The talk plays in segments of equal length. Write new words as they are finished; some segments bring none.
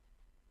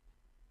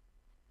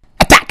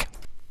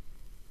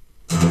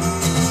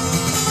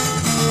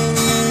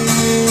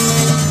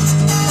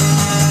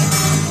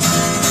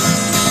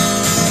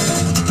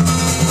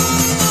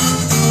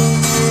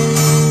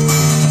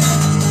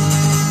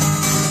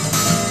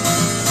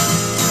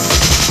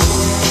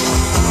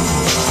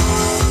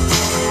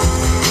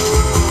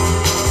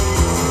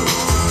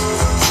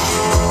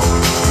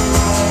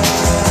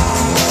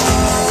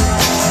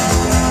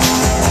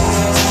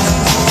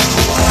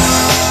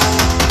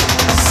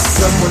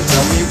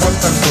me what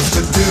I'm supposed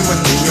to do when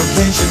the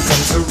occasion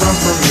comes around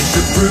for me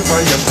to prove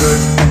I am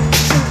good.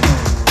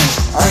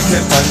 I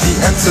can't find the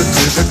answer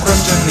to the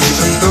question,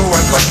 even though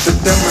I'd like to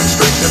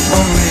demonstrate if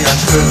only I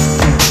could.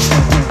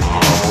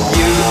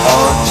 You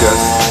are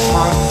just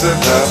part of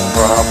the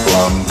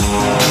problem.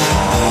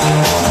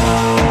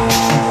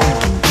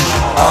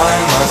 I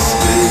must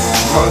be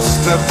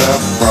most of the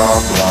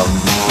problem.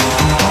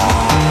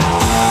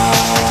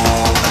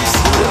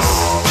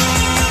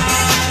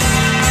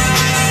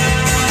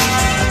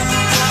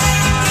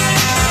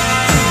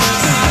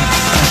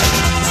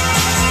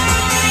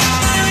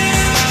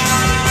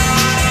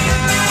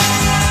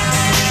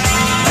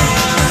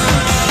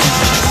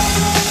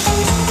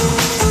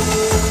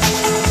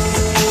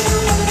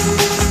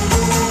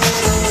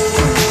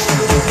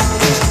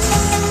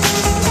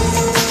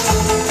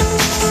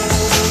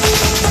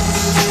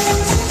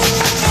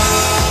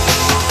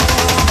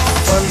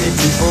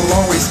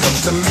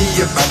 To me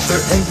about their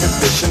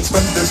inhibitions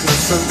when there's no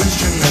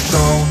solution at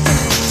all.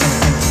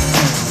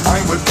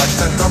 I would like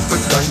to help, but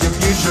I am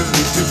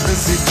usually too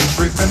busy to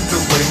prevent the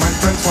way my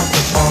friends want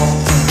to fall.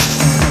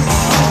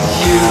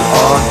 You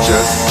are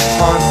just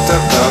part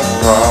of the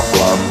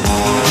problem.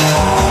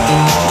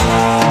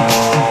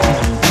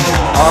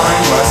 I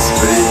must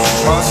be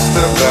most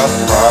of the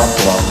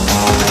problem.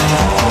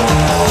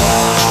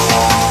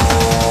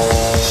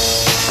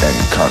 And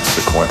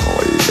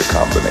consequently, the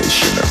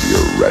combination of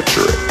your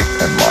rhetoric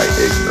and my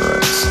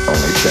ignorance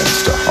only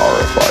tends to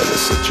horrify the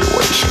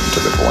situation to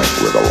the point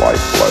where the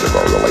lifeblood of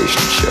our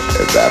relationship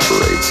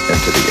evaporates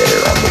into the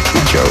air on which we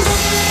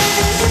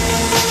chose.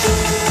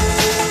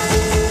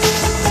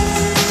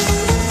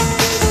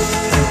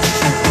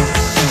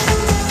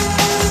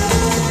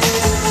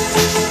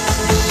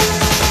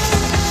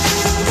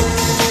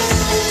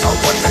 I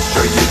want to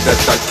show you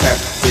that I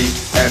can't be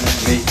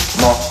any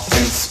more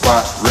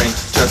inspiring.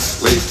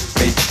 Just leave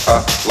me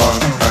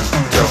alone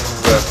until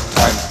the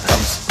time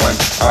comes when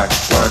I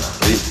learn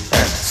the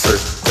answer.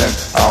 Then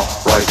I'll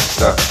write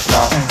the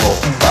novel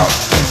about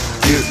it.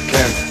 You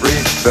can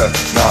read the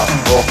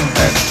novel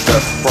and the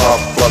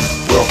problem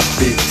will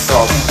be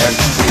solved, and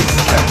we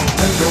can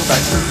then go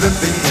back to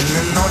living in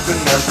an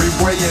ordinary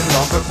way, and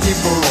all the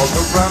people all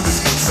around us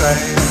can say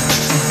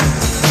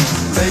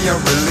they are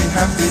really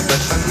happy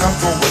that the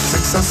novel was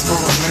successful,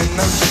 and they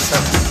know just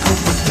how to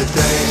cope with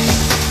today.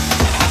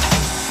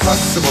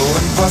 Possible,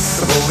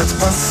 impossible, it's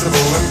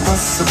possible,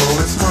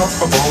 impossible, it's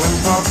probable,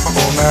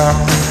 improbable now.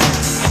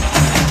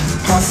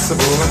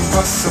 Possible,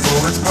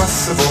 impossible, it's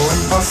possible,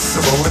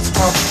 impossible, it's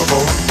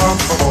probable,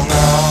 improbable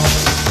now.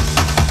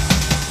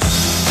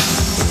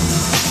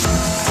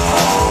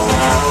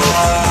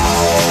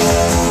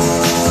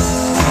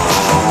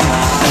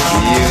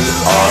 You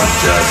are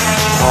just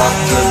part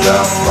of the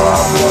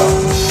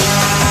problem.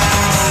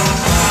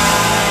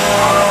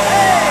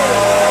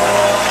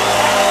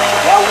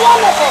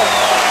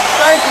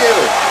 Thank you.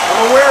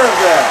 I'm aware of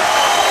that.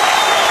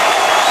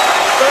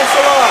 Thanks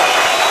a lot.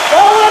 Go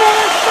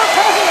winners for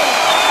president.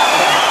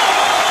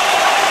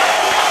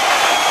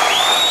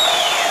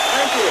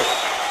 Thank you.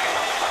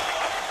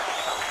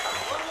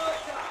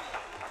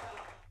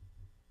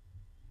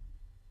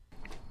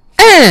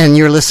 And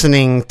you're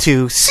listening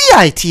to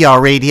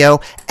CITR Radio,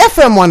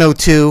 FM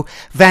 102,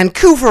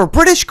 Vancouver,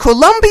 British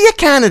Columbia,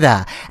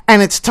 Canada.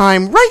 And it's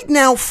time right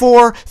now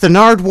for the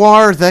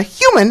Nardwuar, the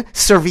Human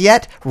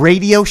Serviette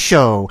Radio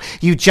Show.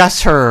 You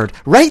just heard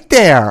right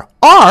there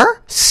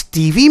our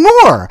Stevie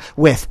Moore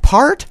with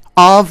Part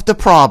of the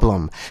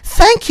Problem.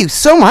 Thank you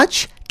so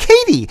much,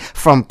 Katie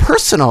from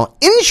Personal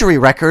Injury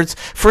Records,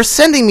 for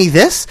sending me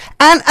this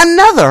and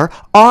another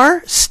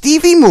R.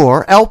 Stevie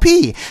Moore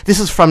LP. This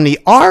is from the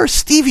R.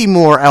 Stevie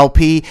Moore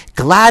LP,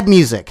 Glad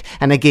Music.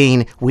 And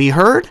again, we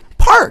heard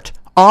Part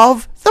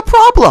of the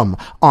Problem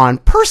on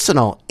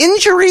Personal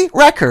Injury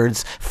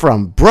Records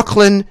from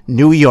Brooklyn,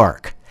 New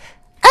York.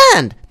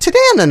 And today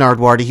on the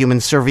Nardwuar the Human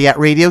Serviette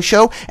Radio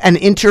Show, an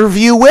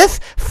interview with,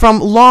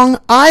 from Long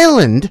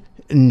Island,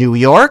 New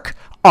York,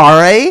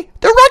 R.A.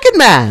 the Rugged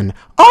Man.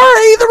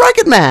 R.A. the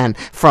Rugged Man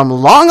from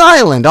Long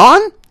Island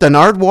on the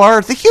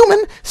Nardwuar the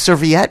Human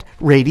Serviette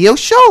Radio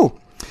Show.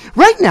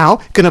 Right now,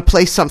 gonna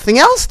play something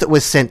else that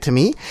was sent to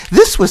me.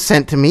 This was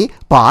sent to me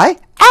by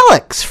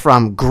Alex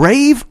from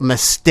Grave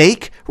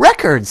Mistake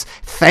Records.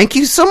 Thank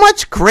you so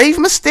much, Grave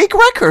Mistake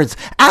Records.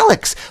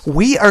 Alex,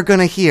 we are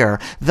gonna hear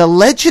the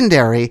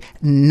legendary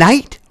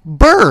Night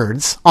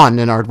Birds on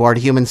the Nardwuar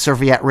the Human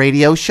Serviette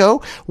Radio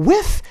Show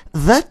with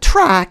the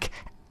track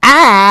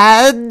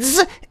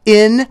Ads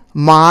in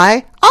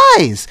My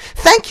Eyes.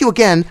 Thank you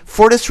again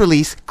for this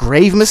release,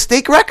 Grave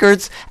Mistake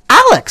Records.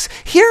 Alex,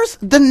 here's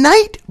the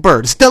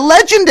Nightbirds, the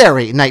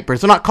legendary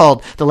Nightbirds. They're not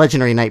called the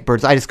legendary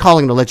Nightbirds. I just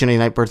calling them the legendary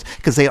Nightbirds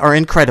because they are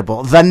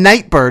incredible. The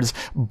Nightbirds,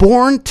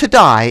 Born to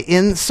Die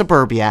in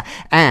Suburbia.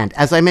 And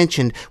as I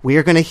mentioned, we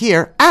are going to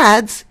hear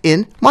Ads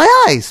in My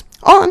Eyes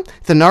on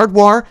the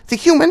Nardwuar the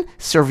Human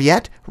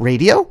Serviette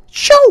Radio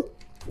Show.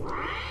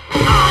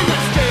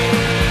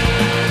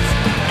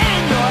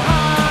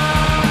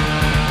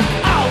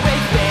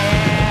 Always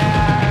there,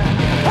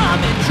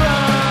 humming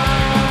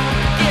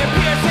drunk, ear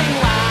piercing.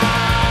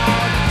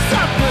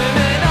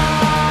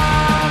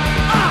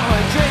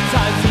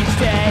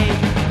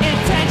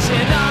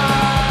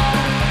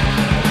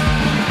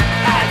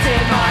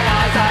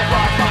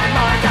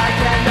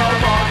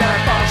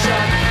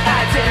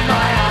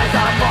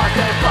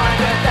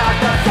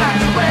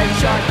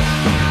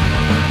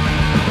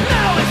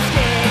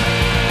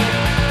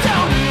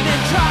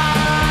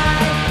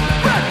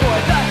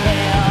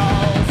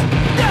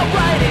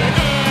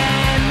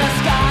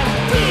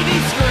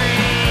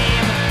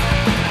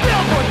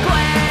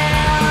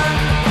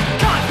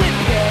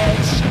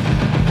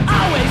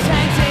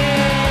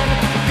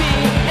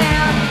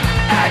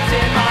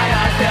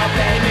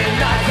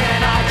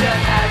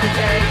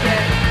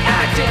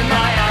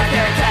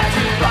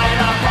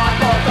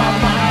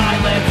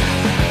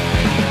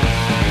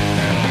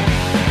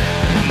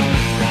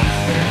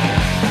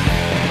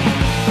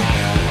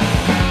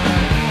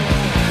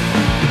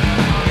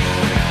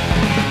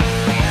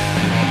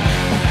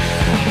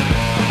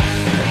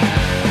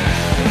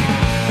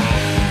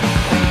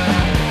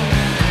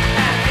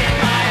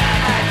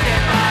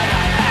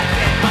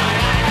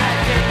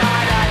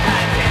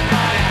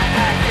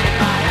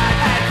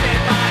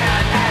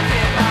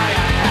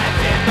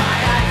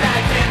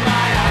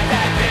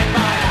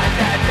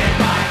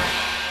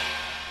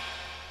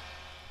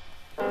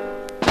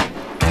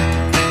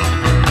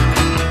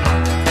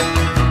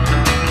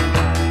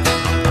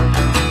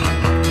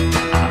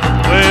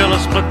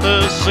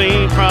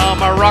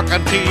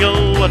 rockin' to you,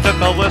 I took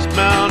a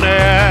westbound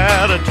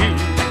attitude.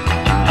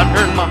 I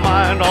turned my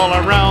mind all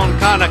around,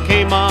 kinda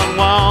came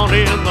unwound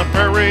in the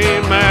prairie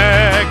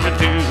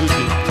magnitude.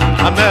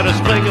 I met a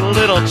splinging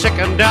little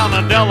chicken down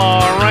in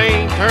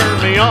Delaware,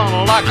 turned me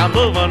on like I'm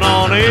moving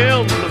on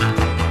in.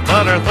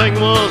 But her thing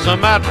was a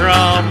matter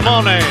of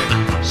money,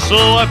 so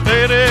I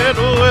paid it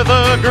with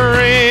a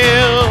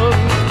grin.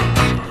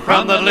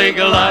 From the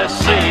legalized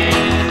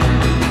scene,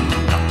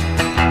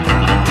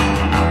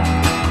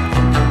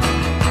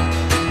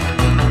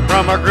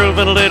 from a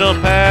grooving little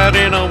pad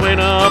in a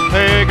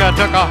Winnipeg, I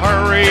took a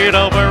hurried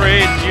over a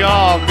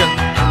jog.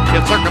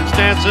 Yet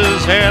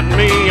circumstances had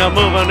me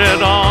moving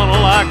it on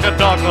like a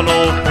dog, an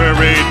old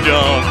prairie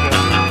dog.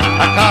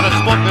 I caught a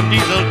smoking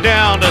diesel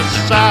down to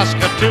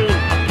Saskatoon.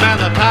 Man,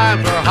 the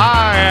times were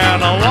high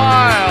and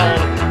wild,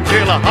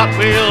 till I hot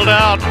wheeled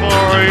out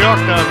for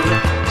Yorkton,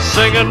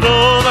 singing,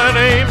 "No, that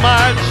ain't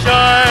my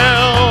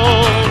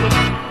child."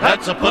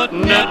 That's a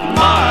putting it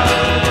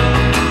mild.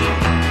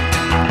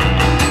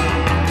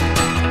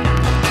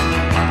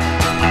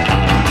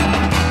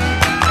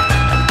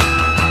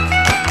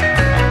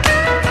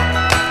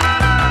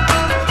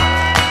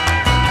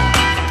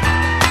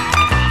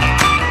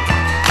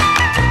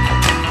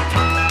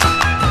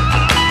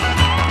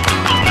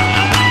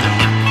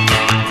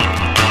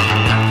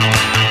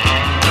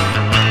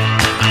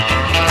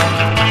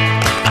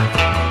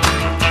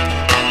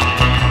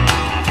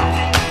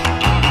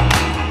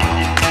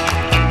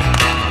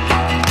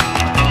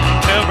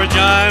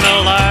 Regina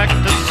like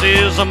to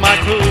sizzle my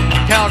cool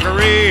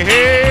Calgary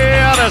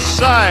out of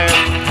sight.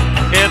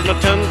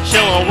 Edmonton,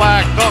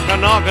 Chilliwack,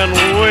 Okanagan,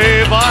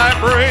 way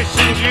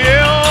vibrations,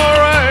 yeah,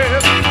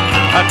 alright.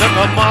 I took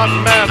a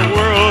modern mad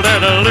world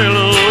at a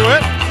little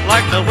wet,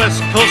 like the West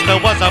Coast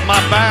was of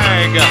my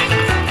bag.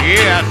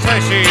 Yeah, I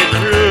sashayed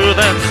through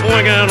that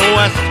swinging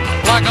west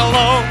like a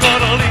long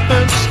gonna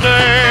leaping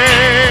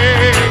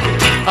snake.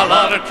 A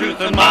lot of truth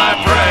in my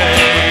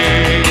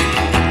brain.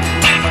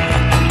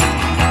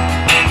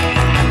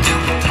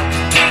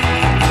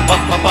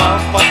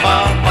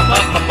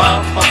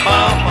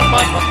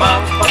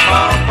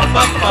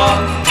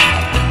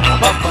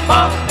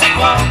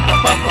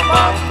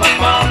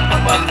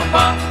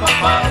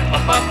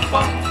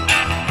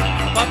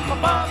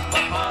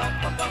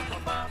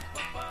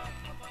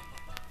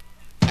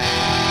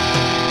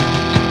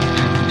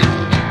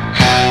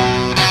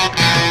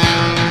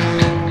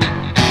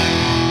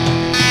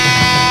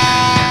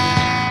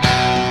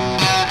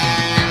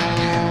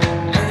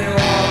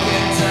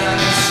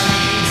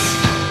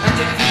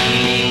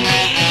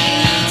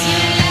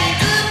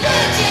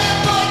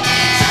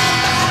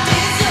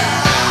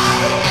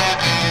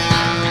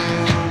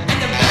 And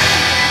the man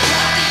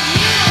tried to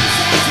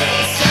use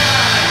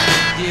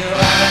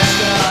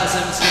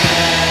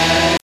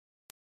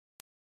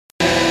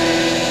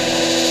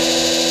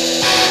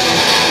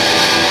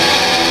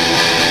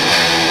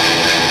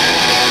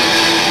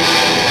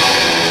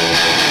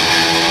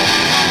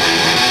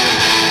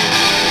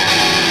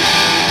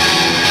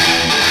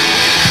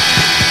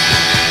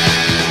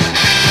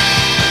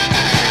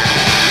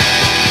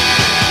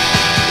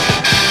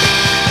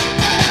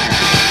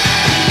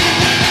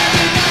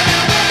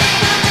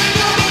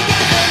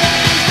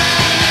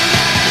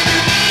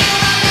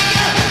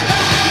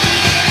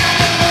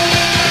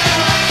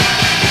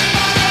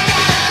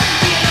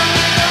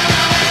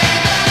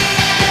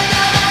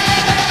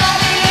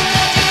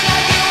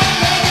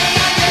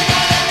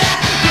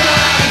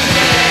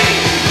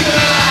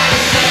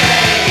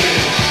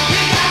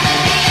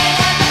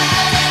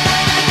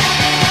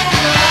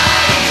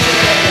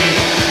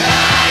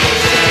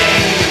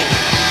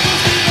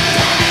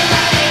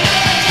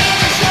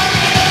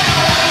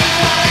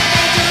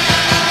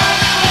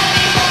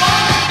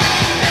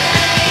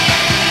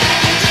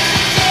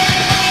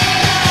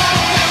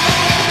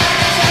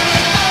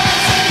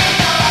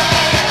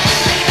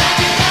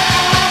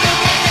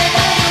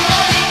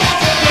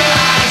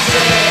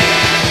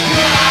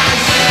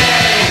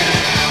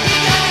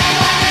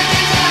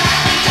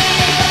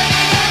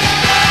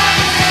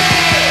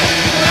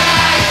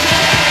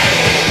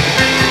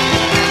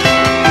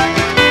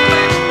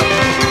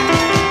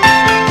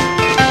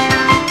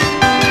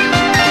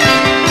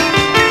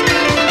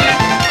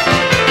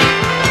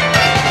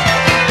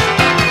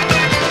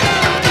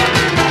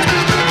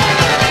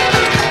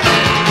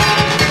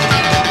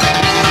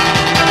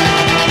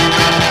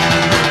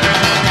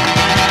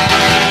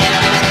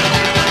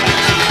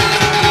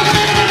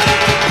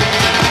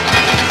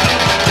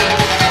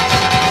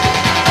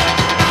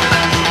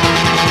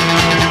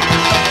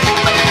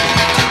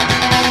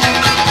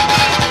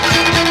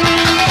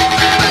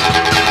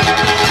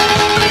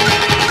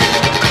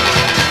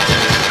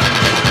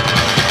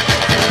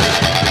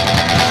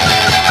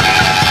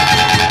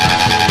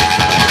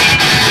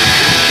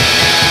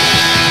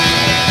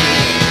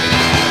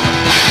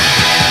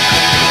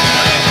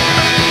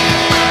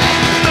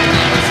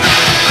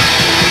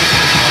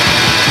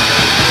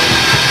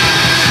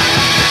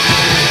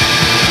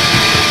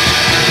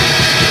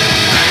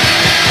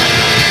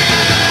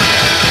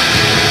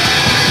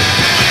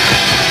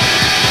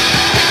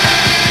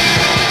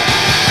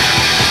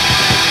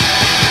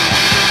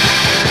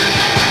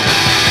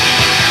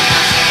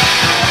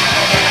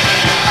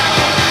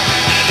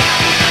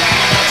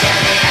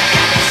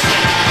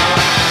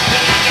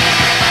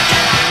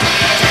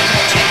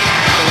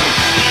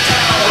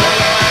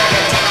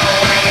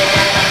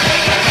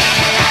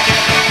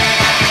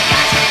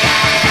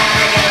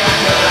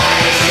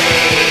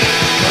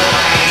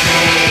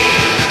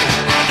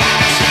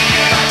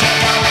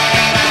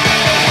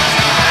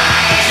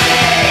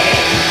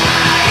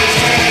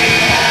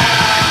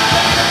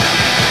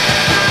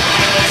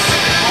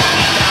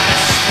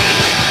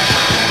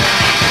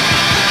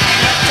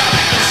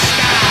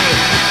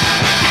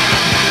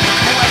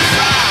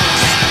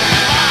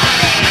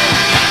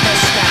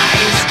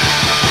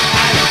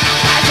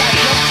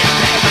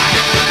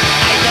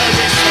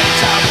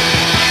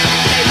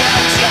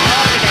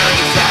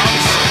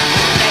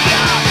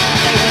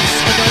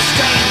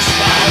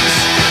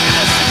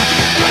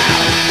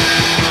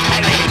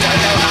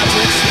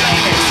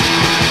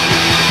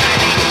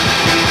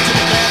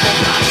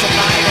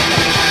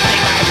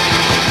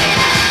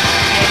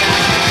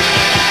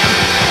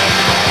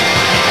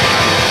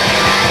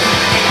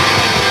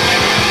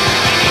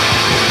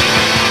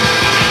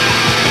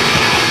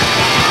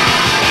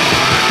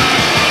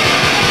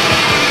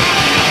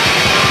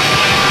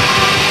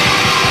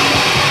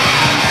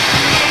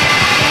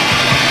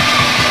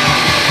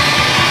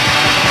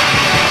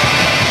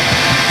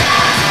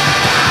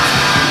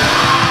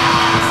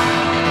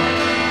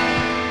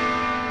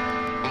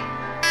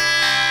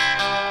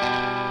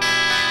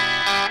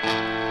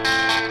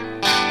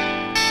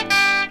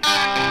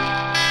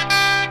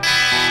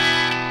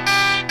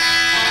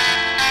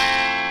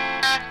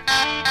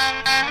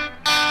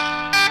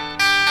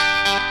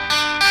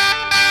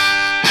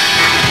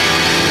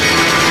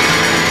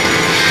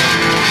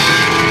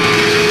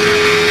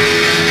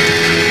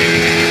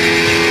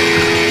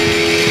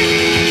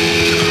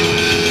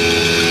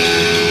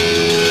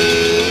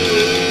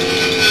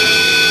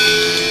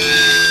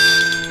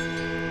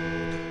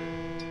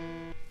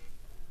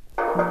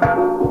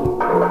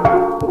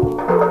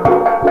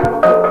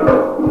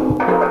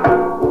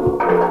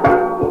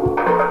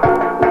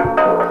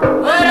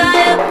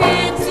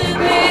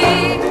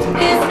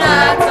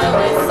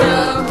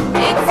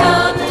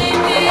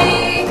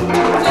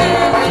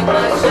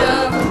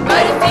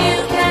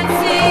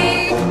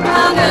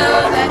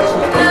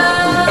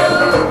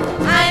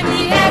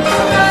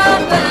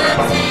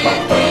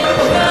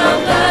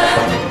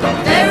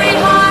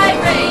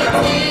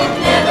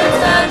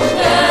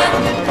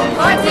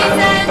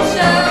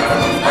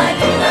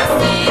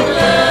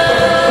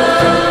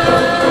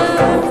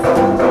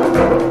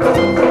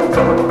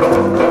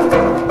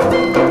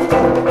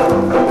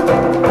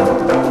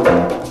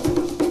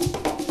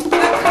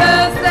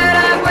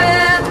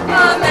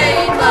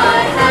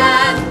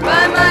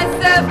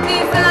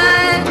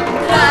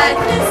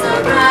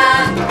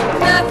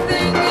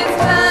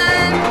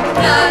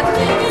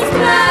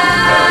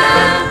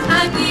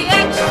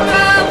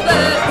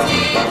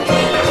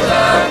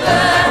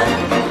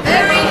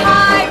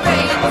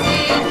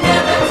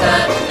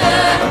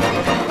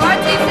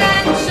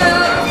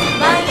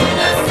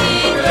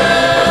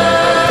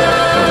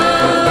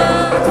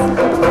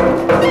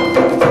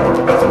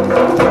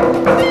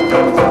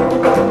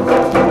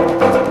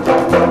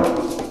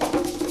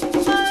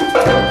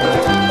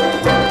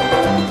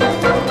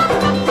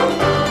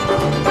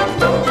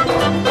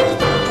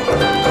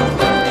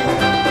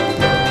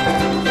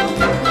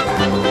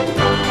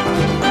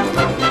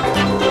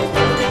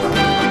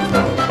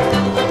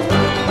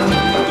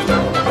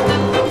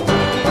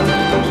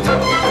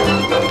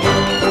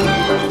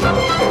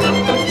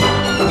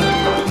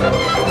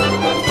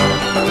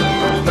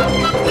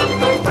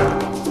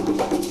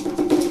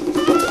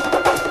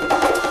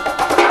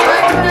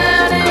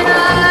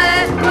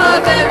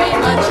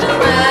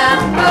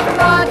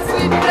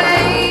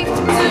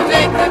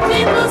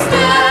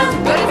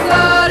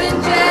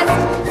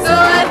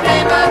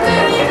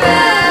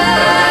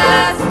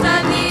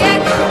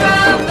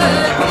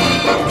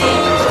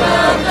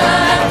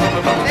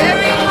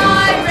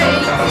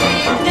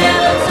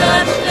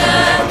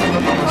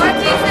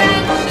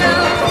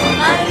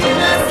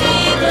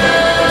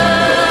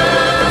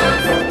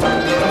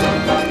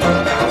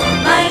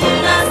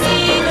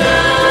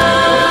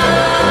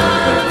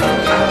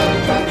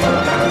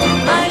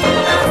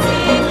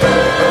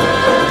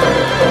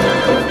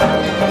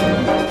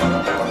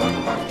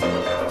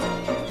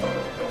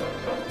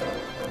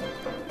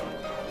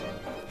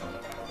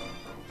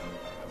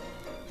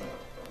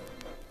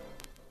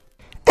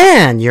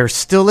And you're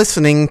still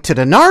listening to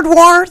the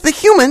Nardwuar, the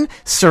Human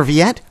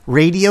Serviette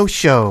Radio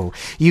Show.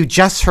 You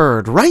just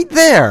heard right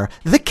there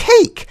The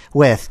Cake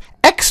with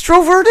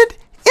Extroverted,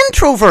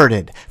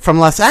 Introverted from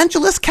Los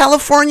Angeles,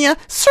 California,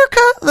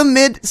 circa the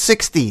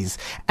mid-60s.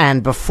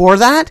 And before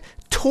that,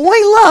 Toy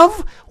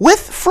Love with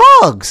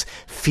Frogs,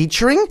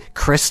 featuring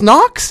Chris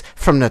Knox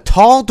from the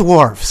Tall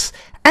Dwarfs.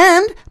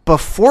 And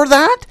before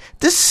that,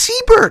 the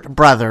Siebert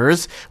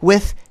Brothers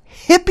with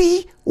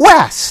Hippie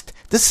West.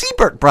 The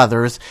Siebert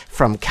Brothers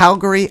from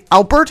Calgary,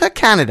 Alberta,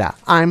 Canada,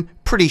 I'm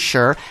pretty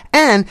sure.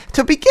 And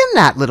to begin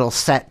that little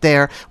set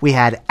there, we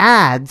had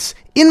Ads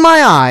in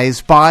My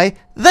Eyes by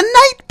the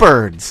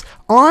Nightbirds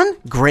on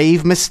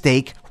Grave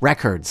Mistake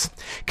Records.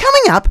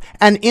 Coming up,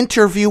 an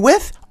interview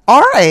with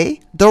R.A.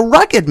 the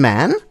Rugged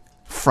Man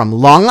from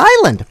Long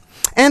Island.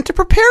 And to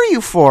prepare you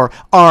for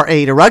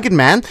R.A. the Rugged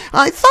Man,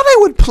 I thought I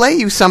would play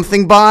you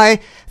something by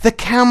the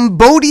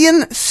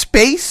Cambodian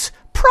Space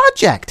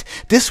Project.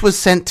 This was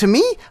sent to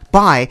me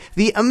by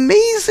the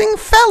amazing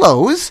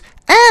fellows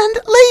and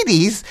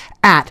ladies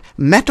at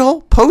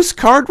Metal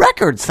Postcard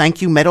Records.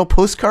 Thank you, Metal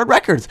Postcard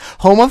Records,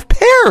 home of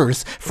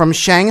Pears from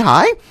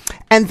Shanghai.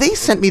 And they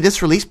sent me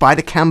this release by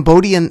the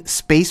Cambodian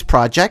Space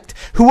Project,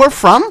 who are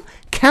from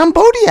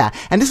Cambodia.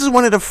 And this is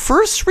one of the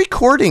first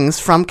recordings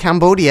from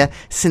Cambodia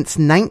since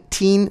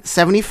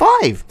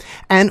 1975.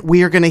 And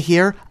we are going to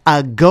hear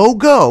a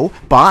Go-Go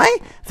by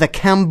the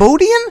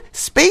Cambodian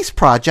Space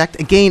Project,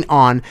 again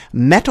on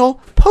Metal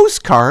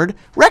Postcard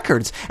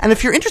Records. And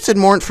if you're interested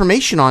in more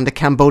information on the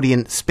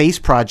Cambodian Space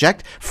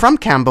Project from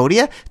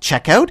Cambodia,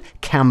 check out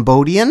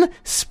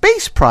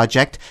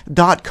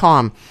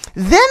CambodianSpaceProject.com.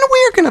 Then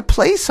we're going to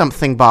play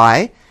something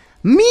by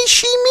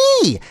Mishi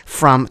Me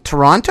from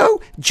Toronto,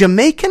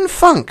 Jamaican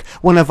Funk,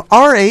 one of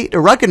R.A. the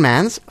Rugged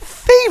Man's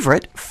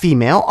favorite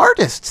female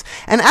artists.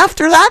 And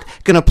after that,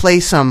 gonna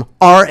play some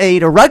R.A.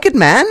 the Rugged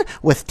Man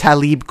with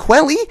Talib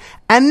Kweli,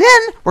 and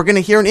then we're gonna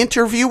hear an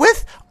interview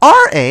with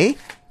R.A.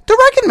 the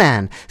Rugged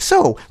Man.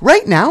 So,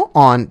 right now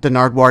on the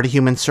Nardwuar the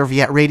Human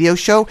Serviette Radio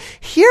Show,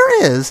 here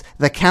is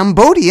the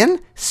Cambodian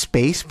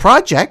Space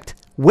Project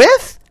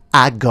with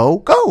a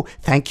Go-Go.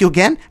 Thank you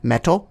again,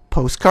 Metal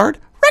Postcard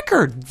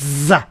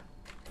Records.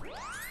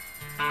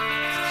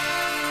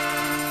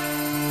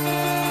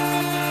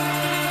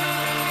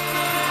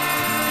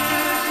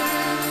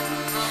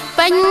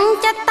 Bánh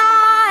chất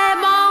ta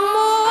bong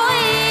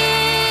muối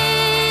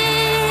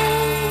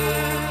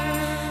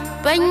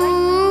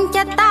Bánh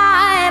chất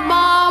ta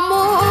bong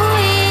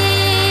muối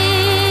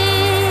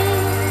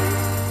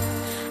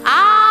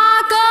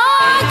À go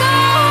go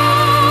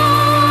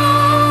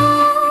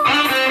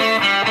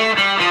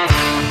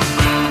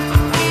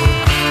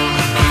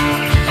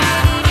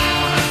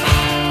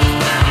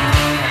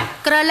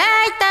Cờ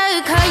lê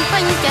tư khơi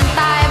bánh chất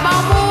ta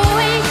bong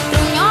muối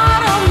Rung nhỏ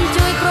rung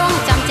chui krong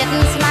chăm chất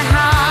smile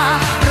I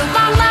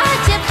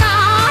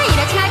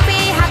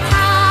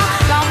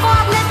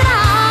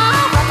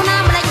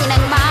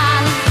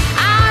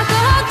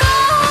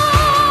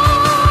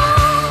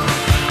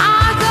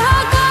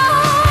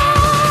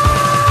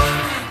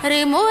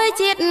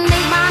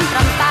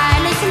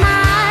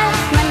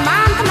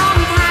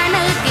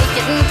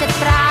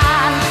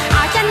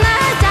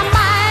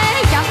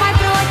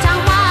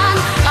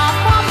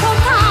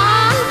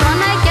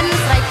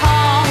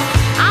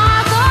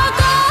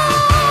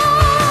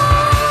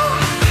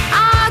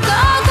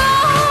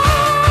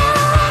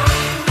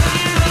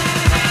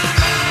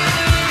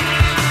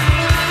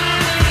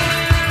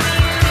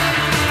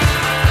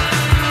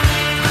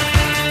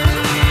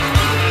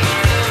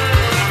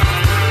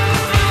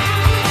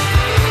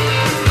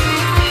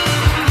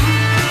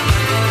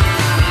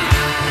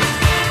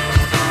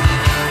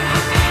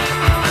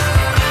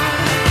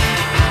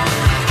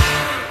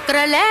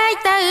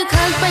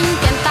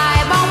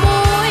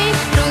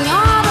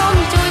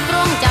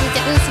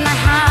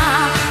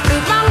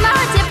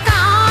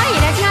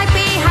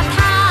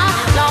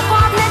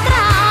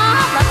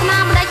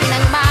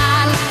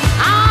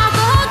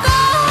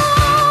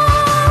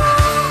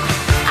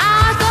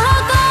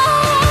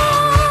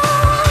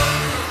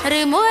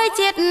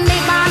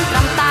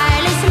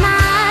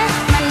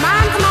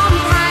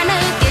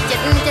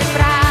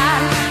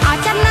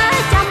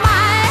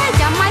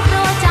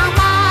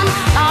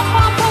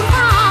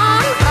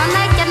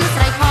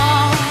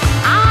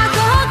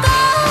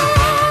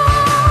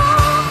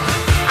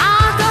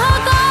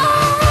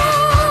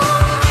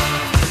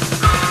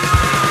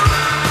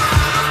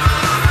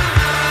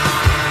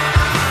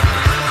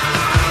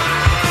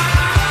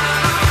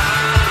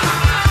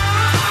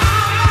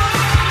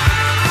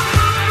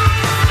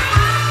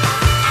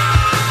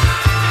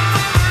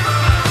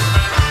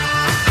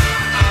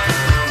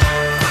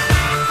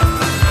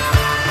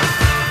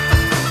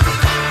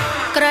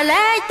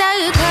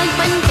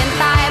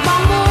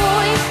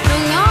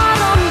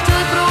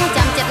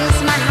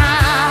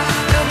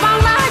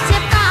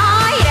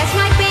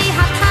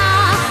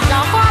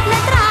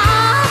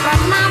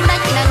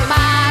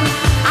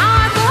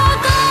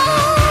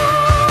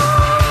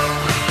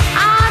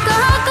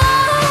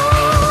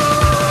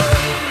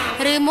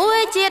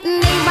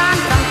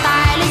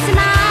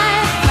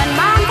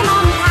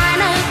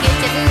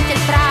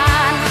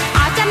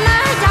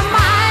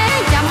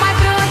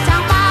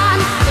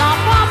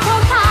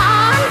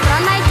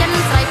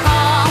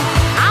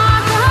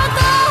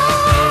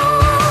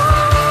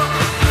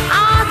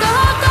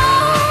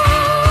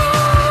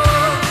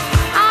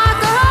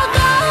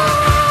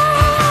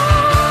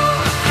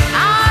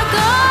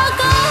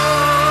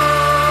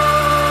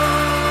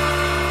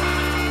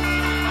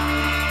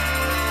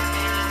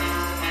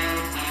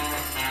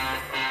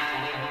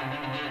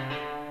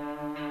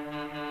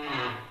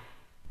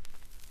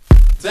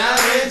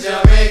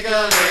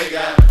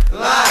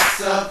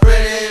Lots of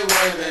pretty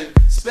women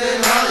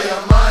spend all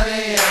your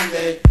money and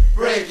they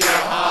break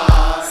your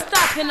heart.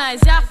 Stop it,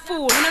 nice, y'all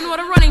fool. You don't know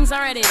the runnings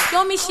already.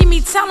 Don't me, she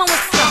me, tell 'em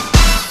what's up.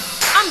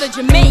 I'm the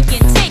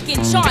Jamaican,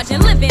 taking charge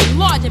and living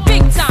large and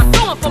big time.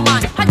 Going for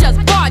mine, I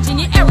just barge in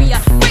your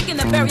area, breaking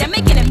the barrier,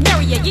 making it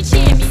merrier. You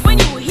cheer me when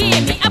you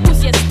hear me, I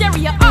boost your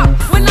stereo up.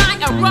 When I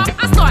erupt,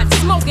 I start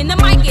smoking. The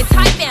mic gets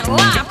hype and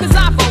live, cause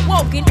I've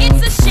awoken.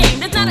 It's a shame,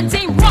 there's not a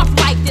dame rough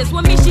like this.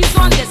 When me, she's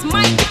on this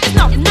mic, it's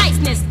no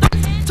niceness.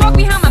 Talk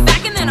behind my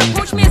back and then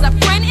approach me as a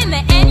friend. In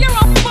the end, you're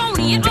a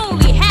phony, it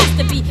only has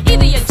to be.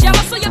 Either you're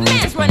jealous or your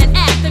man's running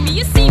after me.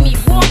 You see me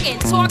walk and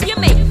talk, you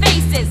make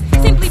faces.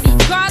 Simply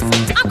because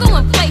I'm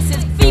going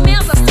places.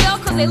 Females are still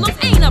cause they look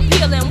ain't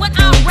appealing. When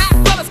I rap,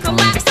 brothers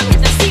collapse and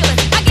hit the ceiling.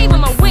 I gave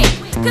him a wink,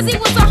 cause he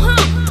was a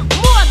hump.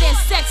 More than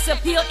sex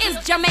appeal is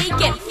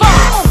Jamaican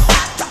funk.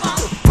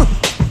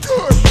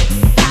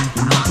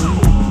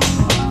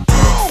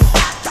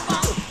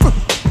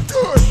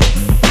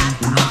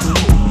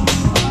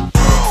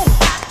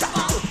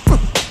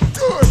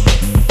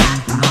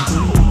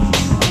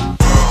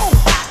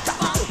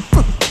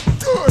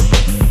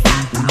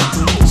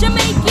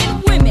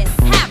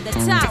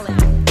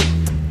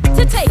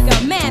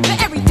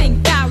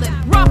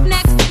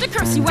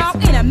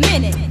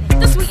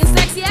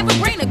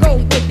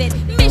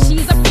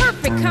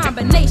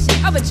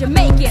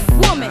 Jamaican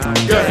woman.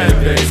 Go ahead,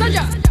 baby. So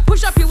just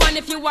push up your one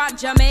if you want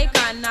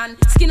Jamaican and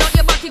skin out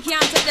your back, you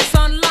can't take the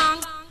sun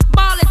long.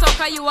 Ball it up,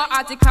 cause you are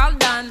article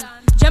done.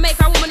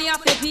 Jamaica woman, you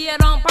have to pay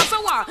it on pass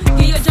a walk.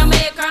 Give you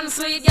Jamaican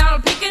sweet girl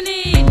picking.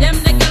 Them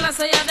the girls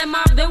say yeah, them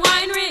have the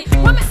winery.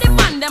 What make the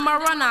man them a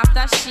run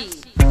after she?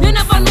 You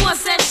never know,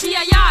 said she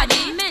a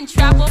yardie. Men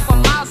travel for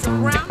miles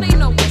around, they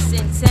know what's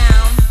in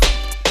town.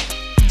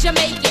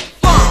 Jamaican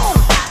funk.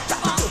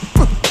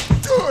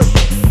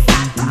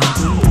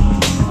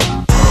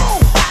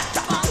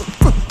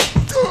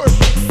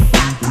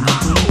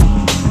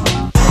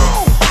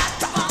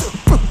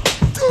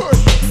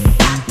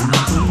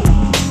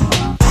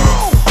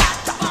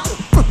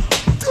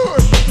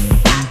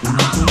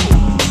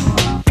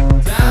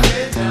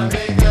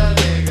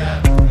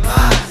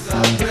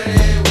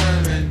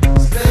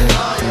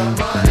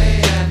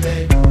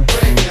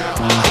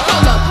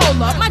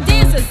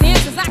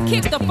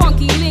 Kick the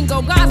funky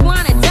lingo, guys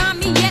wanna dime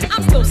me yet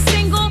I'm still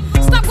single.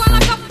 Stop going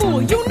like a fool,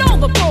 you know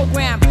the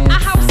program. I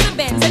house the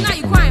Benz and now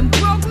you crying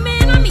broke,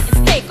 man. I'm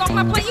eating steak off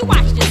my plate, you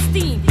watch the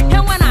steam.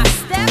 And when I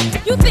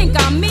step, you think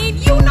I'm mean,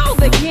 you know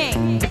the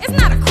game. It's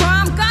not a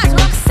crime, guys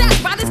are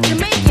obsessed by this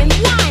Jamaican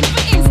wine.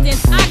 For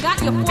instance, I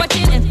got your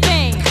fortune and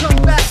fame.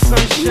 Come back,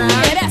 sunshine.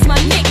 Yeah, that's my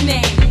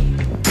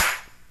nickname.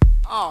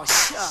 Oh,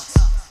 shucks.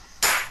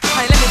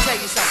 Hey, let me tell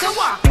you something. So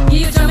what?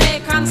 You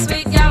Jamaican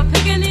sweet girl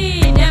picking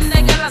it. Them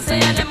the girls say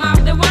them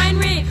have the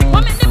winery.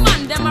 What make the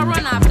man them a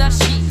run after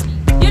she?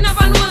 You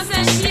never know,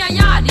 say she a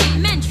yardie.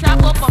 Men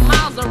travel for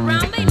miles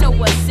around, they know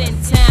what's in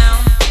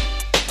town.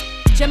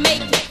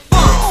 Jamaican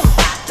funk.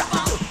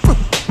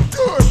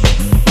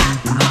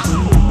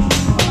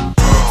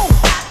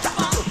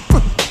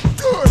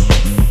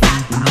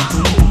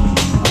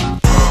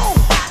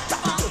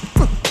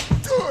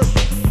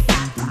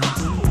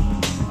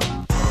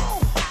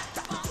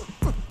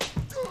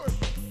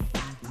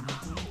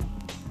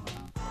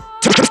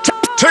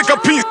 Take a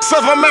piece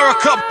of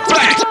America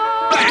back.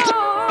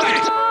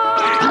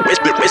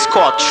 It's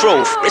called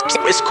Truth.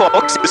 It's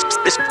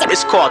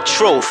called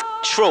Truth.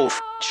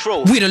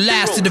 We the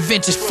last of the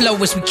vintage flow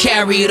as we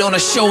carry it on our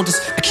shoulders.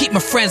 I keep my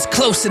friends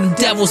close and them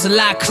devils a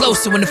lot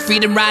closer. When the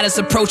freedom riders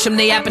approach them,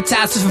 they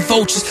appetizers for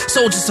vultures.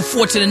 Soldiers of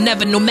fortune and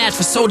never no match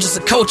for soldiers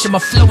of culture. My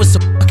flow is so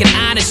fucking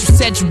honest. You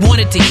said you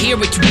wanted to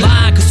hear it, you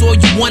lied. Cause all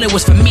you wanted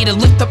was for me to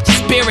lift up the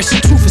spirits.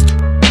 Your truth is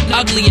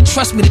ugly and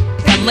trust me, the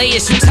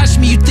layers. You touch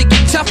me, you think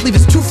you're tough, leave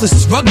us toothless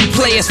as rugby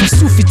players. From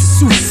Sufi to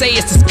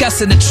soothsayers,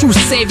 discussing the true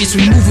saviors.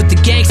 We move with the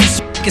gangsters,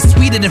 it's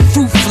sweeter than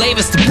fruit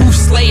flavors. The booth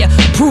slayer,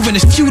 proving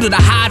it's futile to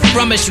hide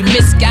from us. You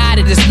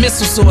misguided as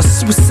missiles or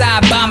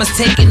suicide bombers,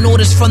 taking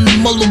orders from the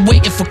mullah,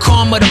 waiting for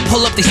karma to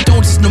pull up. They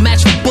stones is no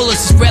match for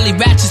bullets, Israeli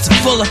ratchets are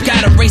full of.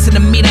 Got a racing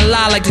to meet a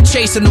lie like the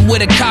chasing them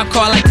with a cop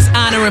car, like this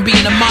honor and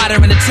being a martyr.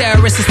 And the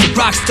terrorists is the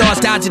rock stars,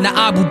 dodging the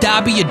Abu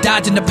Dhabi, you're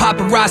dodging the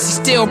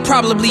paparazzi. Still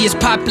probably as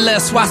popular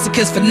as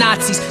swastikas for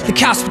Nazis. The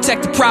cops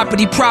protect the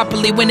property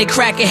properly when they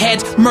cracking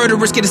heads.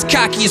 Murderers get as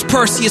cocky as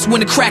Perseus when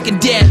they're cracking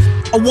dead.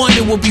 I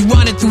wonder what be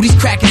running through these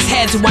crackers'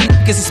 heads, and why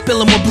niggas are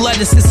spilling more blood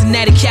than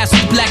Cincinnati cats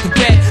with the black and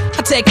red.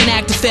 I take an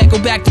active fed,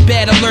 go back to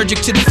bed,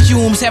 allergic to the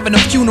fumes, having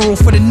a funeral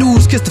for the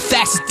news, cause the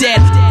facts is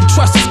dead. And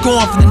trust is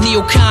gone from the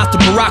neocons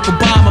to Barack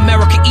Obama.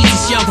 America eats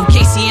us young, from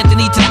Casey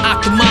Anthony to the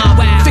Octomom.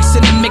 Fix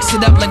it and mix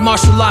it up like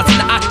martial arts in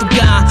the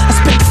octagon. I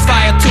spit the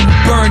fire till we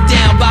burn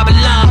down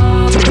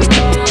Babylon.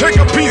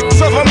 Take a piece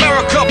of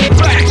America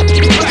back.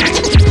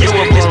 You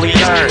will only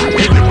learn.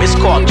 It's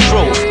called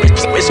Truth.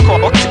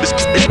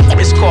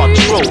 It's called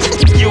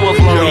Truth. You will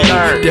only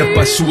learn. T'es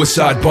pas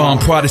suicide bomb.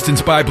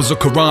 Protestants, Bibles, or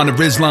Quran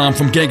or Islam.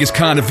 From Genghis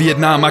Khan to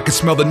Vietnam, I can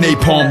smell the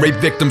napalm. Rape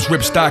victims,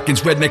 rip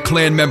stockings, redneck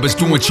clan members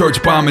doing church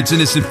bombings.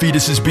 Innocent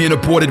fetuses being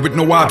aborted with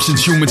no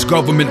options. Humans,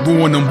 government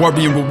ruin them,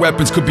 worrying what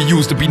weapons could be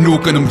used to be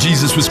nuking them.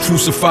 Jesus was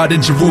crucified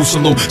in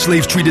Jerusalem.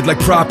 Slaves treated like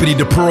property.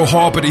 To Pearl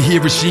Harbor, to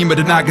Hiroshima,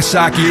 to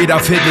Nagasaki.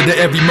 Adolf Hitler, to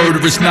every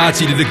murderous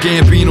Nazi. To the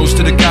Gambinos,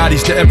 to the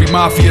Gaudis, to every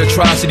mafia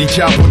atrocity.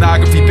 Child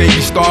pornography,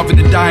 babies starving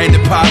and dying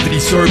in poverty.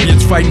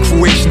 Serbians fighting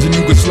Croatians in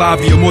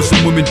Yugoslavia.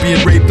 Muslim women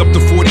being raped up to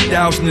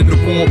 40,000 in the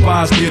war in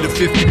Bosnia. The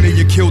 50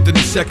 million killed in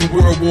the Second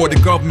World War. The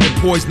government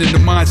poisoning the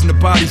minds and the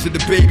bodies of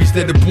the babies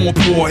that are born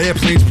poor.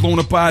 Airplanes blown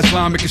up by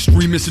Islamic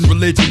extremists and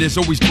religion. There's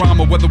always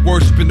drama, whether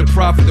worshiping the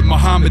prophet of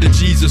Muhammad or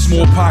Jesus.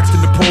 Smallpox to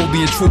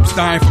Napoleon, troops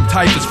dying from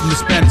typhus. From the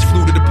Spanish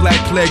flu to the Black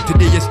Plague.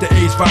 Today it's the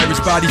AIDS virus,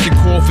 bodies in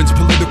coffins.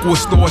 Political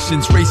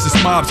extortions,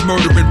 racist mobs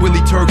murdering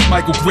Willie Turks,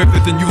 Michael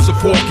Griffith, and Yusuf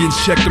Hawkins.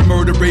 Check the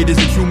murder rate, is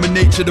it human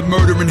nature to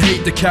murder and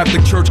hate? The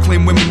Catholic Church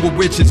claim women were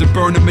witches and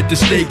burn them at the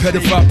stake.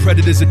 Pedophile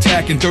predators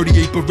attacking,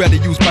 38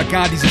 Beretta used by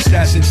Gandhi's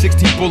assassin.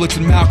 16 bullets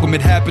in Malcolm,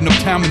 it happened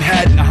uptown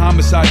Manhattan. A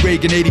homicide,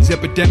 Reagan, 80s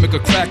epidemic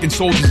of cracking.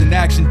 Soldiers in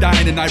action,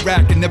 dying in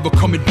Iraq and never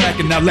coming back.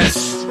 And now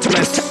let's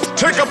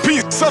take a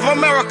piece of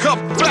America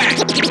back.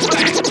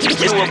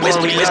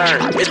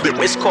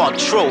 It's called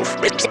truth.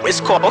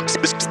 It's called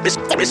truth.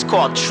 It's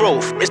called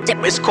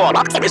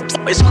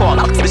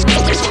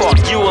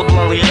you will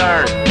only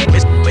learn.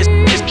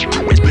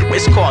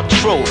 It's called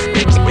truth.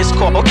 It's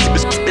called truth.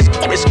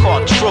 It's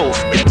called truth.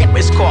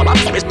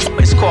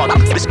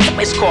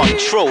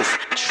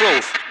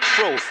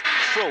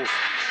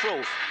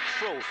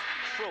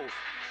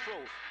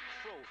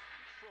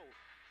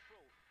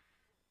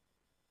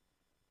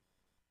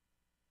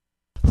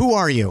 Who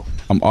are you?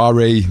 I'm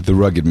R.A. the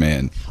Rugged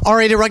Man.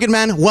 R.A. the Rugged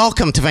Man,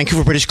 welcome to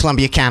Vancouver, British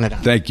Columbia, Canada.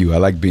 Thank you. I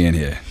like being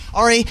here.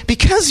 R.A.,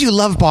 because you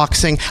love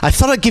boxing, I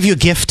thought I'd give you a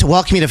gift to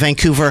welcome you to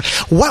Vancouver.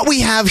 What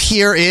we have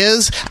here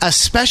is a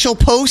special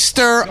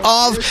poster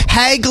of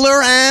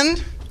Hagler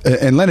and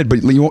Leonard,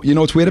 but you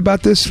know what's weird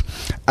about this?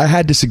 I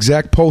had this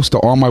exact poster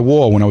on my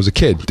wall when I was a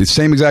kid. The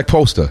same exact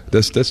poster.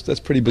 That's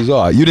pretty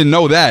bizarre. You didn't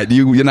know that.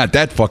 You're not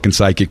that fucking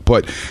psychic,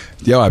 but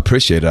yo, I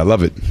appreciate it. I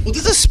love it. Well,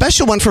 this is a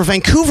special one for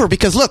Vancouver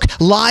because look,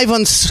 live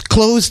on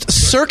closed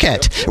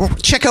circuit.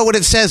 Check out what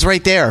it says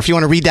right there if you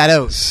want to read that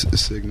out.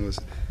 Signals.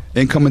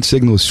 Incoming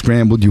signal is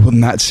scrambled. You will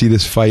not see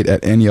this fight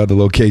at any other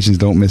locations.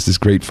 Don't miss this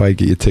great fight.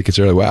 Get your tickets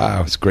early.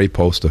 Wow, it's a great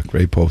poster.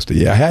 Great poster.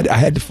 Yeah, I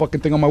had the fucking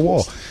thing on my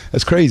wall.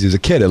 That's crazy. As a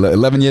kid,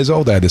 11 years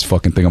old, I had this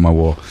fucking thing on my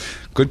wall.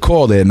 Good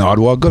call there,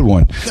 Nardwuar. Good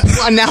one.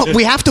 Now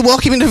we have to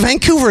welcome you to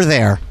Vancouver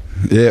there.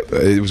 Yeah,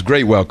 it was a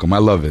great welcome. I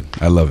love it.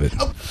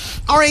 Oh,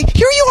 all right,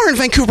 here you are in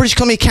Vancouver, British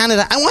Columbia,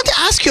 Canada. I want to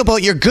ask you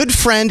about your good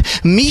friend,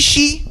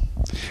 Mishi.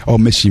 Oh,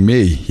 Mishi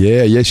Me.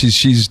 Yeah.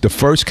 She's the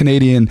first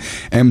Canadian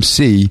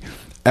MC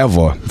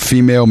ever,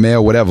 female,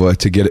 male, whatever,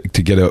 to get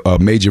a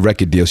major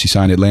record deal. She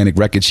signed Atlantic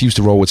Records. She used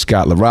to roll with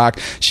Scott LaRock.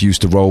 She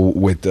used to roll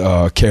with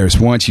Karis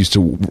One. She used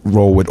to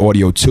roll with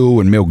Audio 2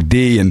 and Milk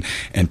D and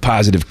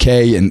Positive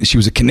K. And she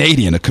was a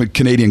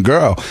Canadian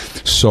girl.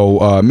 So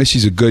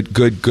Missy's a good,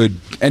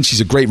 and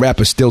she's a great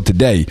rapper still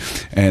today.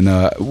 And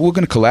we're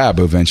going to collab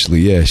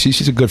eventually. Yeah,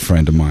 she's a good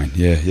friend of mine.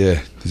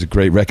 Yeah. It's a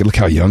great record. Look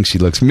how young she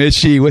looks.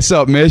 Mishy, what's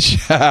up, Mish?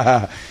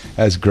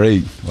 That's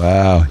great.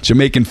 Wow.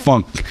 Jamaican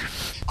funk.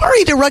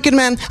 Ari the Rugged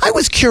Man, I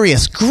was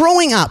curious.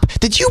 Growing up,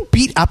 did you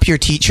beat up your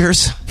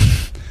teachers?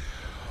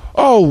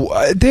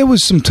 There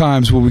was some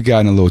times where we got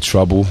in a little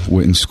trouble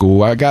in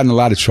school. I got in a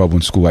lot of trouble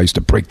in school. I used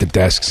to break the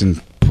desks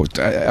and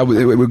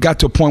we got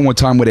to a point one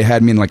time where they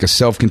had me in like a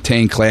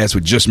self-contained class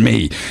with just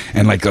me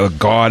and like a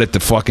guard at the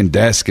fucking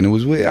desk, and it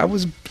was weird. I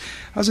was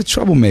a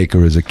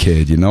troublemaker as a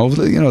kid, the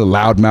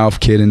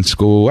loudmouth kid in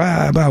school.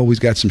 I always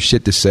got some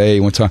shit to say.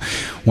 One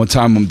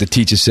time the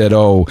teacher said,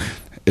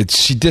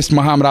 she dissed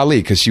Muhammad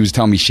Ali because she was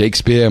telling me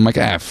Shakespeare. I'm like,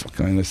 fuck.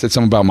 I said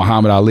something about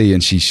Muhammad Ali,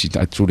 and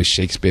I threw the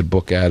Shakespeare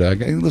book at her. I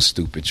got a little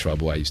stupid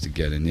trouble I used to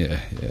get in. Yeah.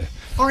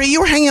 All right, you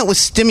were hanging out with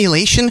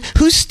Stimulation.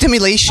 Who's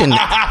Stimulation?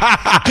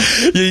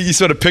 You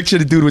sort of picture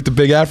the dude with the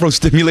big afro,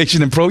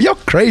 Stimulation and Pro. You're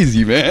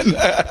crazy, man.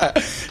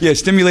 Yeah,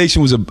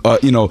 Stimulation was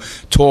a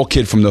tall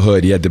kid from the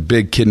hood. He had the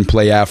big kid and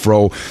play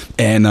afro,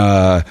 and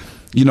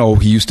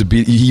he used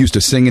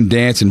to sing and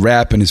dance and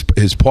rap, and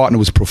his partner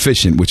was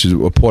Proficient, which is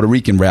a Puerto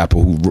Rican rapper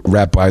who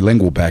rapped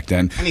bilingual back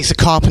then. And he's a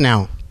cop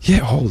now. Yeah,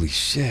 holy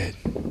shit.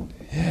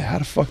 Yeah, how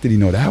the fuck did he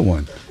know that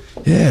one?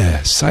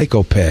 Yeah,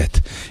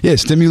 psychopath. Yeah,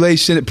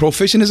 Stimulation.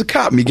 Proficient is a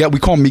cop. Miguel, we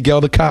call him Miguel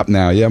the cop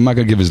now. Yeah, I'm not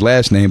gonna give his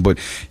last name, but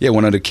yeah,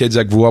 one of the kids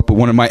I grew up with,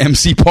 one of my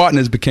MC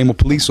partners became a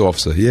police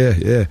officer.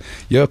 Yeah.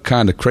 You're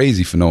kind of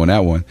crazy for knowing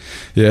that one.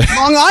 Yeah.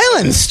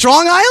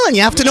 Strong Island.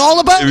 You have to know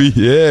all about it.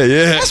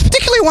 Yeah. I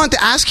particularly want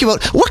to ask you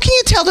about, what can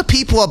you tell the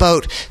people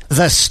about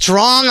the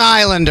Strong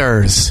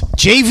Islanders?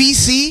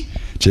 JVC?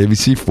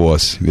 JVC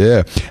Force,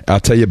 yeah. I'll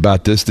tell you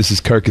about this. This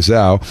is Kirk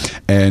Casal.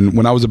 And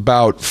when I was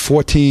about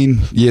 14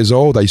 years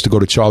old, I used to go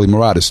to Charlie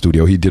Murata's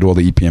studio. He did all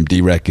the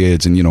EPMD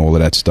records and, all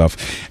of that stuff.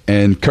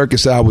 And Kirk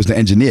Casal was the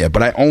engineer,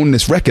 but I owned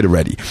this record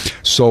already.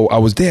 So I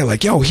was there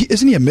like, yo,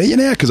 isn't he a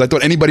millionaire? Because I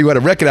thought anybody who had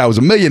a record out was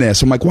a millionaire.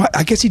 So I'm like, what?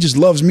 I guess he just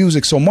loves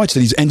music so much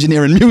that he's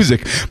engineering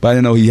music. But I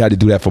didn't know he had to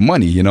do that for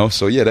money,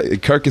 So yeah,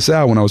 Kirk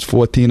Casal, when I was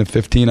 14 or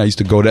 15, I used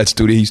to go to that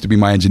studio. He used to be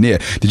my engineer.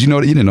 Did you know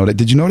that? You didn't know that?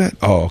 Did you know that?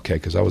 Oh, okay.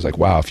 Because I was like,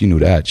 wow, if you knew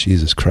that,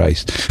 Jesus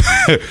Christ.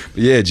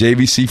 Yeah,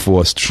 JVC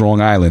Force,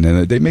 Strong Island.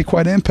 And they made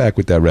quite an impact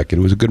with that record.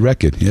 It was a good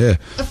record, yeah.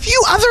 A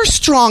few other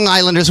Strong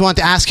Islanders want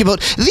to ask you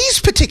about these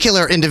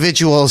particular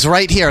individuals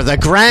right here. The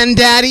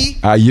Granddaddy.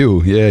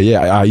 IU,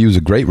 yeah. IU's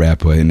a great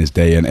rapper in his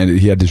day. And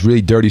he had this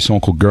really dirty song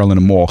called Girl in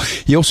the Mall.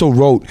 He also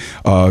wrote,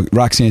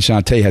 Roxanne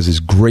Shante has this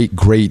great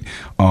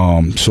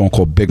song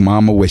called Big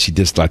Mama where she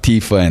dissed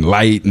Latifah and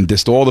Light and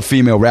dissed all the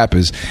female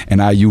rappers.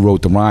 And IU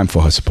wrote the rhyme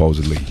for her,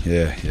 supposedly.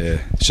 Yeah.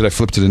 Should I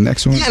flip to the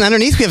next one? Yeah, and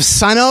underneath we have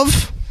Son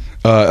of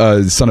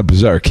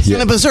Berserk.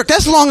 Son of Berserk.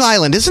 That's Long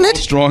Island, isn't it?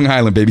 Strong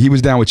Island, baby. He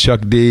was down with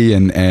Chuck D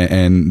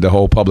and the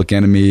whole Public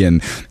Enemy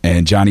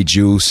and Johnny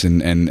Juice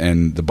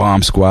and the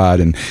Bomb Squad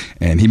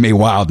and he made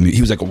wild music.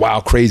 He was like a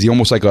wild, crazy,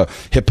 almost like a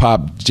hip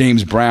hop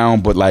James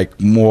Brown, but like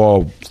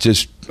more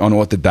just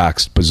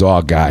unorthodox,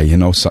 bizarre guy,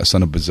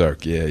 Son of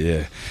Berserk.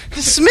 Yeah.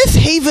 The Smith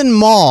Haven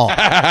Mall.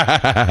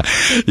 Yeah,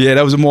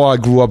 that was a mall I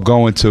grew up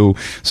going to.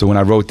 So when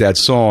I wrote that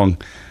song,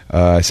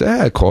 I said,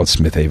 I call it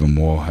Smith Haven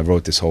Mall. I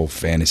wrote this whole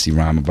fantasy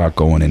rhyme about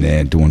going in there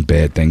and doing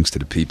bad things to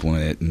the people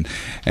in it, and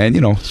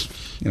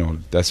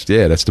that's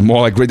the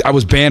mall. I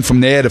was banned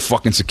from there. The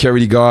fucking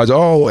security guards.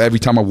 Oh, every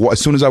time as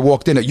soon as I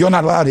walked in, you're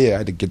not allowed here. I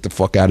had to get the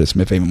fuck out of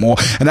Smith Haven Mall,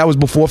 and that was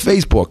before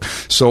Facebook,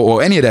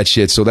 or any of that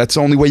shit. So that's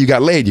the only way you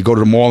got laid. You go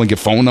to the mall and get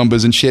phone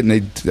numbers and shit.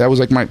 And that was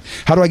like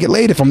how do I get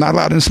laid if I'm not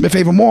allowed in the Smith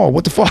Haven Mall?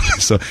 What the fuck?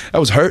 So that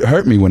was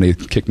hurt me when they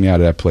kicked me out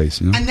of that place.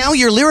 And now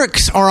your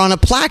lyrics are on a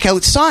plaque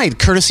outside,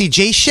 courtesy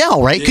Jay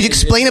Shell, right? Could you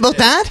explain about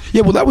that?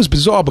 Yeah, well, that was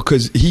bizarre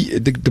because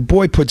the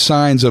boy put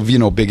signs of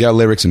Big L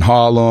lyrics in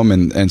Harlem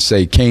and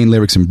say Kane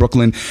lyrics in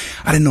Brooklyn.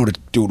 I didn't know the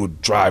dude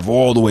would drive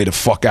all the way the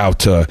fuck out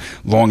to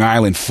Long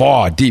Island,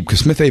 far, deep,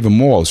 because Smith Haven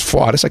Mall is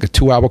far. That's like a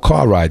 2-hour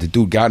car ride. The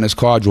dude got in his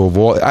car, drove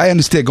I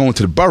understand going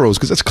to the boroughs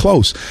because that's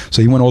close.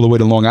 So he went all the way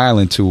to Long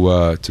Island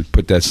to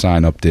put that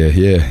sign up there.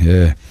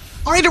 Yeah.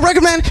 All right,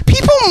 Record Man,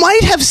 people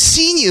might have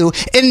seen you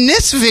in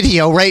this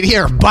video right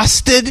here,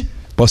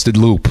 Busted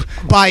Loop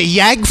by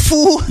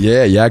Yagfu.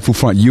 Yeah, Yagfu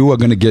front. You are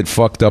going to get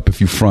fucked up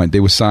if you front. They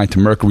were signed to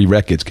Mercury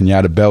Records.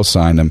 Kenyatta Bell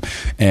signed them.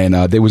 And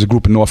there was a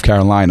group in North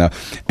Carolina.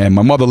 And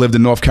my mother lived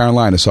in North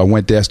Carolina. So I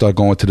went there, started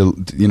going to the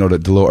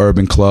little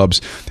urban clubs.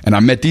 And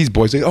I met these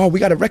boys. They, we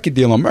got a record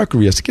deal on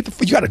Mercury. I said,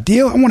 you got a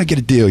deal? I want to get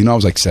a deal. I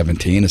was like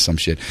 17 or some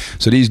shit.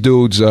 So these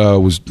dudes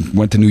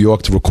went to New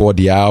York to record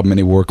the album. And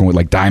they were working with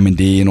like Diamond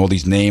D and all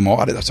these name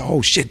artists. I said,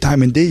 oh shit,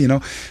 Diamond D,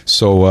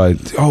 So,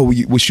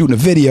 we're shooting a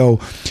video.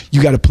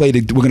 You got to play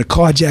we're going to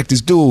carjack this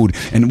dude,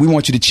 and we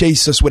want you to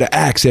chase us with an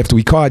axe after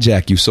we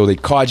carjack you. So they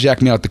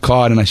carjacked me out the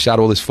car, and I shot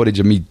all this footage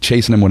of me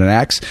chasing him with an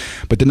axe.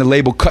 But then the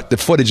label cut the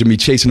footage of me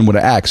chasing him with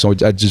an axe, so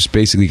I just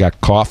basically got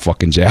car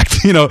fucking jacked.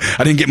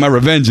 I didn't get my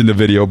revenge in the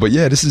video. But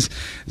yeah, this is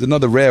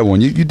another rare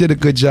one. You did a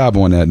good job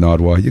on that,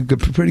 Nardwuar. You're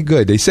pretty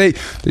good. They say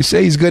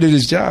he's good at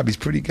his job. He's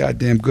pretty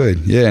goddamn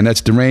good. Yeah, and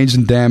that's Deranged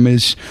and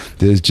Damaged.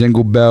 There's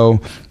Jingle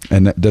Bell,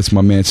 and that's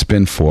my man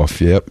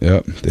Spinforth.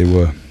 Yep. They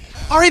were.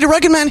 All right,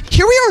 Rugged Man,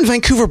 here we are in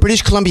Vancouver,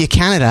 British Columbia,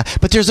 Canada,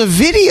 but there's a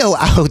video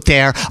out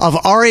there of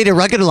R.A. the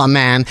Rugged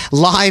Man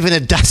live in a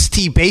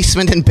dusty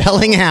basement in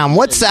Bellingham.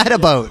 What's that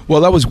about?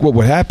 Well, that was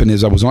what happened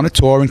is I was on a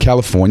tour in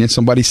California, and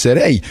somebody said,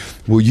 hey,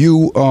 will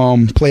you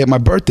play at my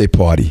birthday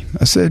party?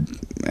 I said,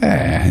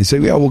 He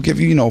said, yeah, we'll give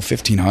you,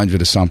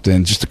 $1,500 or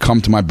something just to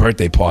come to my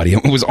birthday party.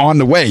 It was on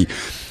the way.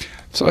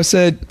 So I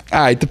said, all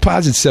right,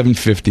 deposit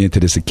 $750 into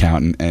this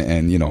account,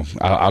 and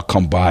I'll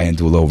come by and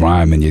do a little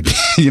rhyme, and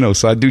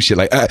so I do shit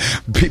like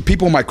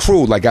people in my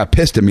crew got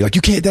pissed at me, like,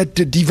 you can't, that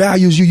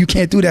devalues you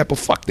can't do that. But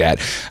fuck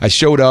that. I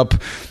showed up,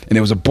 and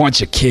there was a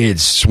bunch of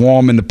kids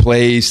swarming the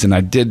place, and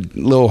I did a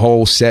little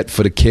whole set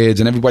for the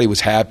kids, and everybody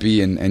was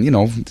happy, and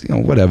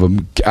whatever.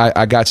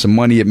 I got some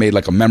money. It made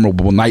like a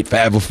memorable night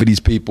forever for these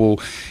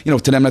people. To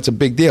them that's a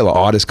big deal. An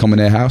artist coming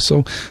to their house,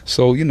 so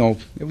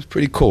it was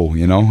pretty cool.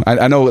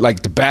 I know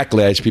like the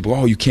backlash.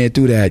 People, you can't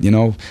do that,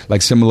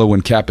 like similar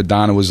when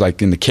Capadonna was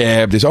like in the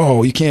cab. There's,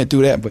 you can't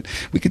do that, but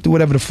we can do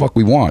whatever the fuck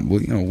we want.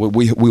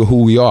 We're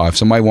who we are. If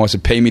somebody wants to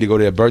pay me to go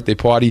to their birthday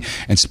party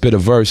and spit a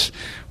verse,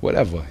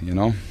 whatever,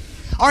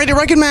 All right,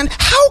 Rugged Man,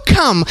 how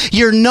come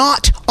you're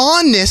not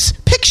on this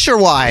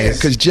picture-wise?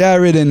 Because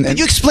Jared and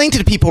you explain to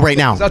the people right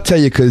now. I'll tell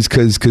you,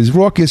 because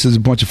Raucus is a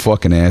bunch of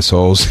fucking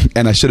assholes,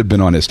 and I should have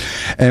been on this.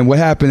 And what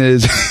happened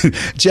is,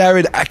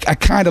 Jared, I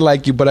kind of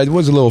like you, but I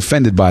was a little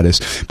offended by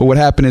this. But what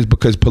happened is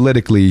because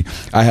politically,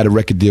 I had a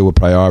record deal with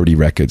Priority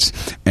Records,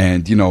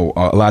 and a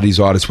lot of these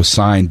artists were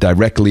signed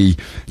directly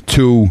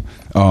to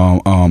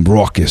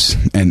Raucus,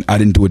 and I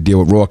didn't do a deal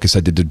with Raucus. I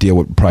did the deal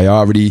with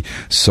Priority,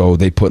 so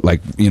they put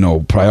like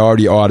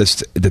priority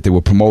artists that they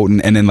were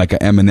promoting, and then like an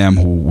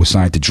Eminem who was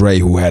signed to Dre,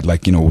 who had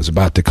like was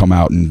about to come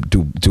out and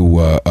do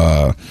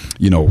a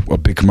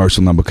big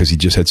commercial number because he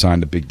just had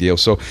signed a big deal.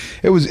 So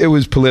it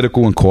was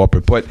political and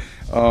corporate, but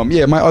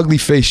my ugly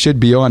face should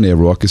be on there,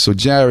 Raucus. So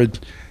Jared.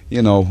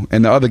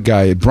 And the other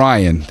guy,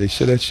 Brian, they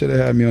should have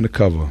had me on the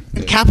cover.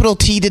 Yeah. Capital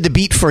T did the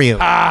beat for you.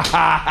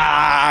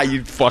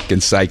 You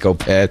fucking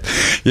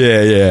psychopath.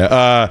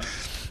 Yeah.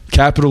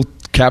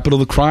 Capital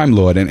the Crime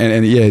Lord,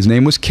 and his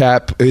name was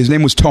Cap. His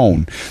name was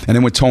Tone, and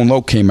then when Tone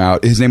Loc came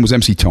out, his name was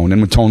MC Tone.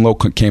 And when Tone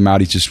Loc came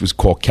out, he just was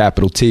called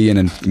Capital T, and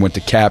then went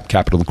to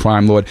Capital the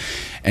Crime Lord,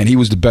 and he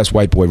was the best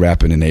white boy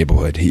rapper in the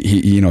neighborhood.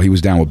 He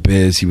was down with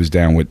Biz, he was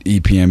down with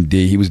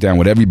EPMD, he was down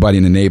with everybody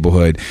in the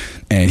neighborhood,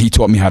 and he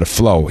taught me how to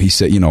flow. He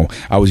said,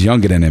 I was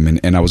younger than him,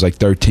 and I was like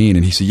 13,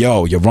 and he said,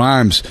 yo, your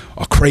rhymes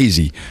are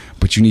crazy,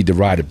 but you need to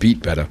ride a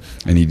beat better.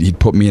 And he'd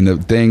put me in the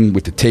thing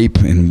with the tape,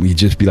 and we'd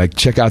just be like,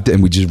 check out that,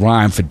 and we'd just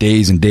rhyme for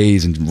days and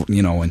days, and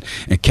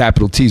and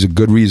Capital T is a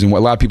good reason. A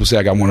lot of people say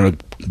I got one of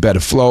the better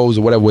flows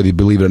or whatever, whether you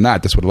believe it or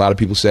not. That's what a lot of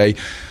people say.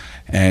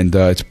 And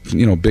it's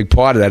a big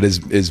part of that is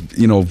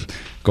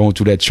going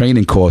through that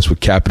training course with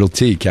Capital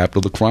T,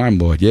 Capital the Crime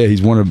Lord. Yeah,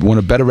 he's one of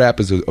the better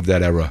rappers of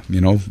that era,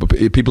 But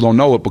people don't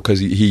know it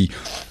because he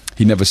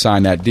never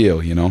signed that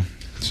deal,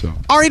 So.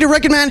 Ari the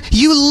Record Man,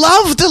 you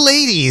love the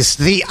ladies.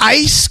 The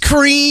ice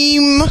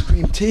cream.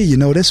 Cream tea,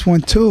 this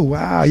one too.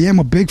 Wow, yeah, I'm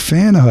a big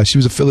fan of her. She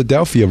was a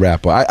Philadelphia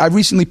rapper. I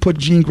recently put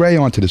Jean Grey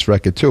onto this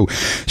record too.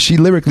 She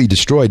lyrically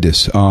destroyed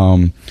this.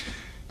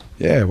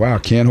 Yeah, wow,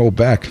 can't hold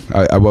back.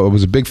 I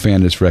was a big fan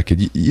of this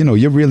record.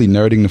 You're really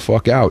nerding the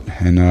fuck out.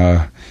 And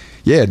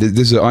yeah, this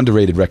is an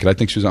underrated record. I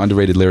think she was an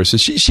underrated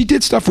lyricist. She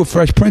did stuff with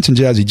Fresh Prince and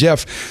Jazzy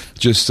Jeff.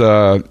 Just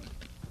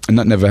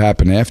nothing ever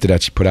happened after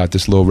that. She put out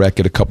this little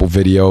record, a couple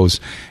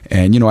videos,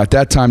 and at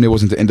that time there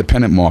wasn't the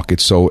independent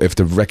market. So if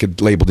the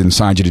record label didn't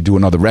sign you to do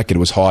another record, it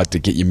was hard to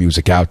get your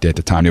music out there. At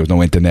the time there was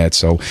no internet,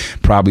 so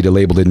probably the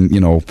label didn't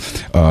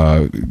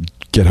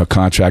get her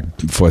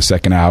contract for a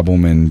second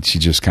album, and she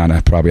just kind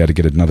of probably had to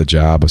get another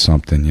job or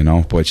something,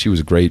 But she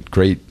was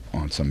great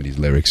on some of these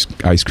lyrics.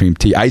 Ice Cream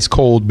Tea, Ice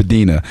Cold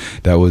Medina.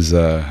 That was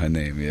her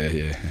name.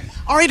 Yeah.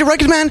 All right,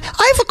 Record Man,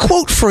 I have a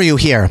quote for you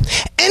here.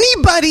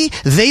 Anybody,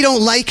 they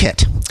don't like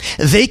it.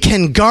 They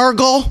can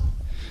gargle.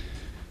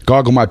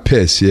 Gargle my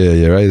piss.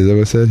 Yeah, right? Is that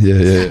what I said?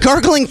 Yeah.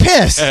 Gargling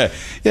piss.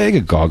 Yeah, you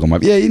could gargle my...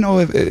 Yeah,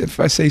 if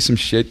I say some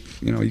shit,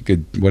 you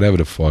could... Whatever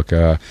the fuck.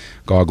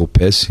 Gargle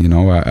piss,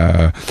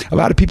 A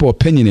lot of people are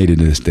opinionated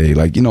in this day.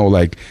 Like, no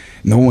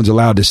one's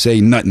allowed to say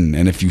nothing.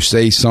 And if you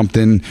say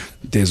something,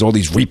 there's all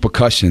these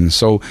repercussions.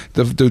 So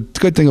the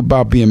good thing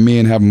about being me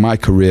and having my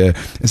career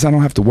is I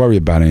don't have to worry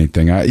about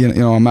anything.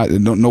 I'm not...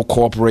 No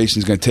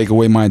corporation's going to take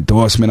away my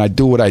endorsement. I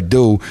do what I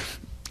do.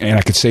 And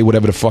I could say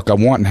whatever the fuck I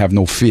want and have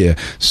no fear.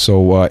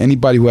 So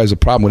anybody who has a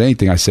problem with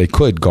anything I say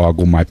could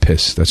gargle my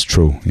piss. That's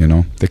true,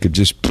 They could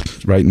just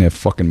right in their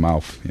fucking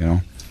mouth,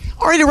 All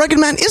right, Record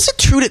Man, is it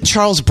true that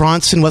Charles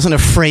Bronson wasn't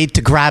afraid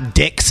to grab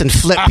dicks and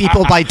flip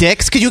people by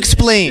dicks? Could you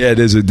explain? Yeah,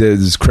 there's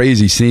this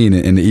crazy scene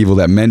in The Evil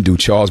That Men Do.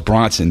 Charles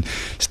Bronson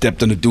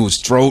stepped on the dude's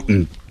throat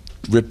and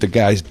ripped the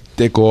guy's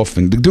dick off.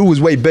 And the dude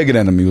was way bigger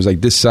than him. He was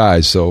like this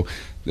size, so...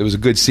 There was a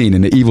good scene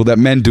in The Evil That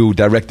Men Do,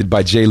 directed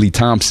by J. Lee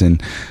Thompson.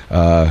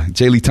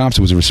 J. Lee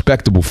Thompson was a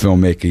respectable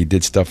filmmaker. He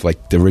did stuff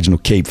like the original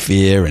Cape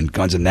Fear and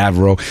Guns of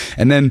Navarro.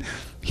 And then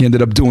he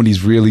ended up doing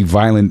these really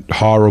violent,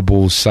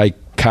 horrible,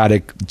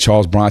 psychotic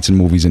Charles Bronson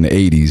movies in the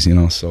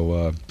 80s,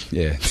 So,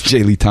 yeah,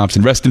 J. Lee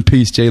Thompson. Rest in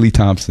peace, J. Lee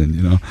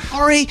Thompson,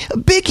 Ari,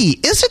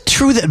 Biggie, is it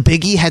true that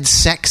Biggie had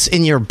sex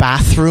in your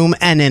bathroom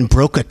and then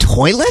broke a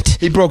toilet?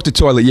 He broke the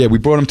toilet, yeah. We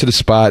brought him to the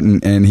spot,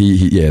 and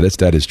he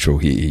that is true.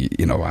 He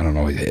I don't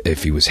know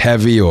if he was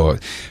heavy or...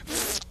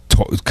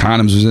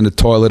 condoms was in the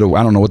toilet, or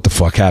I don't know what the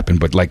fuck happened,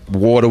 but like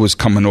water was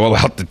coming all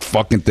out the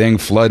fucking thing,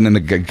 flooding, and the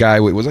guy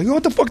was like,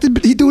 what the fuck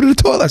did he do to the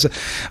toilet? I said,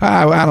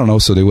 I don't know.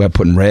 So they were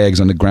putting rags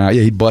on the ground.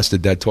 Yeah, he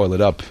busted that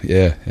toilet up.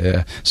 Yeah,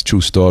 it's a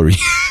true story.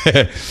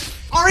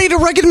 Ari the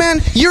Record Man,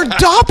 your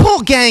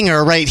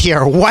doppelganger right here,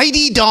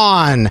 Whitey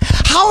Dawn.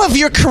 How have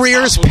your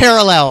careers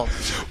paralleled?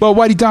 Well,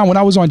 Whitey Dawn, when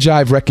I was on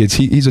Jive Records,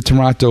 he's a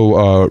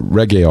Toronto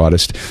reggae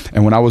artist,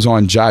 and when I was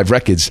on Jive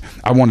Records,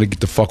 I wanted to get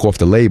the fuck off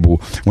the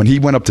label. When he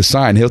went up to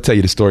sign, he'll tell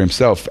you the story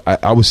himself,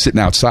 I was sitting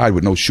outside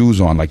with no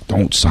shoes on, like,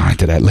 don't sign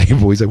to that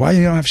label. He's like, why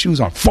you don't have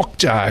shoes on? Fuck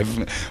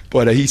Jive.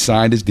 But he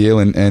signed his deal,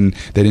 and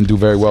they didn't do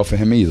very well for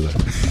him either.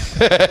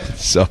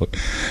 So,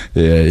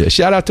 yeah.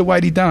 Shout out to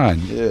Whitey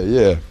Dawn.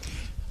 Yeah.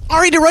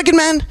 Ari the Record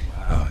Man.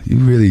 Wow, you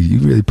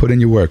really put in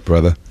your work,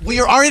 brother. Well,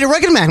 you're Ari the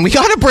Record Man. We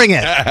got to bring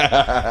it.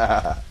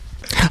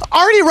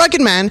 Ari the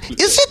Record Man,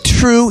 is it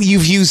true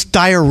you've used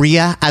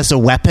diarrhea as a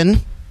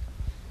weapon?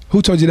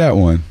 Who told you that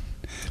one?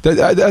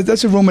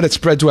 That's a rumor that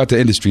spread throughout the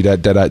industry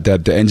that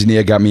the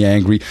engineer got me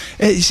angry.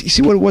 Hey, you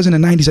see what it was in the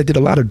 90s? I did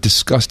a lot of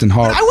disgusting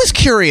horror. I was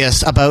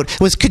curious about,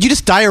 could you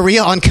just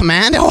diarrhea on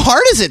command? How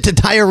hard is it to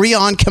diarrhea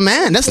on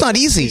command? That's not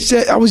easy.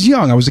 I was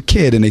young. I was a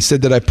kid, and they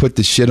said that I put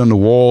the shit on the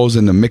walls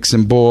and the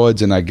mixing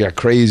boards, and I got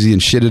crazy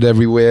and shitted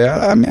everywhere.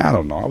 I mean, I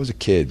don't know. I was a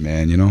kid,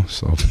 man, you know,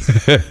 so.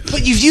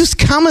 But you've used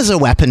cum as a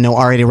weapon, no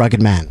R.A.D.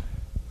 Rugged Man.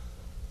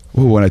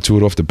 Ooh, when I threw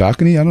it off the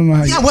balcony? I don't know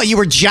how you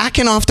were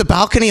jacking off the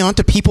balcony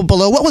onto people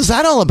below. What was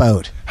that all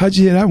about? How'd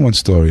you hear that one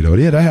story, though?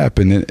 Yeah, that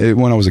happened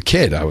when I was a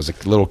kid. I was a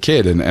little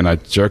kid, and I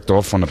jerked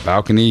off on the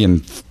balcony,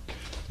 and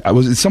I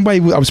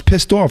was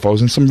pissed off. I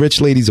was in some rich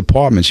lady's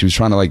apartment. She was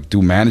trying to, like,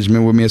 do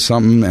management with me or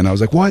something, and I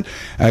was like, what?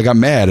 And I got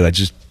mad, and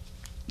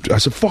I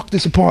said, fuck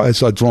this apartment. I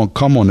started throwing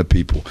cum on the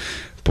people.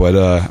 But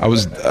I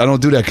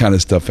don't do that kind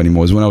of stuff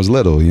anymore. It was when I was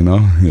little, you know?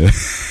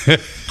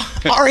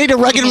 R.A.D.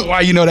 Rugged.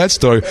 Why you know that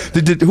story?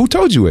 Who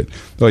told you it?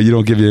 Oh, you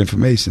don't give your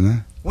information, huh?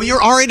 Well,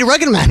 you're R.A.D.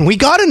 Rugged Man. We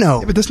gotta know.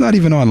 Yeah, but that's not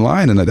even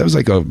online, and that was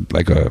like a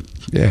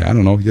yeah. I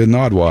don't know. You're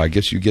Nardwuar. I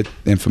guess you get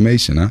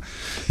information, huh?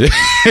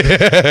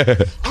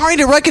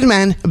 R.A.D. Rugged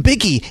Man,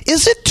 Biggie.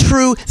 Is it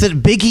true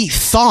that Biggie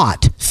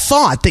thought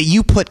that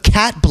you put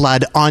cat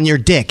blood on your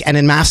dick and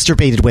then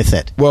masturbated with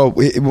it? Well,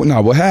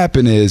 no. What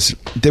happened is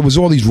there was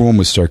all these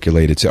rumors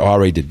circulated. So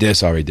R.A. did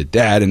this, R.A. did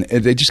that, and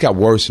they just got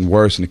worse and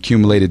worse and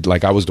accumulated.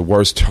 Like I was the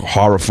worst,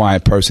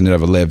 horrifying person that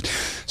ever lived.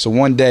 So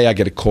one day I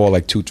get a call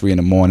like 2-3 in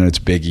the morning. It's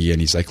Biggie, and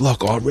he's like,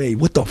 look, R.A.,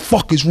 what the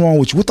fuck is wrong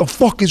with you? What the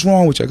fuck is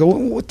wrong with you? I go,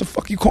 what the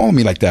fuck are you calling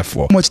me like that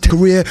for? Much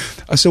career?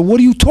 I said, what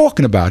are you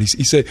talking about?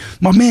 He said,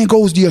 my man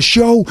goes to your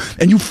show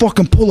and you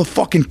fucking pull a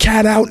fucking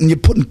cat out and you're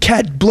putting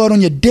cat blood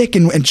on your dick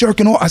and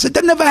jerking off. I said,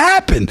 that never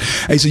happened.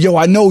 And he said, yo,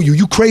 I know you.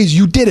 You crazy.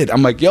 You did it.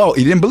 I'm like, yo,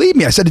 he didn't believe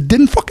me. I said, it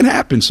didn't fucking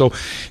happen. So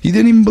he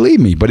didn't even believe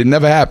me, but it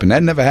never happened.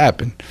 That never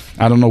happened.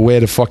 I don't know where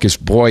the fuck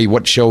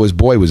what show his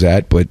boy was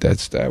at, but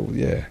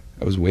yeah.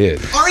 That was weird.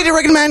 R.A.D.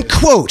 Rugged Man,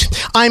 quote,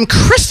 I'm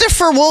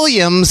Christopher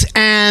Williams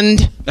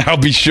and... I'll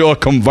be sure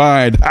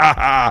combined.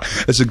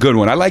 That's a good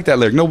one. I like that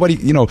lyric. Nobody,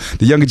 the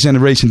younger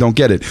generation don't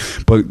get it.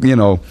 But,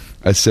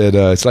 I said,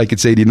 it's like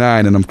it's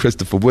 89 and I'm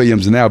Christopher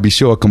Williams and I'll be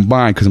sure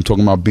combined because I'm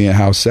talking about being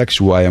how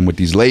sexual I am with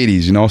these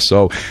ladies,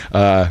 So,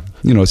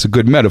 it's a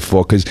good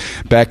metaphor because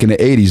back in the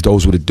 80s,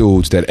 those were the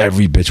dudes that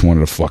every bitch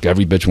wanted to fuck.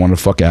 Every bitch wanted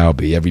to fuck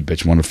Albie. Every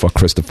bitch wanted to fuck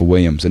Christopher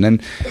Williams. And then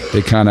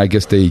they kind of, I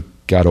guess they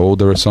got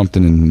older or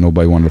something and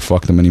nobody wanted to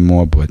fuck them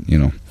anymore, but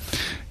And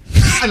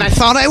I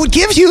thought I would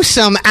give you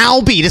some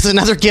Albie. This is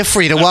another gift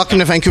for you to welcome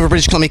to Vancouver,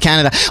 British Columbia,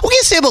 Canada. What can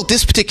you say about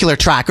this particular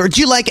track, or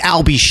do you like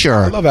Albie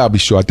Sure? I love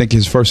Albie Sure. I think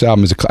his first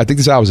album I think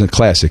this album is a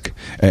classic.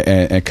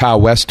 And Kyle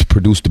West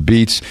produced the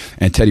beats,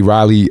 and Teddy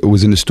Riley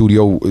was in the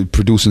studio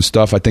producing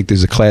stuff. I think this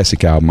is a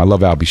classic album. I love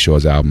Albie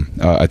Sure's album.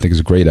 I think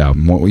it's a great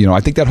album. I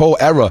think that whole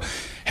era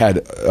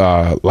had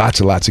lots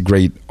of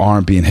great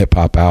R&B and hip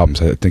hop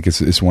albums. I think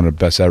it's one of the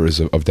best eras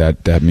of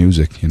that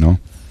music.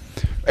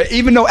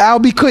 Even though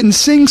Albie couldn't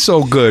sing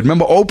so good.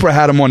 Remember Oprah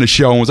had him on the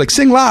show and was like,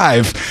 sing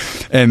live.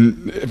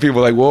 And people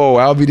were like, whoa,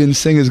 Albie didn't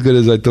sing as good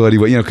as I thought he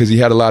would, because he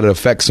had a lot of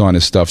effects on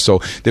his stuff. So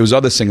there was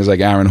other singers like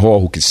Aaron Hall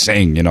who could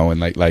sing, and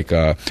but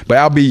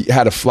Albie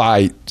had a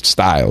fly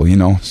style,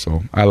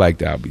 So I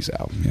liked Albie's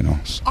album,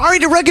 So.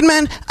 R.A.D. Rugged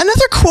Man,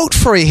 another quote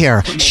for you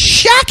here.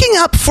 Shacking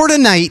up for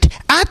tonight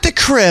at the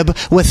crib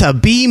with a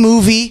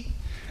B-movie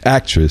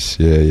actress.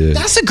 Yeah.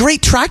 That's a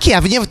great track you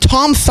have. And you have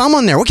Tom Thumb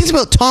on there. What can you say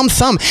about Tom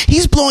Thumb?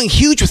 He's blowing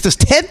huge with this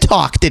TED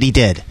Talk that he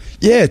did.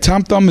 Yeah,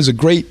 Tom Thumb is a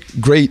great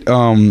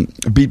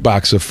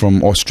beatboxer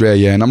from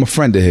Australia, and I'm a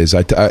friend of his.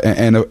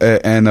 And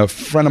a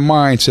friend of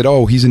mine said,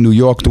 oh, he's in New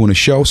York doing a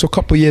show. So a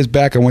couple of years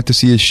back, I went to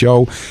see his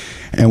show,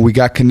 and we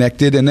got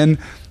connected. And then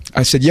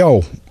I said,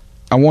 yo,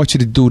 I want you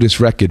to do this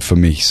record for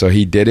me. So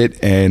he did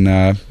it, and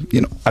I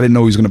didn't know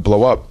he was going to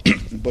blow up,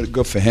 but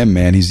good for him,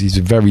 man. He's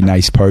a very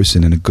nice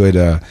person and a good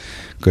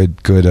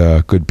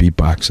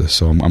beatboxer.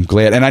 So I'm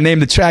glad. And I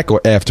named the track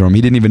after him.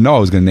 He didn't even know I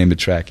was going to name the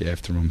track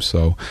after him.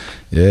 So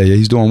yeah,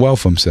 he's doing well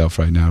for himself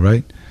right now,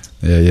 right?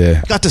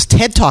 Yeah. Got this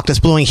TED Talk that's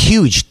blowing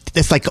huge.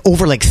 It's like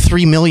over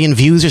 3 million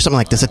views or something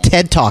like this. A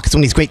TED Talk. It's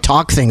one of these great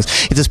talk things.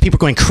 It's just people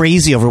going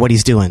crazy over what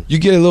he's doing. You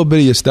get a little bit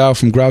of your style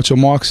from Groucho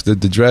Marx, the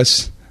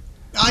dress.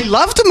 I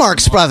love the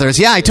Marx Brothers.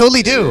 Yeah, I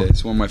totally do. Yeah,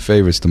 it's one of my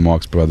favorites, the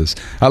Marx Brothers.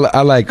 I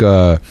like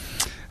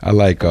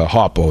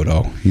Harpo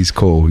though. He's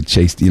cool. He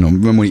chased,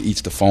 remember when he eats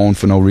the phone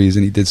for no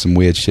reason? He did some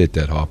weird shit,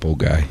 that Harpo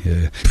guy.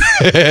 Yeah.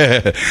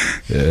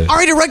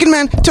 R.A.D. Rugged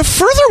Man, to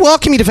further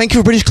welcome you to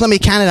Vancouver, British Columbia,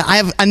 Canada, I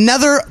have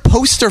another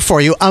poster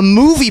for you, a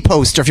movie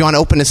poster, if you want to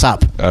open this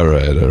up. All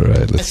right.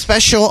 A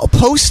special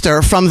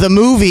poster from the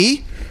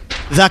movie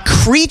The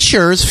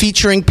Creatures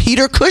featuring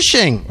Peter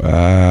Cushing.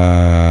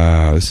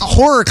 Wow. A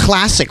horror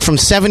classic from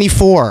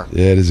 1974.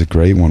 Yeah, it is a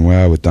great one.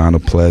 Wow, with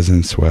Donald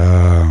Pleasance.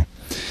 Wow.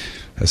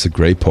 That's a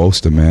great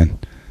poster, man.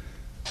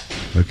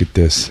 Look at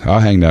this. I'll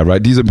hang that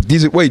right. These are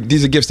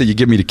gifts that you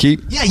give me to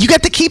keep? Yeah, you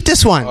get to keep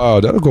this one. Oh,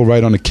 that'll go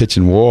right on the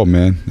kitchen wall,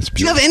 man.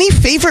 Do you have any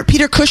favorite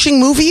Peter Cushing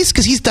movies?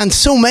 Because he's done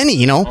so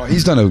many, Oh,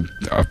 he's done a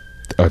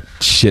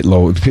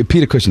shitload.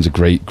 Peter Cushing's a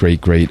great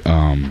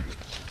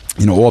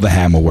all the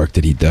Hammer work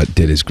that he did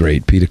is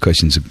great. Peter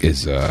Cushing's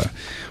is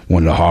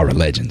one of the horror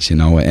legends,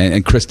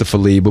 and Christopher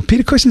Lee. But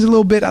Peter Cushing's a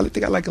little bit, I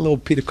think I like a little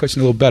Peter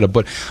Cushing a little better.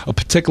 But a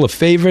particular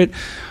favorite,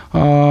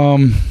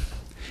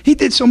 he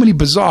did so many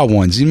bizarre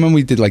ones. You remember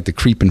he did like The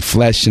Creeping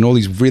Flesh and all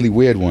these really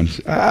weird ones.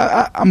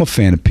 I'm a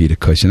fan of Peter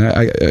Cushing.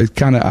 I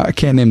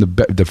can't name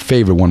the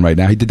favorite one right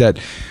now. He did that.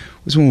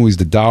 This one was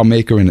the doll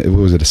maker, and it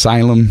was at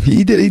Asylum.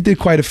 He did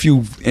quite a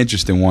few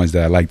interesting ones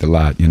that I liked a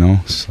lot. So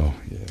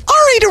yeah.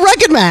 Ari the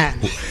Rugged Man.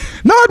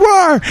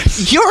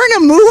 Nardwuar. You're in a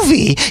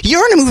movie.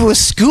 You're in a movie with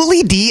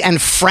Schoolie D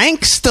and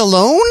Frank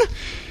Stallone.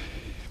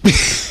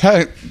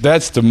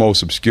 That's the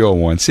most obscure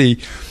one. See.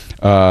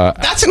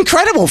 That's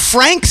incredible.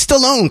 Frank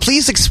Stallone,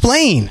 please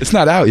explain. It's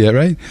not out yet,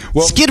 right?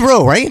 Well, Skid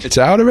Row, right? It's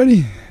out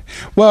already?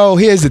 Well,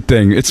 here's the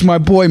thing. It's my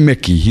boy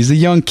Mickey. He's a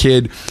young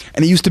kid,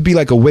 and he used to be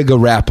like a wigger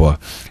rapper.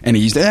 And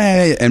he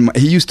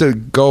used to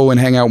go and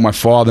hang out with my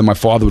father. And my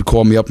father would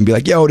call me up and be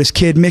like, "Yo, this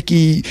kid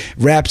Mickey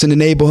raps in the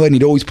neighborhood." And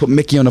he'd always put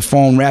Mickey on the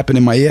phone rapping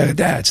in my ear.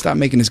 "Dad, stop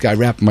making this guy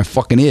rap in my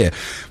fucking ear."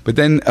 But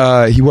then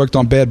he worked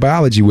on Bad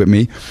Biology with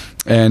me.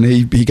 And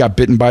he got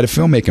bitten by the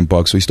filmmaking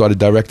bug, so he started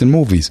directing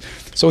movies.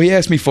 So he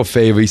asked me for a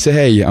favor. He said,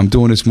 "Hey, I'm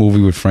doing this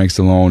movie with Frank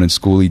Stallone and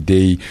Schoolie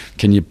D.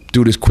 Can you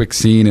do this quick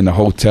scene in a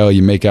hotel?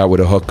 You make out with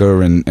a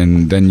hooker, and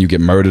then you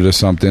get murdered or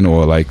something,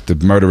 or like the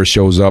murderer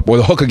shows up, or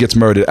the hooker gets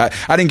murdered."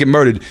 I didn't get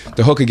murdered.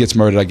 The hooker gets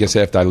murdered, I guess,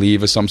 after I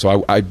leave or something.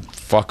 So I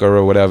fuck her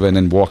or whatever, and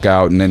then walk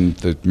out, and then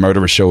the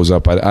murderer shows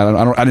up. I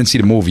didn't see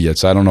the movie yet,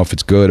 so I don't know if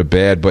it's good or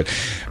bad. But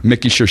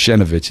Mickey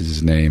Shershenovich is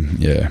his name.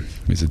 Yeah,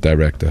 he's a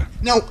director.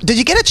 Now, did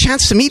you get a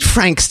chance to meet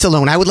Frank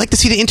Stallone? I would like to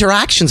see the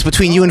interactions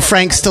between you and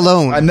Frank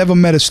Stallone. I never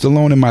met a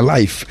Stallone in my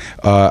life.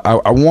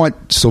 I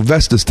want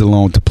Sylvester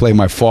Stallone to play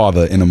my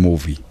father in a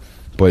movie.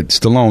 But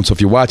Stallone, so if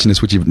you're watching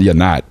this, which you're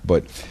not,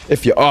 but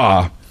if you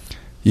are,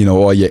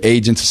 or your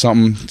agents or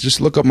something,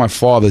 just look up my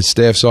father,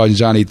 Staff Sergeant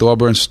Johnny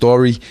Thorburn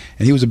story,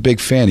 and he was a big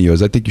fan of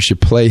yours. I think you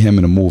should play him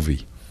in a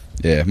movie.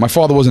 Yeah, my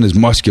father wasn't as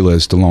muscular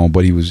as Stallone,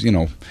 but he was,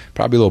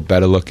 probably a little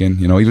better looking.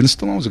 Even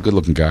Stallone was a good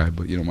looking guy,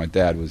 but my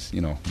dad was,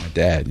 my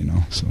dad.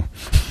 So.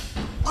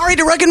 All right,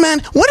 the Rugged Man,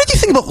 what did you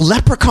think about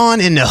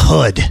Leprechaun in the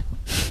Hood?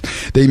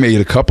 They made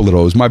a couple of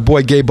those. My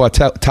boy Gabe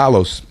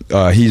Bartalos,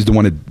 he's the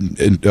one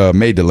that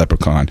made the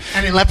Leprechaun.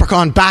 And in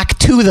Leprechaun, Back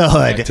to the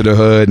Hood. Back to the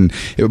Hood.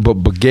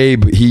 But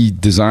Gabe, he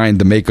designed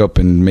the makeup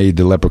and made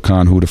the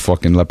Leprechaun who the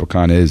fucking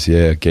Leprechaun is.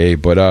 Yeah,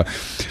 Gabe. But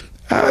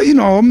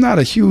I'm not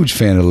a huge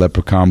fan of the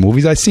Leprechaun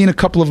movies. I've seen a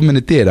couple of them in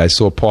the theater. I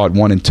saw part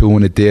 1 and 2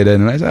 in the theater,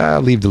 and I said,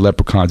 I'll leave the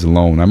Leprechauns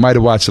alone. I might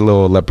have watched a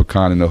little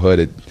Leprechaun in the Hood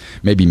at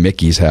maybe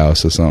Mickey's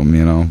house or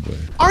something, But.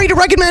 All right,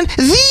 Rugged Man,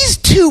 these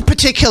two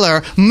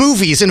particular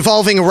movies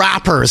involving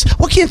rappers,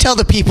 what can you tell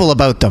the people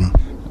about them?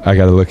 I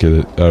got to look at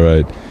it. All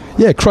right.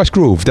 Yeah, Crush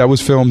Groove. That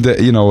was filmed, at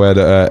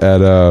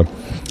the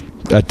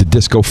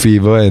Disco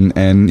Fever, and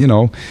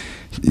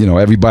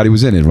everybody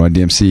was in it. Run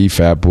DMC,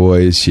 Fat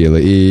Boys, Sheila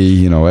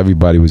E.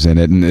 Everybody was in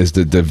it. And there's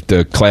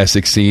the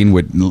classic scene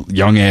with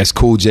young ass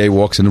Cool J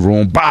walks in the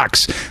room,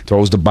 box,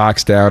 throws the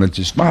box down, and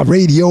just my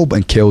radio,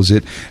 and kills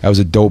it. That was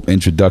a dope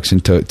introduction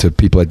to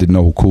people that didn't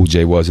know who Cool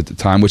J was at the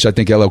time. Which I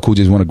think LL Cool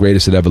J is one of the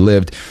greatest that ever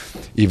lived.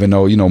 Even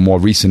though more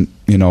recent,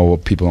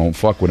 people don't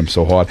fuck with him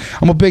so hard.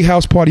 I'm a big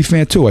House Party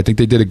fan too. I think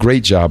they did a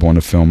great job on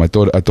the film. I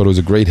thought it was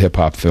a great hip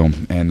hop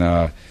film,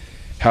 and.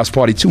 House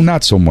Party 2,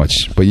 not so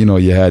much, but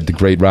you had the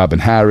great Robin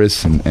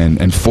Harris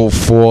and Full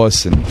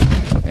Force, and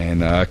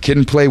Kid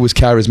and Play was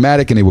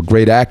charismatic, and they were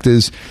great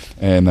actors,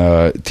 and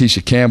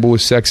Tisha Campbell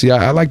was sexy.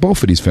 I like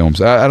both of these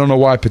films. I don't know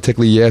why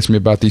particularly you asked me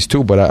about these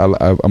two, but I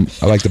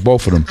like the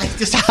both of them. I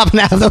just happen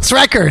to have those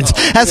records.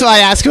 That's why I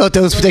asked about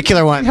those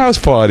particular ones. House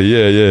Party,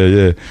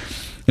 yeah.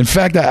 In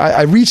fact,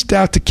 I reached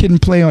out to Kid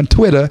and Play on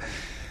Twitter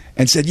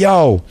and said,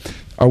 "Yo,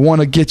 I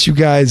want to get you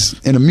guys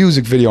in a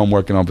music video I'm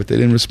working on," but they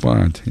didn't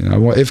respond.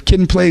 If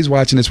Kid and Play's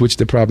watching this, which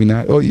they're probably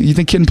not. Oh, you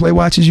think Kid and Play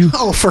watches you?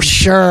 Oh, for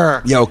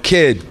sure. Yo,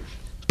 Kid,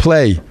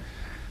 Play,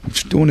 I'm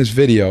just doing this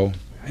video.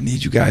 I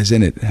need you guys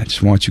in it. I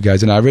just want you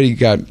guys in it. I already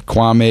got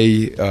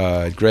Kwame,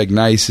 Greg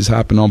Nice is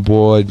hopping on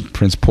board,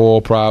 Prince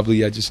Paul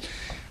probably. I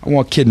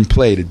want Kid and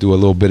Play to do a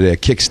little bit of their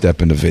kick step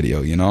in the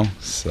video,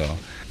 So.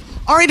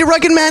 All right, the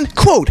Rugged Man,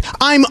 quote,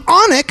 "I'm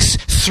Onyx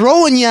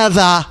throwing you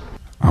the..."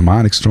 I'm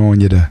Onyx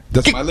throwing you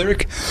that's my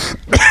lyric?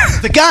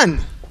 The gun.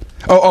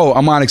 Oh,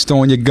 I'm Onyx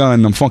throwing your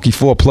gun. I'm Funky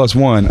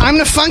 4+1. I'm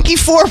the Funky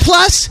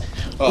 4+1.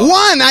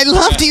 I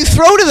love to you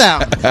throw to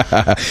them.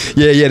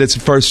 Yeah, that's the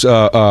first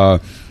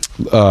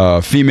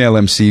female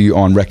MC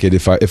on record,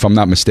 if I'm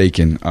not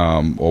mistaken,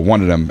 or one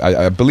of them.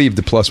 I believe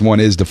the +1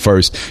 is the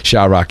first.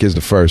 Shyrock is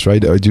the first,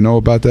 right? Do you know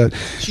about that?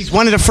 She's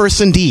one of the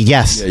first, indeed.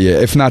 Yes. Yeah.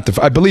 If not,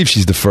 I believe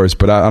she's the first,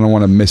 but I don't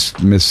want to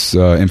miss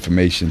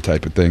information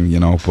type of thing,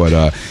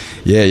 But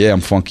yeah, I'm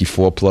Funky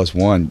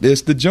 4+1.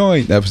 It's the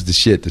joint. That was the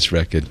shit. This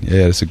record.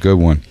 Yeah, it's a good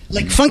one.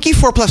 Like Funky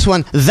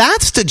 4+1.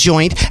 That's the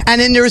joint.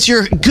 And then there's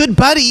your good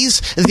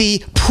buddies,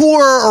 the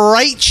Poor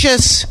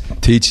Righteous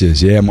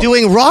Teachers. Yeah,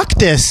 doing Rock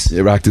This.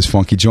 Yeah, Rock This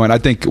funky joint. I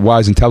think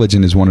Wise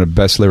Intelligent is one of the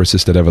best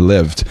lyricists that ever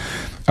lived.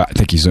 I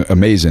think he's an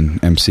amazing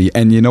MC.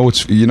 And you know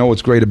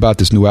what's great about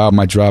this new album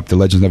I dropped, the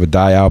Legends Never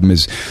Die album,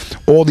 is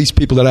all these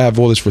people that I have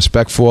all this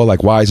respect for,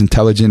 like Wise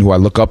Intelligent, who I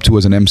look up to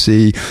as an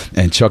MC,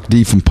 and Chuck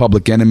D from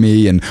Public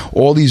Enemy, and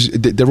all these,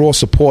 they're all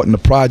supporting the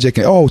project.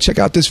 And oh, check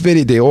out this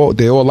video.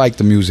 They all like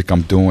the music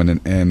I'm doing,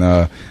 and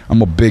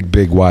I'm a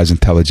big Wise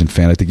Intelligent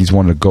fan. I think he's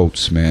one of the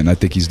GOATs, man. I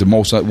think he's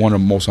one of the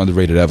most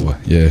underrated ever.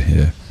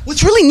 Yeah. Well,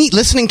 it's really neat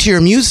listening to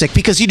your music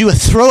because you do a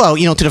throw out,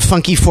 to the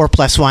funky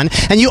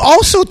 4+1, and you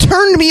also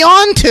turned me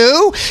on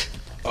to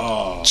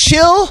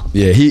Chill.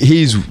 Yeah,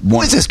 he's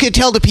one. Who is this? Can you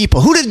tell the people?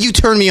 Who did you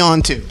turn me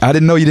on to? I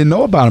didn't know you didn't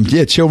know about him.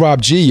 Yeah, Chill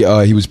Rob G.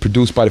 He was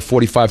produced by the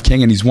 45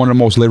 King, and he's one of the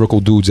most lyrical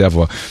dudes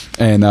ever.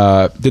 And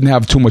didn't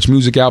have too much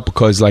music out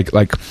because, like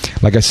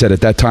I said,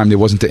 at that time there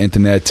wasn't the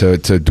internet to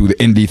do the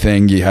indie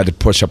thing. You had to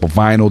push up a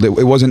vinyl.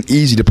 It wasn't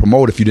easy to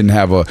promote if you didn't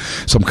have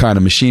some kind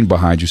of machine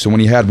behind you. So when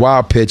he had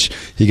Wild Pitch,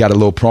 he got a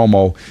little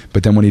promo.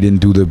 But then when he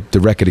didn't do the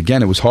record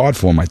again, it was hard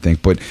for him, I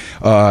think. But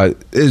it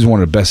is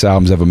one of the best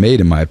albums ever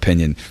made, in my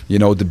opinion.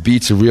 The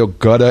beats are real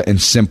gutter and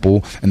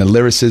simple, and the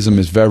lyricism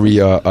is very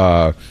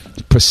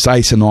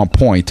precise and on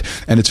point.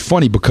 And it's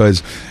funny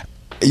because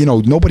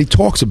nobody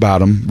talks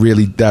about him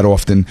really that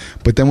often,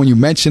 but then when you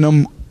mention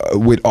him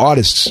with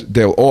artists,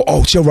 they'll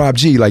Chill Rob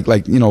G, like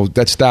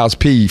that's Styles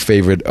P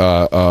favorite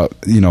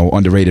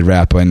underrated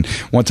rapper. And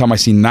one time I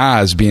seen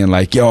Nas being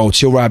like, yo,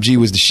 Chill Rob G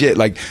was the shit.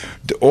 Like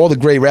all the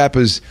great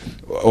rappers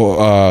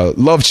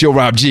love Chill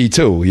Rob G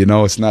too.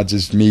 It's not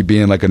just me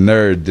being like a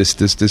nerd.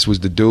 This was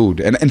the dude.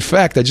 And in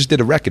fact, I just did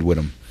a record with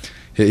him.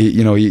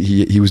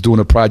 He was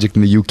doing a project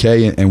in the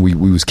UK, and we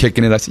was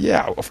kicking it. I said,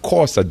 yeah, of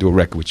course I'd do a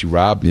record with you,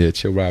 Rob. Yeah,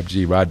 Chill Rob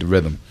G, Ride the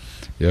Rhythm.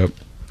 Yep.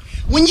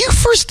 When you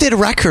first did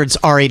records,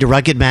 R.A. the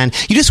Rugged Man,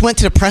 you just went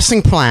to the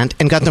pressing plant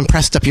and got them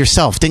pressed up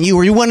yourself, didn't you?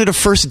 Were you one of the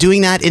first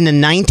doing that in the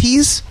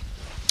 90s?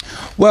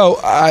 Well,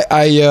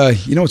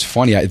 it's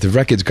funny. The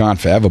record's gone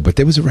forever, but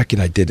there was a record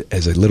I did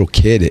as a little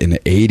kid in the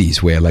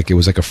 80s where it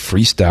was like a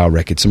freestyle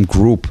record. Some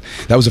group,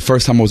 that was the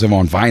first time I was ever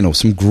on vinyl.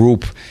 Some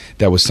group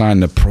that was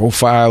signed to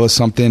Profile or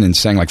something and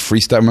sang like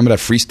freestyle. Remember that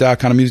freestyle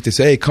kind of music? They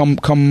say, hey, come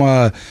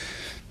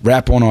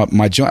rap on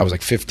my joint. I was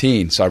like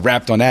 15, so I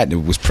rapped on that, and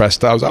it was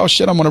pressed. I was like, oh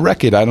shit, I'm on a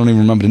record. I don't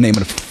even remember the name of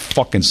the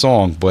fucking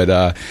song, but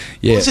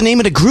yeah. What's the name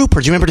of the group,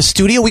 or do you remember the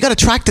studio? We got to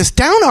track this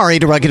down, R.A.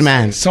 the Rugged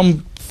Man.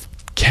 Some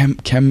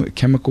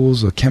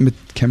chemicals or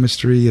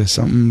chemistry or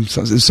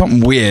something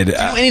weird.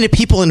 Any of the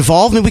people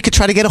involved, maybe we could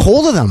try to get a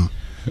hold of them.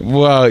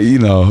 Well,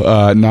 no,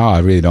 I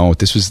really don't.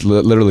 This was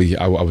literally,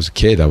 I was a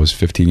kid. I was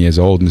 15 years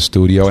old in the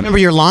studio. Remember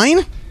your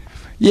line?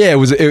 Yeah, it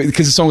was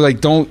because the song was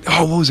like,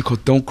 what was it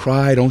called? Don't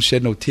cry, don't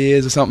shed no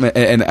tears or something.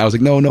 And I was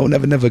like, no,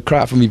 never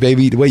cry for me,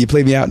 baby. The way you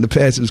played me out in the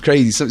past, it was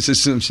crazy.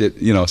 Some shit,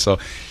 So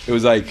it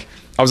was like,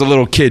 I was a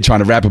little kid trying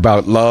to rap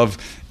about love,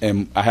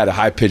 and I had a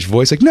high-pitched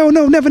voice like, no,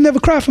 never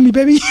cry for me,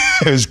 baby.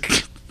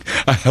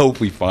 I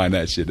hope we find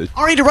that shit.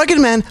 All right, the Rugged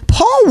Man,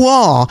 Paul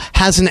Wall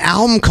has an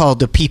album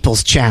called The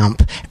People's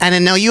Champ, and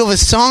then now you have a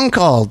song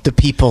called The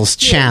People's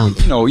Champ.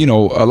 A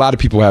lot of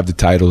people have the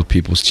title The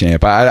People's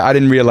Champ. I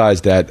didn't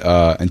realize that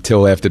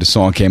until after the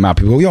song came out.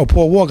 People go, yo,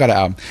 Paul Wall got an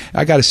album.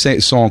 I got a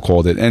song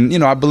called it. And,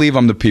 I believe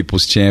I'm the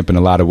people's champ in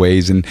a lot of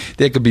ways, and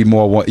there could be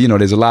more,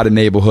 there's a lot of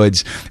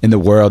neighborhoods in the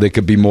world. There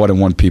could be more than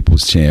one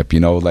people's champ,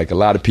 like a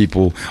lot of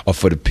people are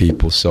for the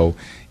people. So,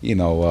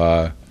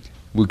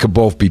 we could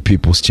both be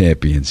people's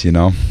champions,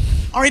 All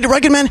right, the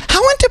Rugged Man,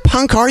 how into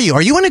punk are you?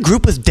 Are you in a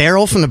group with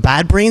Daryl from the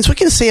Bad Brains? What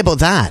can you say about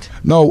that?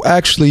 No,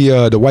 actually,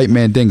 the White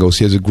Mandingos,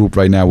 he has a group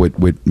right now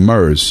with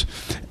Murs.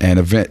 And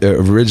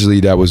originally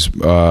that was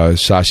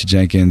Sasha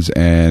Jenkins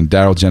and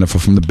Daryl Jennifer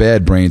from the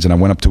Bad Brains. And I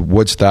went up to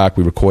Woodstock.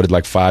 We recorded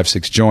like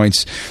 5-6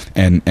 joints.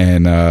 And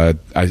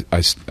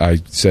I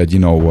said,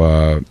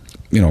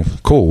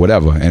 cool,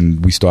 whatever.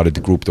 And we started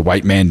the group, the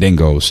White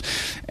Mandingos.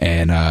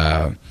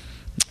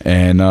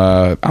 And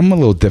I'm a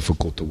little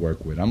difficult to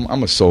work with.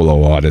 I'm a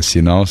solo artist,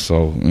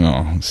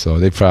 so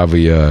they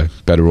probably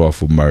better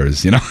off with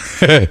Murs, All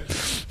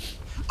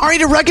right,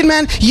 the Rugged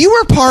Man, you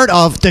were part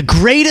of the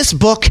greatest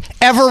book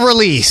ever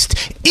released,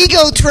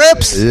 Ego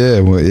Trips.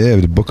 Yeah,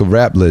 the Book of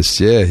Rap Lists.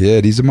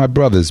 Yeah, these are my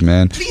brothers,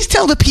 man. Please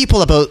tell the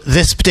people about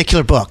this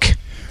particular book.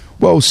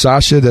 Well,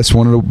 Sasha, that's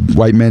one of the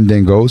White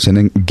Mandingos, and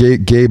then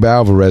Gabe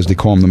Alvarez, they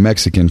call him the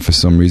Mexican for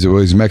some reason.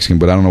 Well, he's Mexican,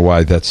 but I don't know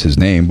why that's his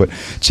name. But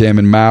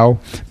Chairman Mao,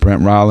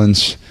 Brent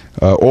Rollins,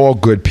 all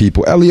good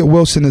people. Elliot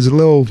Wilson is a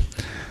little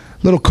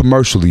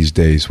commercial these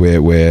days, where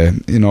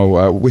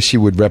I wish he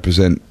would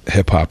represent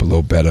hip hop a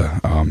little better.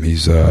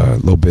 He's a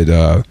little bit,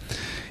 if.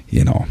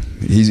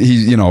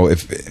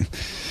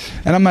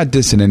 And I'm not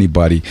dissing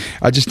anybody.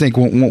 I just think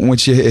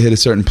once you hit a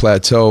certain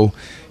plateau,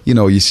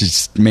 you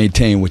should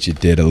maintain what you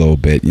did a little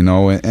bit,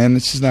 and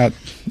it's just not,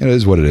 it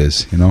is what it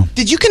is,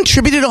 Did you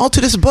contribute at all to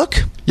this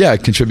book? Yeah, I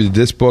contributed to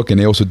this book, and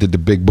they also did the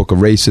Big Book of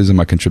Racism.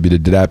 I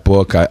contributed to that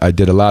book. I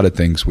did a lot of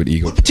things with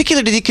Ego. What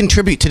particular did you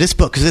contribute to this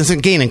book? Because it's,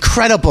 again,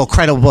 incredible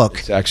book.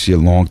 It's actually a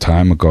long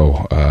time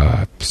ago.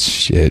 I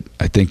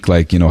think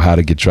how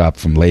to get dropped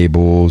from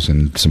labels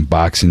and some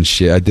boxing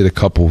shit. I did a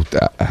couple.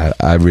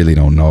 I really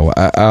don't know.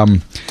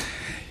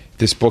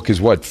 This book is,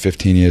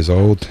 15 years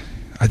old?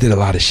 I did a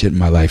lot of shit in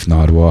my life,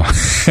 Nardwuar.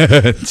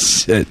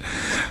 Shit.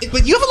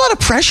 But you have a lot of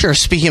pressure,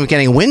 speaking of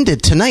getting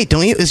winded, tonight,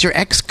 don't you? Is your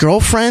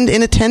ex-girlfriend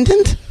in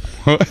attendance?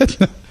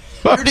 What?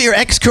 I heard your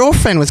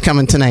ex-girlfriend was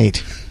coming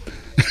tonight.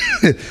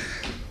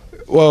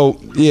 Well,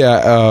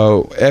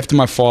 yeah, after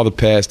my father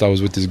passed, I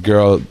was with this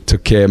girl,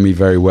 took care of me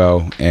very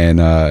well, and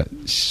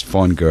she's a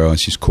fun girl, and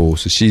she's cool.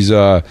 So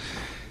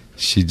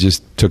she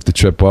just took the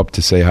trip up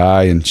to say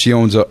hi, and she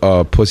owns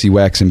a pussy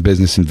waxing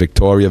business in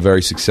Victoria,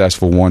 very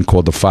successful one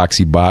called the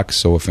Foxy Box.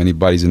 So if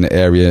anybody's in the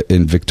area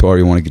in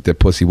Victoria want to get their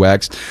pussy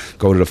waxed,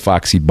 go to the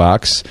Foxy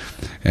Box.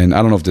 And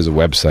I don't know if there's a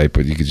website,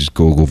 but you could just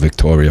Google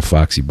Victoria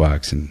Foxy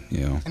Box, and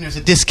you know. And there's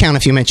a discount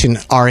if you mention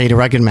R.A. the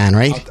Rugged Man,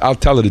 right? I'll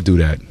tell her to do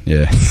that.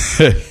 Yeah.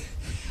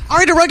 All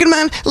right, the Rugged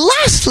Man,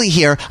 lastly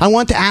here, I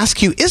want to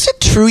ask you, is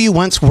it true you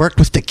once worked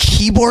with the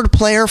keyboard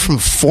player from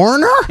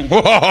Foreigner?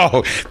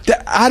 Whoa!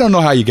 I don't know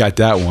how you got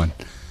that one.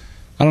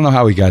 I don't know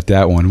how we got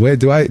that one. Where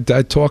do I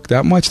talk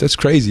that much? That's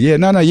crazy. Yeah,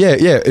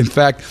 yeah. In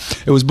fact,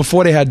 it was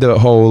before they had the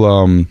whole...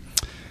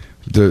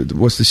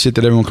 what's the shit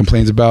that everyone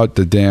complains about?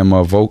 The damn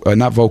not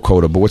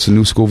vocoder, but what's the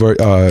new school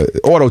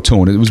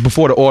auto-tune. It was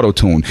before the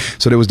auto-tune.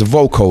 So there was the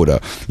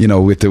vocoder, you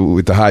know, with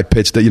the high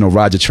pitch, you know,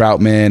 Roger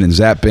Troutman and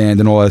Zap Band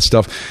and all that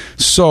stuff.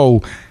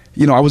 So,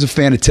 you know, I was a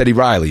fan of Teddy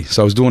Riley.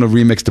 So I was doing a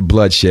remix to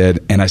Bloodshed,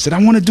 and I said,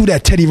 I want to do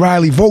that Teddy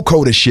Riley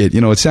vocoder shit.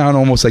 You know, it sounded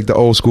almost like the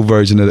old school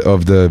version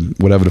of the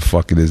whatever the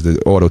fuck it is, the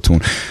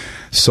auto-tune.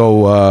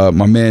 So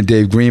my man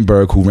Dave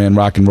Greenberg, who ran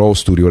Rock and Roll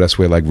Studio, that's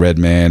where like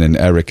Redman and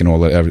Eric and all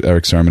that,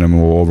 Eric Sermon and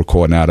we were all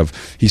recording out of.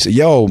 He said,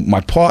 yo,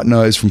 my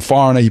partner is from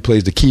Foreigner. He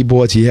plays the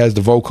keyboards. He has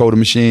the vocoder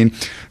machine.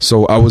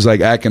 So I was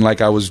like acting like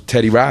I was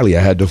Teddy Riley.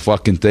 I had the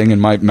fucking thing in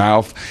my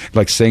mouth,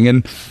 like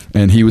singing,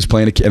 and he was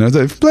playing and I was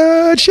like,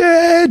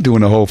 Bloodshed,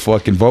 doing the whole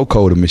fucking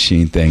vocoder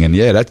machine thing. And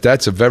yeah,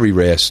 that's a very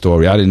rare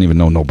story. I didn't even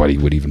know nobody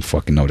would even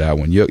fucking know that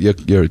one.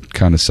 You're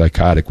kind of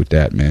psychotic with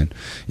that, man.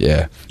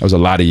 Yeah, that was a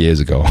lot of years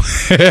ago.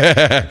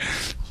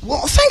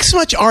 Well, thanks so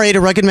much, R.A.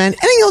 the Rugged Man.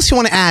 Anything else you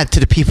want to add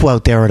to the people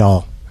out there at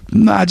all?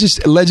 Nah,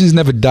 just Legends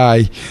Never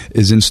Die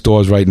is in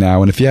stores right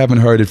now, and if you haven't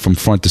heard it from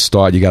front to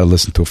start, you got to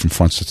listen to it from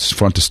front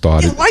to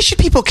start. Yeah, why should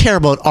people care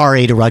about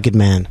R.A. the Rugged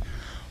Man?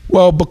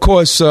 Well,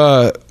 because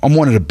I'm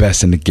one of the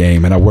best in the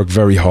game, and I work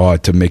very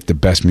hard to make the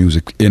best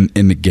music in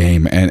the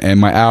game. And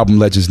my album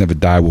Legends Never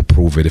Die will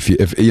prove it.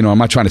 If you know, I'm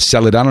not trying to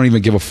sell it. I don't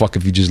even give a fuck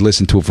if you just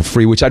listen to it for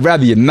free, which I'd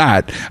rather you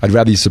not. I'd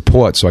rather you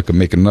support so I can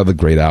make another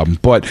great album.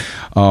 But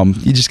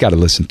you just got to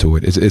listen to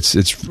it. It's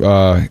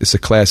a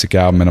classic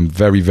album, and I'm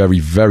very, very,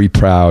 very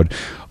proud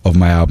of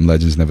my album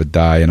Legends Never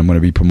Die, and I'm going to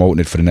be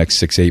promoting it for the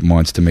next 6-8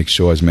 months to make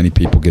sure as many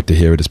people get to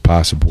hear it as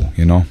possible.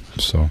 You know,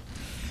 so.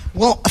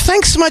 Well,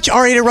 thanks so much,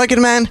 R.A. the Rugged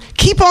Man.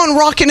 Keep on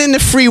rocking in the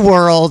free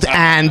world,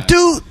 and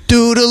do.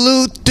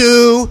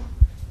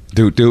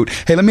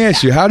 Hey, let me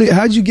ask you,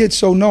 how'd you get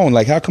so known?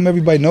 Like, how come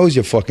everybody knows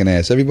your fucking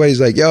ass?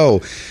 Everybody's like, yo,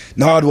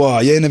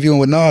 Nardwuar, you're interviewing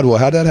with Nardwuar.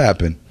 How'd that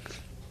happen?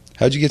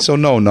 How'd you get so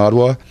known,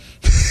 Nardwuar?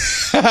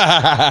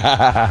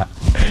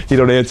 He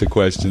don't answer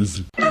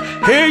questions.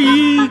 Hear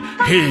ye,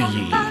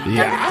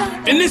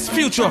 yeah. In this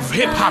future of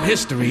hip-hop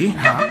history,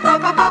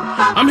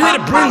 I'm here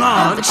to bring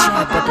on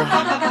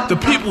the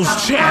people's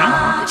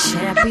champ,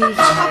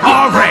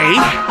 R.A.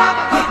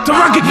 the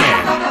Rugged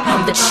Man.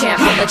 I'm the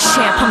champ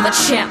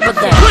of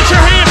that. Put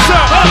your hands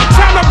up,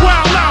 turn up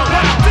wild out.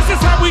 This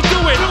is how we do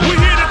it, we're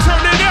here to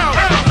turn it out.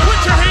 Put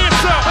your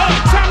hands up,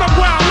 turn up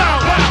wild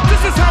out.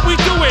 This is how we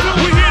do it,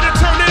 we're here to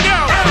turn it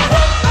out.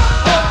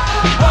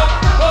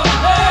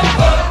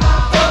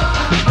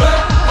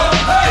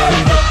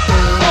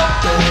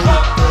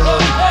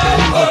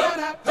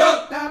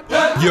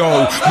 Yo,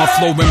 my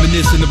flow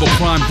reminiscent of a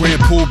prime grand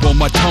poobah.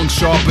 My tongue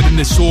sharper than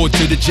the sword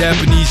to the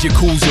Japanese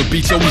Yakuza.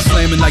 Beats always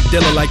slamming like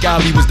Dilla, like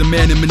Ali was the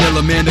man in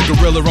Manila. Man, the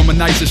gorilla, I'm a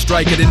nicer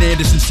striker than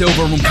Anderson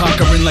Silva. I'm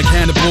conquering like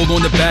Hannibal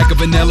on the back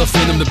of an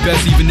elephant. I'm the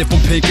best even if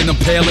I'm pink and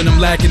I'm pale and I'm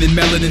lacking in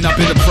melanin. I've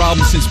been a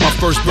problem since my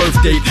first birth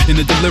date. In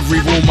the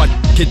delivery room, I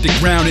hit the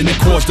ground and it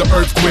caused an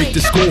earthquake. The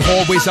school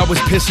hallways I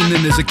was pissing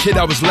in. As a kid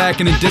I was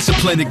lacking in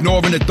discipline,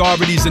 ignoring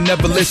authorities and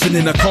never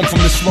listening. I come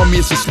from the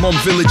slummiest of slum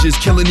villages,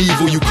 killing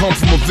evil. You come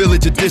from a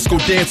village of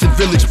disco dancing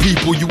village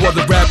people. You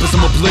other rappers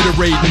I'm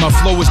obliterating. My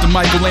flow is the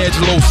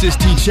Michelangelo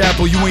Sistine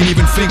Chapel. You ain't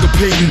even finger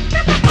painting.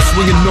 I'm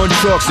swinging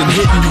nunchucks and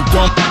hitting you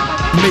dumb,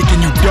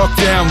 making you duck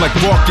down like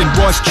walking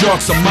rush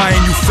trucks. I'm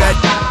eyeing you fat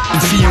and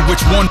seeing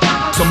which one.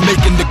 I'm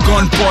making the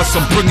gun bust,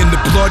 I'm bringing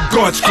the blood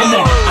guts. Come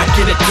on, I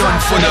get it done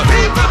for the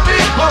people.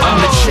 I'm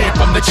the champ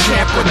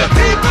for the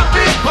people.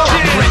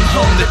 I bring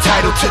home the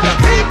title to the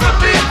people.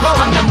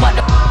 I'm the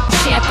mother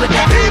champ for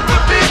the people.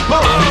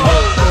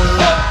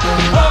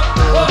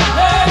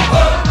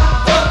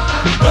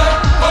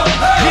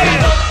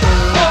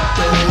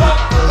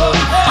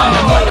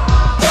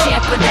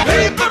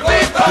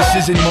 This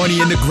isn't money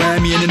in the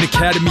Grammy and an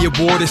Academy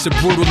Award. It's a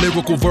brutal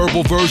lyrical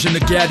verbal version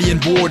of Gaddy and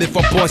Ward. If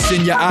I bust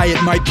in your eye,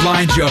 it might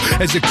blind you.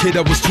 As a kid,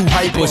 I was too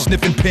hyper,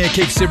 sniffing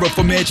pancake syrup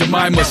from Aunt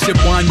Jemima. Sip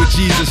wine with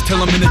Jesus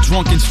till I'm in a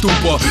drunken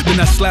stupor. Then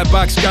I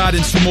slapbox God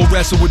and sumo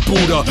wrestle with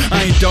Buddha.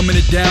 I ain't dumbing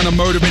it down, I'm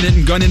murdering it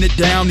and gunning it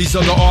down. These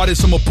other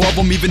artists, I'm above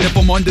them, even if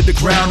I'm under the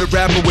ground. A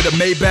rapper with a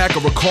Maybach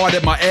or a car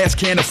that my ass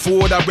can't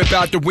afford. I rip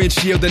out the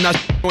windshield and I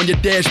on your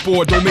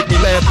dashboard. Don't make me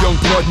laugh, young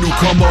blood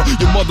newcomer.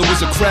 Your mother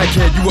was a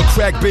crackhead, you a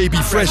crack baby,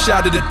 fresh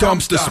out of the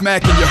dumpster.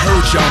 Smacking your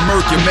hurt, y'all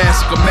murk your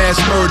massacre, mass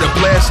murder,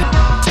 blasting,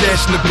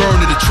 stashing the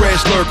burner, the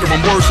trash lurker. I'm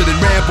worse than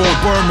Rambo and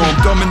Burma.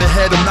 I'm dumb in the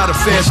head, I'm not a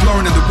fast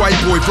learner. The white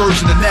boy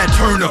version of Nat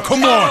Turner.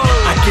 Come on,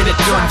 I get it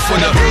done for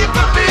the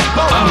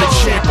I'm the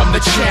champ of the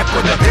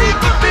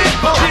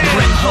I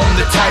bring home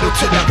the title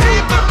to the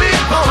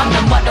I'm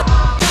the mother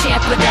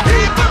champ of the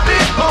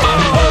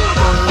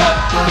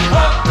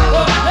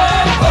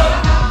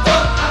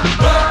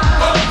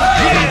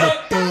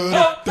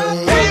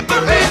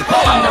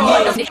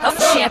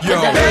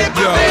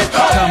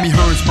Tommy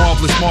Hearns,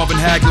 marvelous Marvin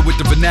Hagler with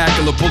the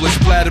vernacular. Bullets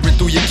splattering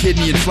through your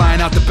kidney and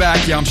flying out the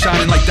back. Yeah, I'm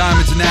shining like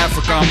diamonds in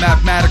Africa. I'm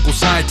mathematical,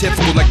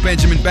 scientifical like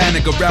Benjamin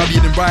Banneker.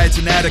 Rowdier than riots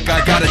in Attica.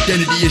 I got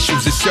identity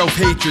issues, it's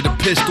self-hatred. A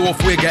pissed off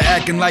wigger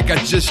acting like I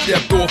just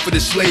stepped off of the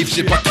slave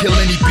ship. I kill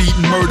any beat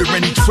and murder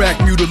any track,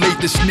 mutilate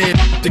the snare,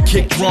 the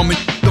kick drum and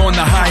on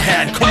the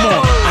hi-hat. Come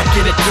on, I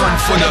get it done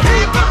for the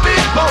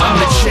I'm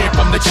the champ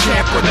of the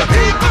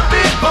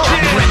I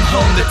bring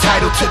home the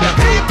title to the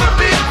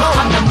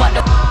I'm the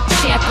mother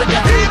champ of the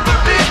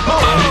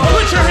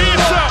Put your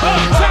hands up,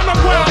 time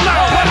up well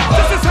loud.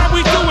 This is how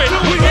we do it,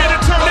 we here to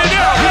turn it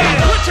up.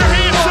 Put your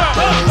hands up,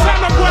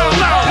 time up well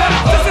loud.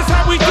 This is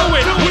how we do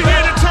it, we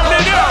here to turn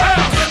it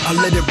up. I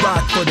let it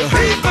rock for the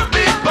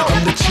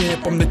I'm the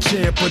champ of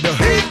the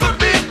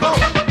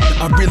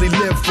I really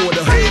live for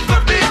the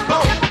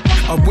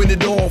I win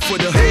it all for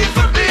the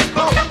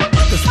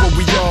that's what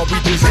we are, we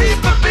just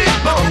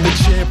I'm the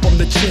champ of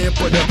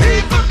the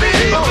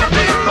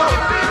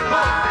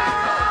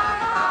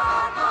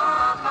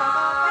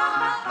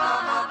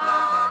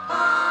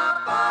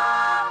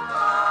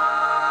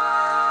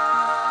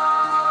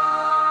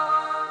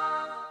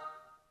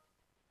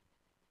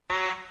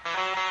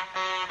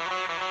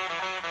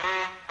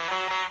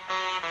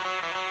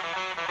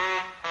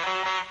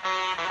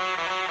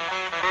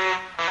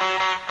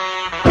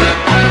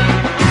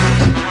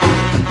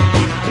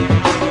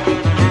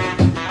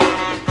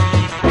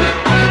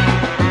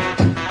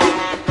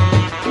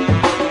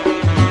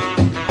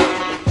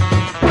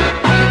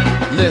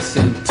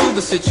Listen to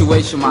the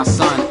situation, my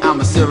son.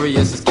 I'm as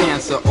serious as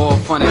cancer, all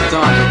fun is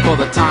done. For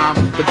the time,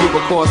 the people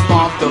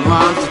correspond, the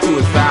rhymes, the two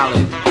is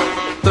valid.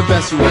 The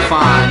best you will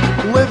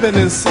find. Living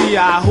in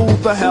CI, who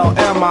the hell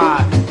am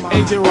I?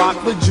 Agent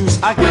Rock the Juice,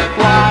 I get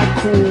fly.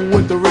 Cool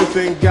with the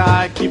riffing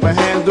guy, keep a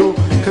handle.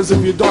 Cause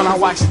if you don't, I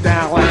wax it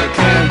down like a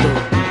candle.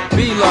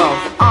 Be love,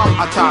 I'm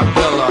a top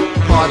biller,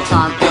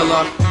 part-time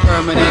iller,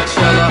 permanent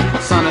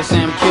chiller, son of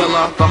Sam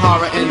Killer, the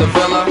horror in the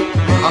villa.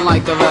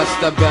 Unlike the rest,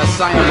 the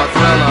best, I am a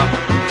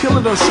thriller. Kill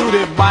it or shoot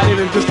it, bite it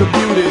and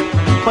distribute it.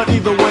 But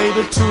either way,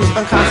 the two's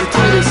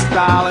unconstituted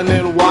style. And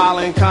then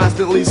wildin',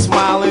 constantly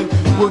smiling,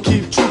 we'll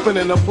keep trooping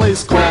in a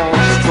place called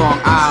Strong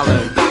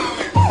Island.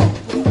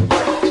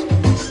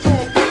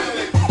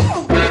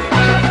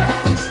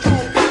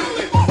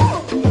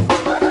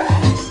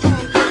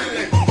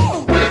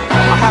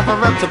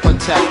 To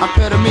protect,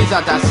 epitomes I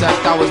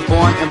dissect. I was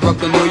born in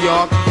Brooklyn, New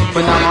York,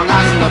 but now Long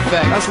Island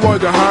effect. That's word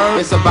to her.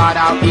 It's about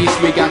out east.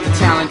 We got the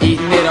talent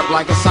eating it up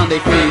like a Sunday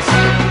feast.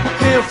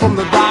 Hear from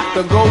the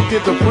doctor, go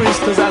get the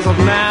priest. Cause as of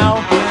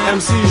now,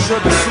 MCs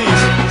you're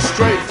deceased.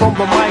 Straight from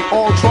the mic,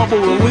 all trouble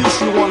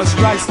release. You wanna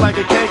slice like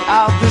a cake,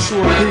 I'll dish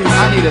you a piece.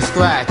 I need a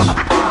scratch,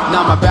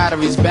 now my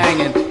battery's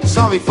banging.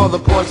 Sorry for the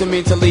pause, didn't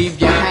mean to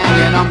leave you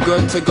hanging. I'm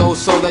good to go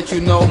so that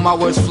you know my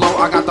words flow.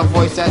 I got the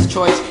voice that's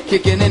choice,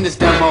 kicking in this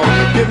demo.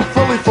 Getting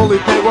fully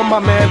paid with my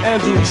man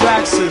Andrew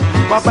Jackson.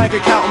 My bank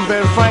account and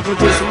Ben Franklin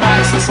just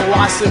maxing. So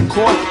I sit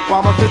court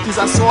while my 50s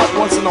I sort.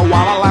 Once in a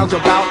while I lounge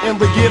about in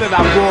the gear that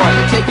I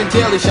brought. Taking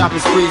daily shopping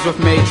sprees with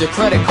major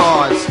credit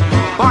cards.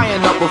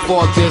 Buying up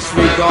before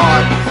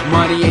disregard.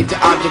 Money ain't the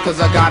object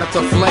cause I got it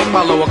to fling.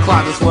 My lower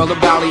closet swirl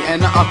the belly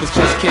and the upper's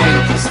just king.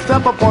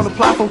 Step up on the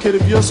platform, kid,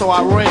 if you're so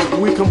irate.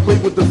 We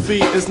complete with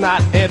defeat, it's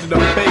not added or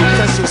fake.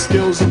 Test your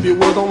skills if you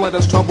will, don't let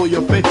us trouble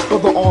your faith.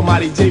 Of the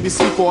almighty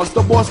JVC force,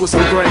 the boss with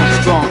some great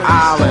Strong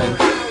Island.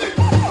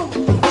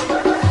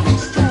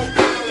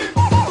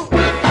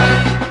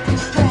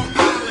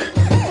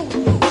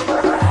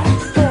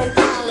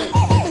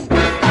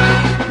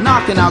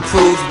 Knocking out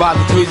crews by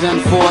the 3s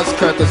and 4s.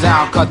 Kirk is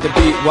out, cut the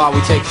beat while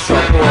we take a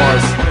short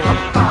pause.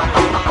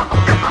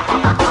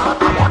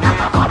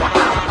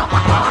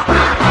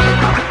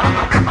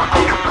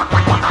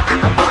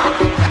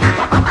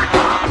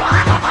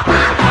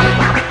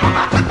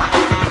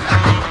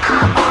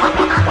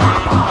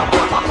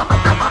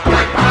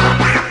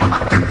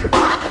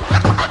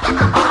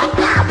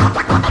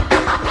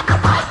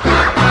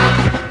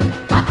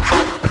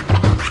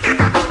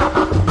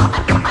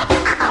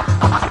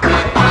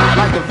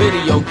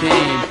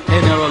 game,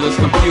 an errorless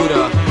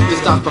computer. This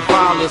stops the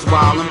fileless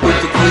while I'm good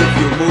to groove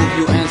you, move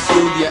you and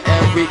soothe your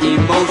every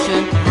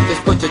emotion.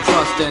 Just put your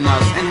trust in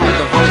us and have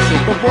devotion.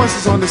 The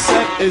voices on the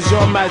set is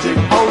your magic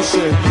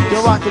potion.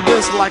 You're rocking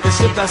this like a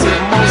ship that's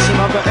in motion.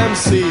 Other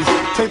MCs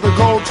take the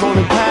gold tone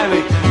and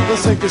panic. They'll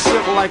sink a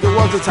ship like it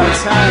was the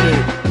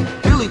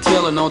Titanic. Billy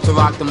Taylor known to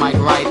rock the mic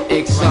right,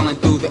 excelling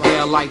through the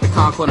air like the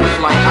Concorde in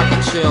flight. I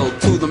can chill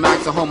to the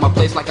max and hold my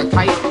place like a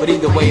kite. But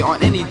either way,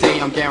 on any day,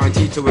 I'm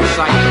guaranteed to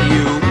excite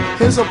you.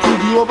 Here's a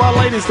preview of our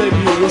latest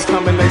debut. What's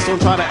coming next?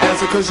 Don't try to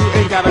answer, cause you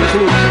ain't got a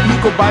clue. You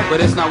could bite, but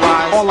it's not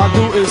wise. All I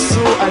do is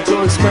sue at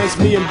your expense.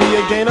 Me and B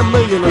gain $1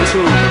 million or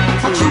two.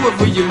 A true of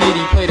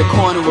reunity, play the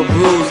corner of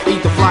brews.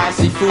 Eat the fly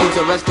seafoods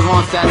at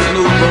restaurants that's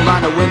new. Roll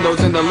down the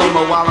windows in the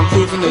limo while I'm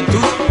cruising the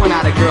deuce. Point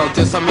out a girl,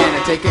 just a man,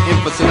 and take her in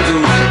for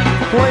seduce.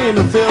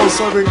 Playing the field,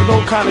 serving no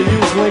kind of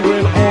use.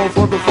 Lingering on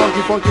for the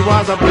funky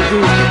rhymes I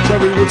produce.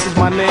 Jerry Woods is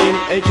my name,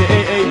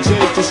 aka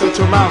AJ. Just shut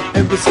your mouth.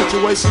 In the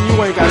situation, you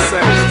ain't got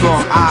say.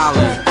 Strong Island.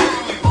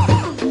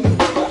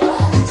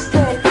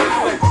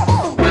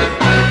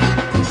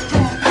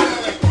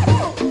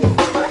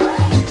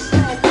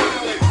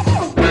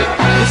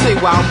 Say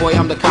wild boy,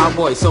 I'm the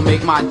cowboy, so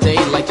make my day.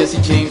 Like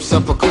Jesse James,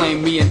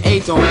 self-proclaim me and A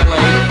don't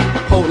play.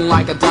 Holding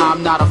like a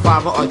dime, not a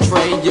fiver or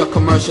trade. Your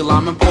commercial,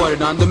 I'm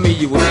imported, under me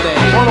you will stay.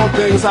 One of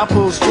things, I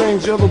pull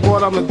strings, you're the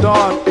board, I'm the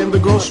dog. In the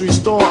grocery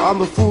store, I'm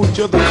the food,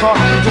 you're the car.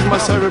 You just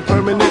might serve it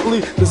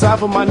permanently.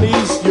 Designed for my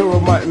knees, you're a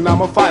mutton,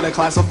 I'm a fighter,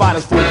 classified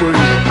as full breed.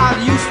 How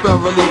do you spell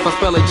relief? I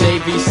spell it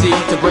JVC.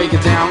 To break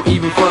it down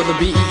even further,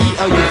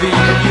 BEELUV.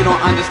 If you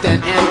don't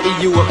understand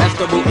MEU or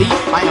SEE,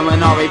 I am an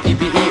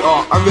RAPPER,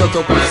 a real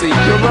dope MC.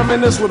 You're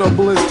reminisce with a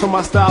bliss, to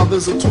my style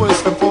there's a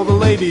twist. And for the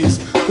ladies,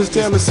 this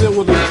jam is sit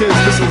with a kiss.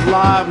 This is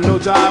live, no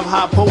jive,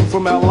 hot poke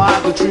from LI,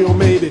 the trio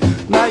made it.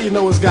 Now you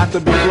know it's got to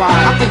be fly.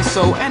 I think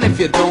so, and if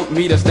you don't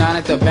meet us down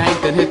at the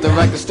bank, then hit the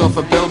record store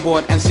for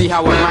Billboard and see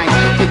how it ranks.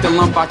 Take the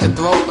lump out your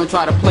throat and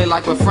try to play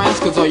like we're friends,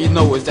 cause all you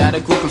know is that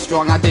a group and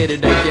strong, I did it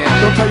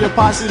again. Don't tell your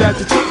posse that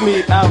you took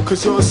me out,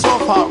 cause you're a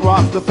soft hot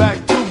rock. The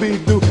fact to be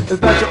due is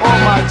that you're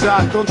on my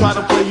job. Don't try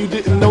to play, you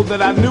didn't know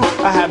that I knew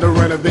I had to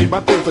renovate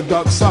my thing for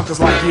duck suckers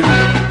like you.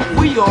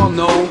 We all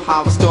know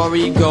how the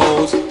story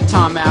goes.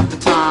 Time after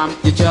time,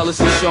 you're jealous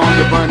and shown,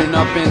 you're burning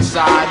up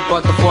inside.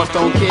 But the force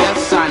don't care,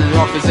 signing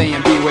off as A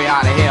and B, way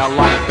out of here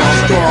like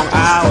Bell Strong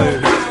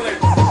Island.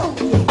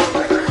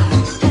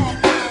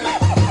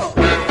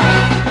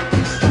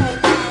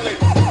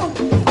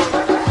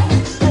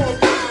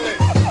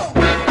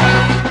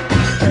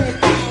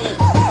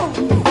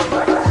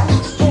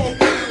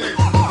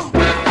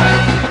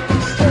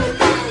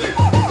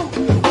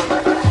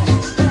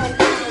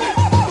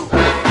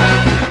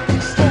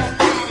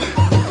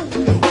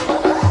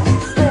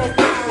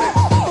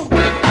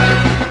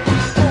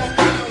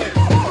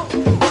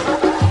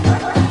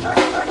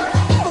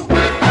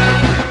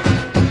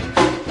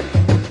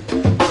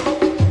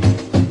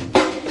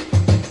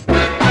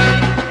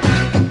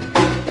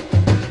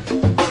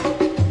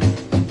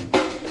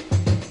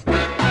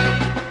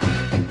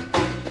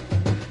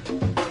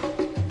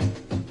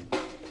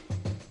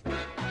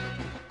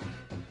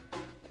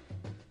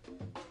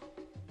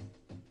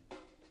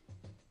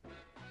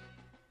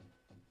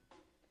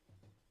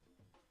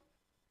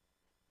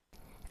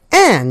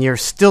 And you're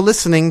still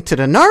listening to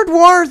the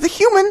Nardwuar, the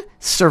Human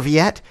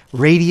Serviette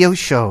Radio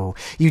Show.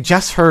 You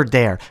just heard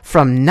there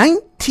from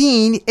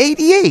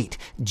 1988,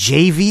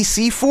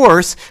 JVC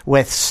Force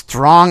with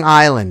Strong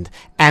Island.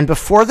 And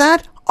before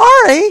that,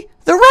 R.A.,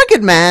 the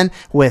Rugged Man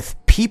with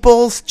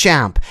People's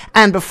Champ.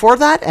 And before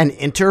that, an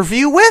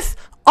interview with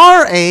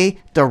R.A.,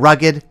 the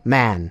Rugged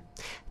Man.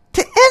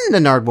 To end the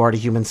Nardwuar, the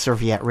Human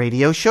Serviette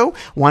Radio Show,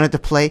 wanted to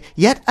play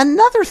yet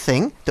another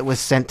thing that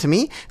was sent to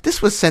me.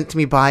 This was sent to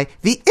me by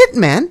the It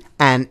Men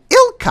and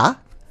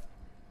Ilka,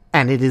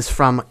 and it is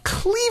from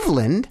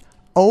Cleveland,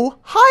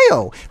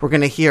 Ohio. We're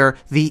going to hear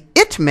the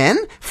It Men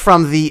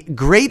from the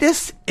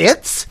Greatest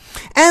It's,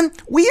 and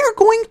we are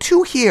going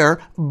to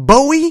hear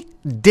Bowie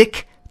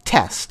Dick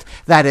Test.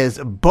 That is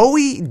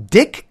Bowie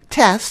Dick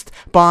Test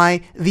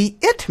by the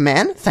It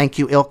Men. Thank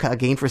you, Ilka,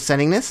 again for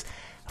sending this.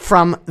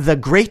 From the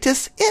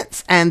Greatest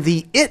Hits, and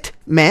the It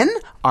Men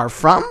are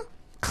from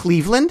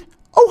Cleveland,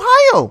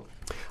 Ohio.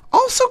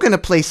 Also going to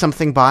play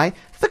something by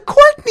the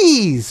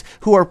Courtneys,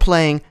 who are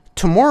playing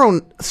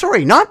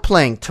not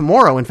playing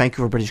tomorrow in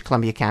Vancouver, British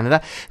Columbia,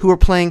 Canada, who are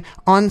playing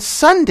on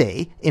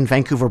Sunday in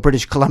Vancouver,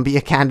 British Columbia,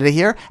 Canada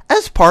here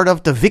as part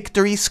of the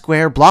Victory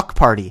Square Block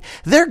Party.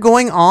 They're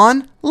going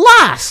on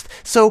last,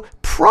 so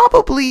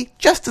probably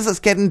just as it's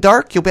getting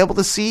dark, you'll be able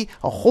to see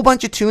a whole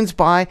bunch of tunes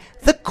by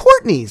the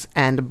Courtneys.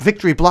 And the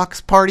Victory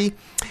Blocks Party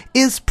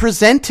is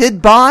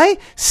presented by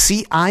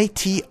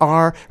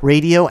CITR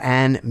Radio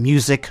and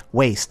Music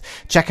Waste.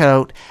 Check it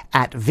out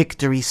at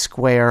Victory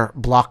Square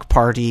Block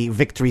Party,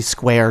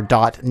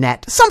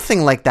 victorysquare.net,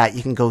 something like that.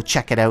 You can go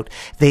check it out.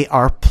 They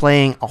are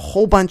playing a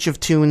whole bunch of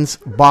tunes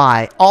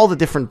by all the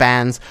different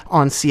bands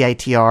on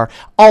CITR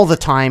all the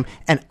time,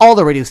 and all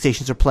the radio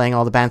stations are playing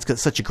all the bands because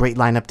it's such a great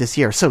lineup this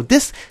year. So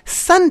this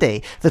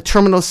Sunday, the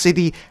Terminal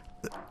City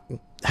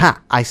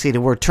I say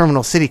the word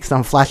Terminal City because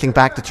I'm flashing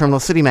back to Terminal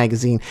City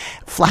magazine.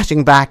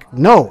 Flashing back,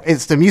 no,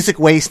 it's the Music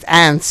Waste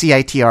and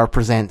CITR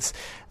presents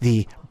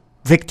the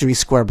Victory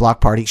Square Block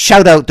Party.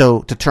 Shout out,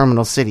 though, to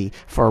Terminal City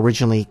for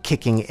originally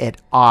kicking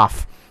it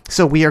off.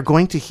 So we are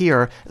going to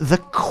hear the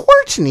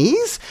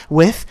Courtneys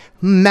with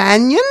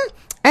Mannion,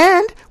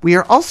 and we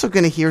are also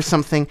going to hear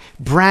something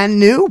brand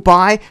new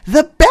by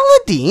the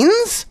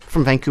Belladines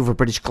from Vancouver,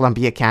 British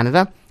Columbia,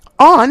 Canada,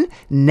 on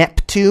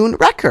Neptune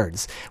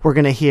Records. We're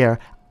going to hear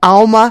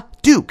Alma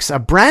Dukes, a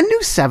brand new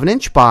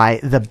 7-inch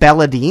by the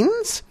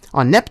Belladines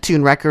on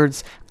Neptune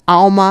Records,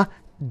 Alma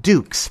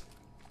Dukes.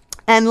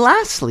 And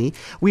lastly,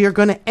 we are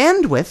going to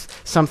end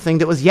with something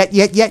that was yet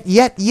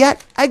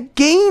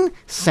again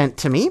sent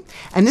to me.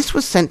 And this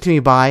was sent to me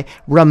by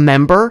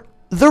Remember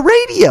the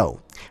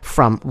Radio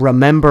from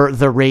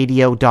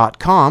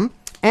remembertheradio.com.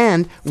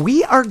 And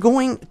we are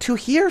going to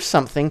hear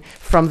something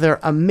from their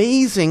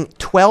amazing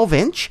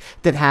 12-inch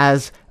that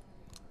has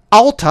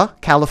Alta,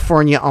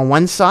 California on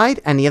one side,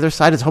 and the other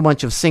side is a whole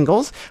bunch of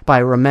singles by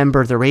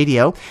Remember the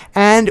Radio.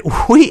 And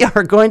we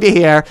are going to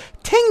hear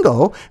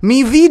Tengo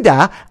Mi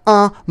Vida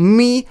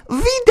Mi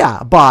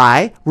Vida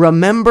by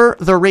Remember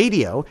the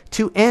Radio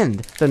to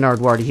end the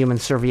Nardwuar the Human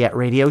Serviette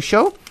radio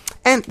show.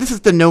 And this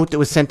is the note that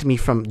was sent to me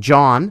from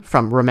John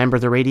from Remember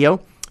the Radio.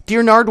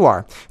 Dear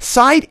Nardwuar,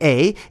 Side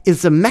A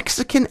is the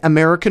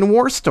Mexican-American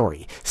War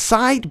story.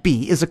 Side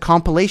B is a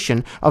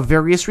compilation of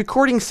various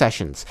recording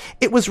sessions.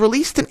 It was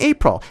released in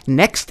April.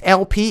 Next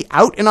LP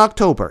out in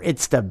October.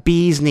 It's the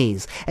Bee's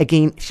Knees.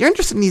 Again, if you're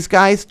interested in these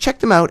guys, check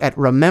them out at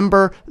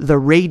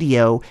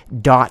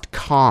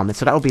remembertheradio.com. And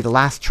so that will be the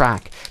last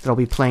track that I'll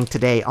be playing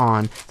today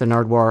on the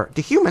Nardwuar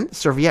the Human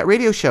Serviette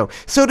radio show.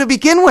 So to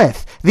begin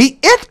with, the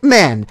It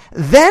Men,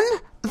 then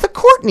the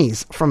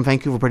Courtneys from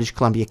Vancouver, British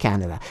Columbia,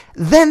 Canada.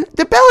 Then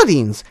the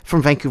Belladines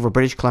from Vancouver,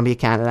 British Columbia,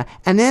 Canada.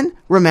 And then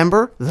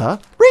Remember the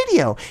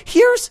Radio.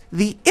 Here's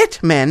the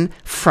It Men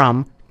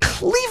from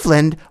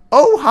Cleveland,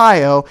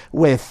 Ohio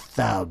with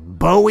the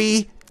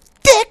Bowie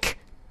Dick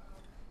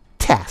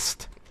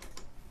Test.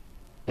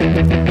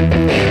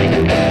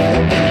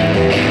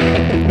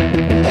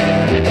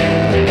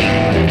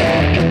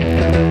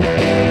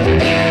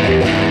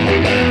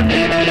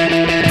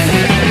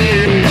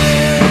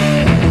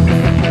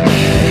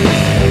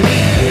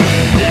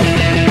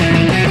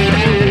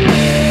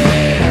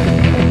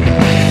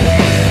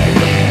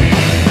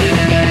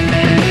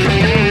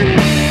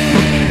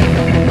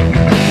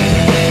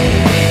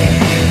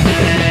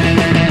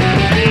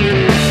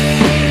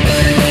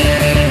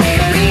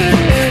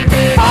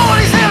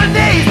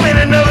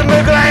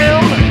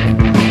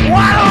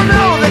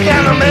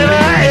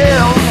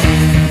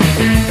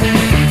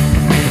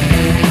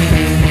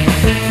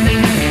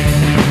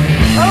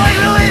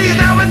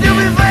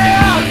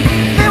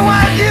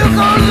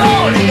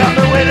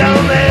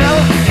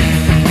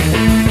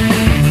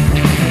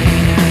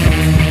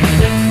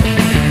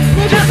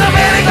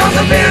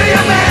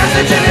 Superior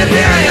message and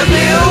imperial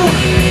view.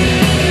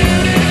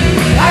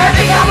 I had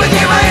to come with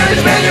you, my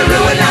image man, you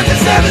ruined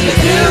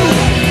 1972.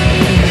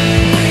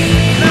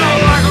 No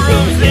locker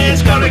room's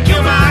lynch, gonna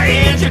kill my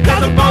engine,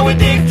 cause the Bowie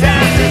Dick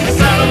Test is the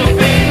son of a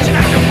bitch.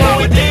 Got the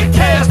Bowie Dick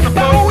Test, the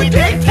Bowie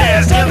Dick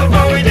Test, yeah, the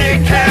Bowie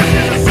Dick Test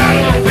is the son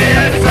of a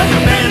bitch. Such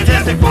a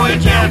fantastic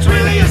voyage, yeah, it's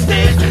really a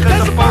stage,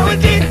 cause the Bowie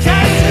Dick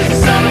Test is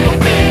the son of a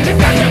bitch.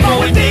 Got your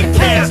Bowie Dick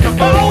Test, the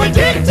Bowie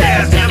Dick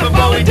Test, yeah, the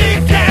Bowie Dick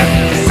Test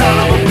is the son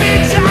of a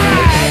bitch.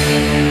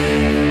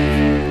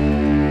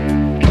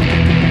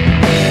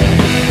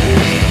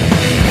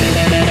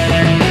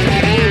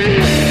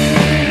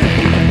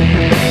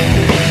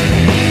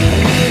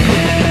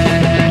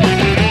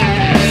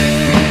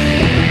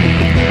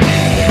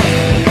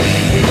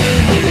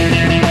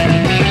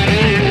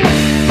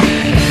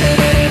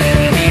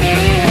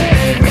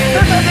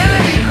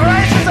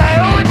 Crisis, I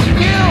owe it to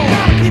you.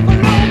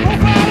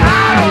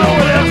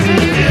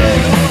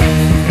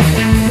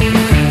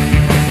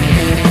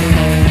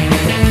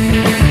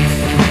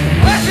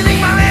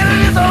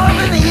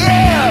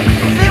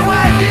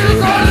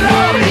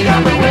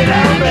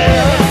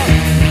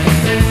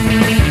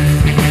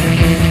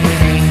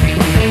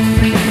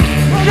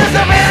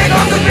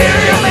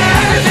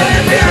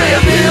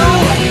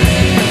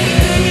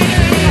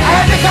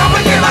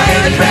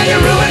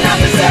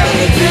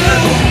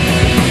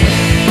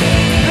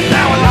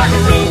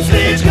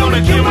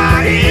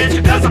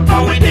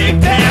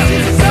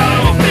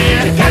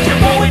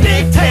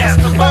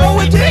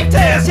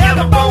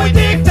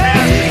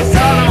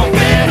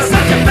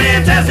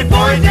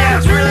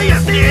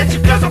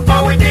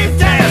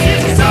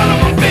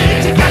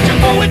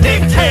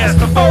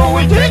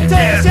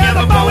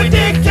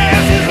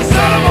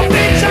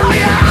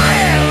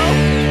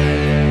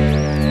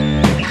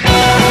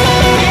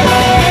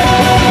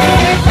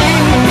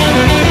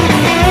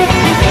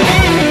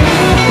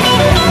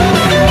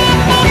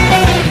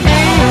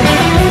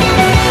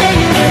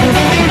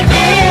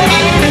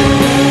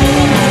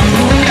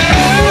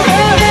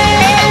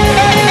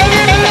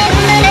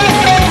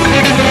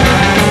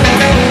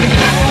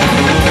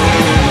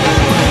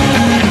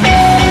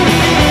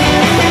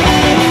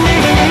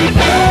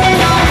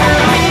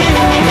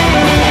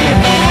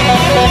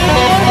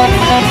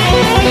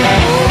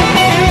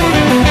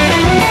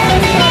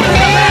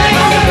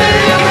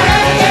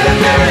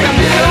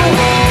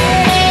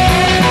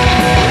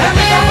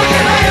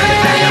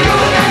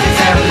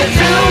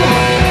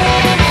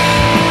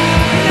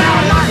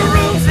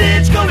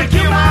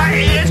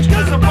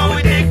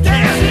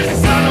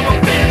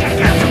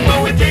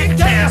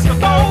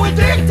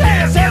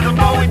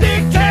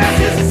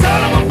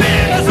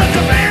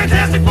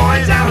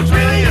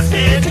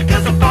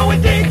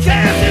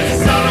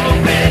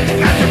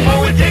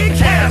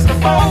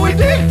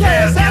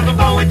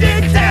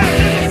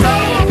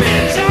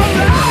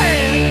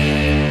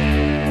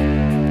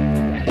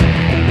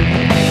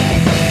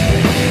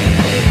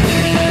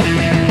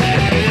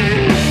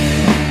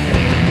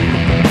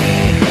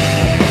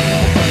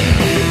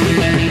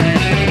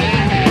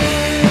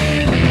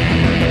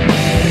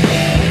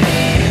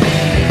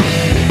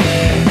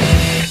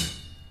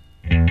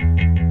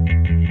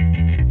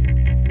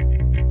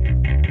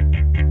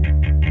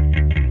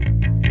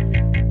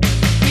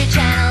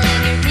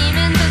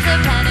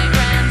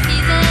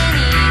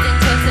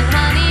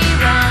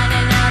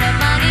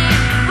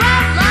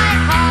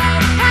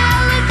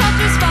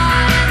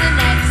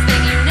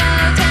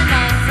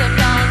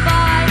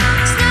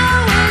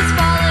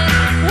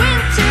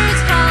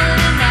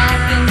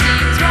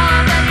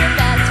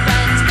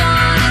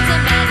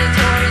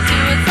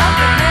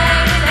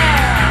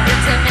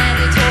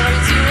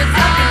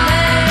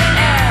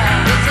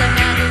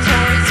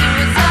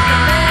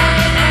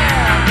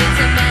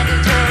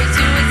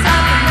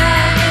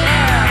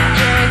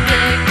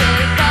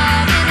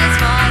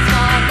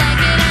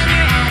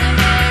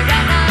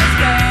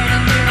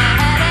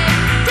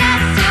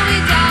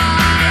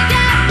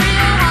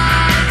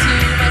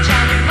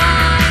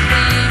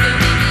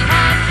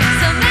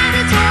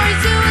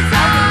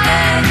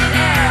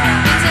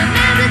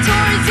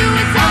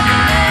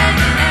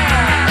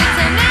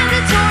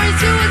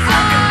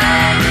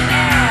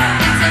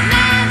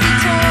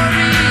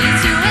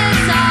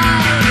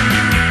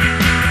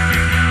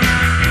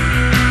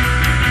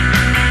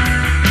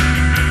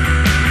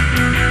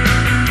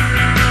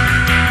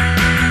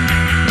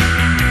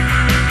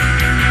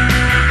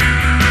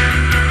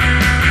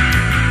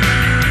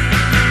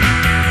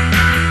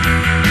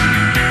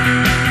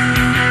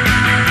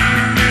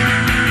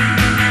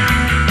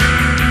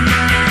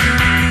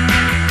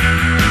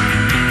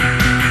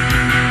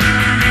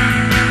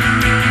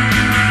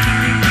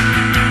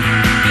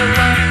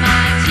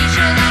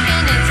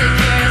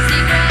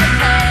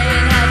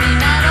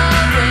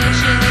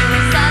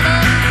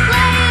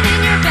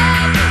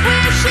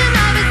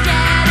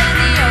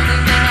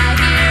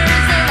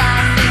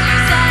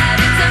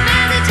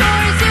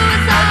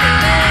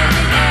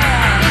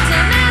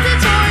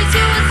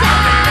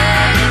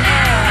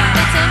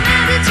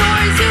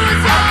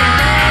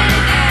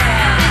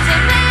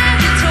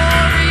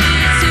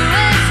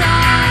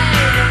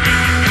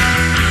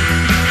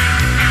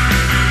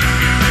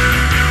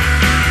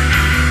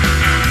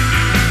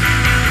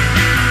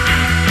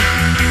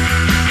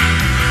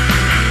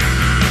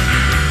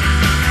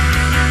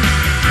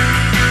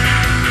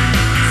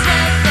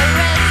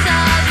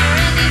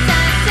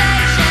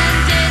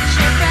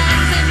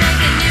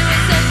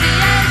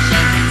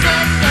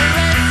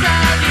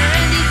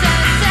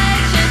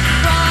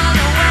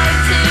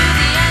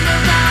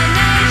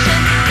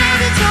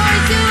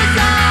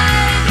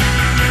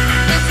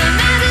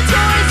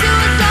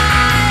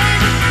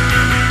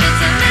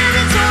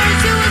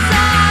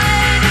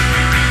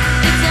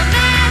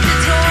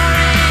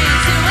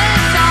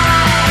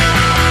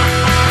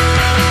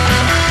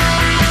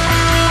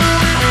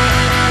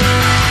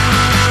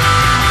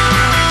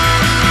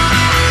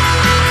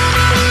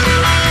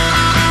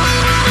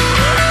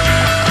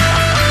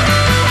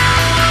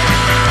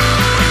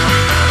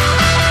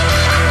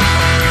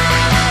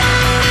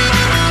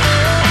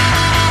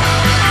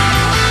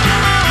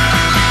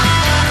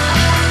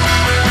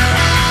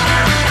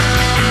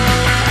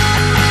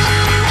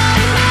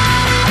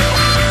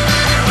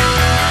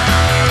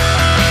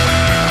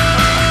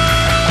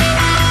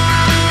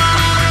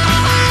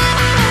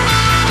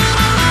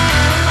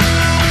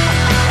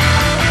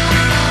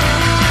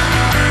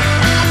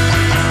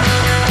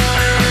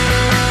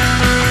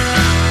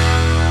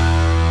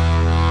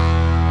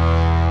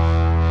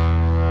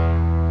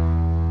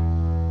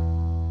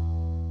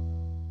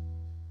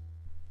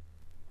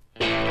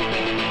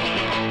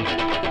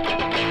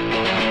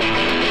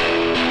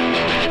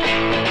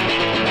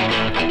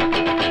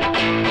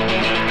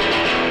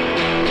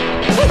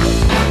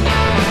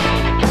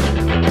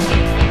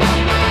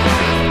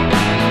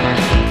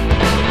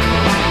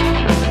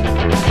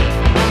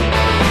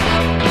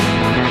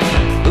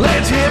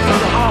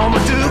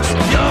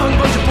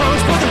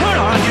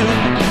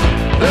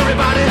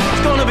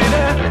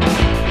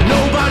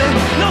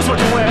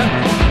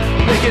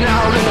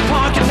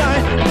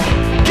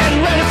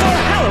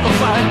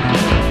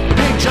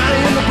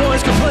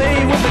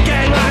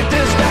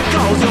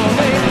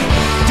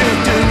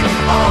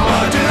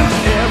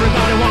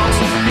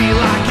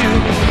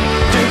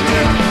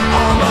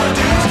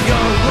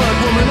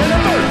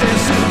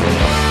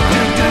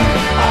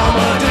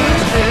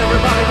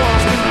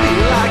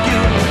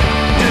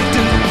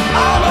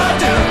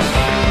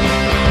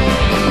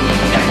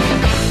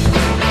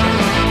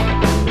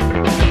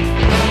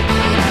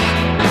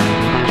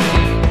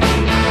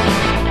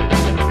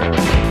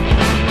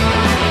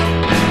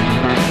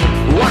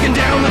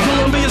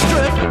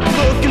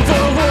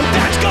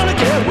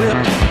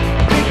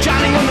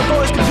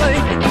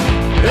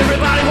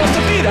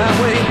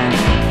 highway.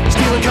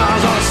 Stealing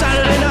cars on a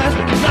Saturday night,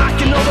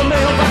 knocking over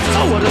mailboxes,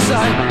 oh what a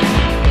sight.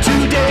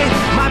 Today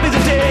might be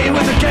the day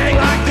with a gang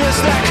like this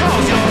that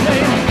calls your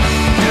name.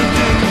 Duke,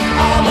 Duke,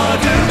 all my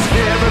dukes,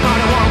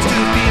 everybody wants to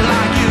be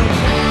like you.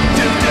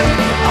 Duke, Duke,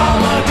 all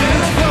my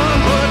dukes, one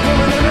hood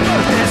woman in a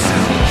birthday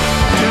suit.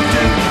 Duke,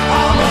 Duke,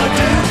 all my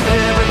dukes,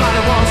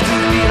 everybody wants to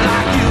be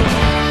like you.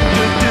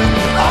 Duke, Duke,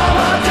 all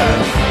my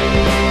dukes.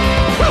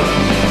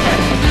 Woo!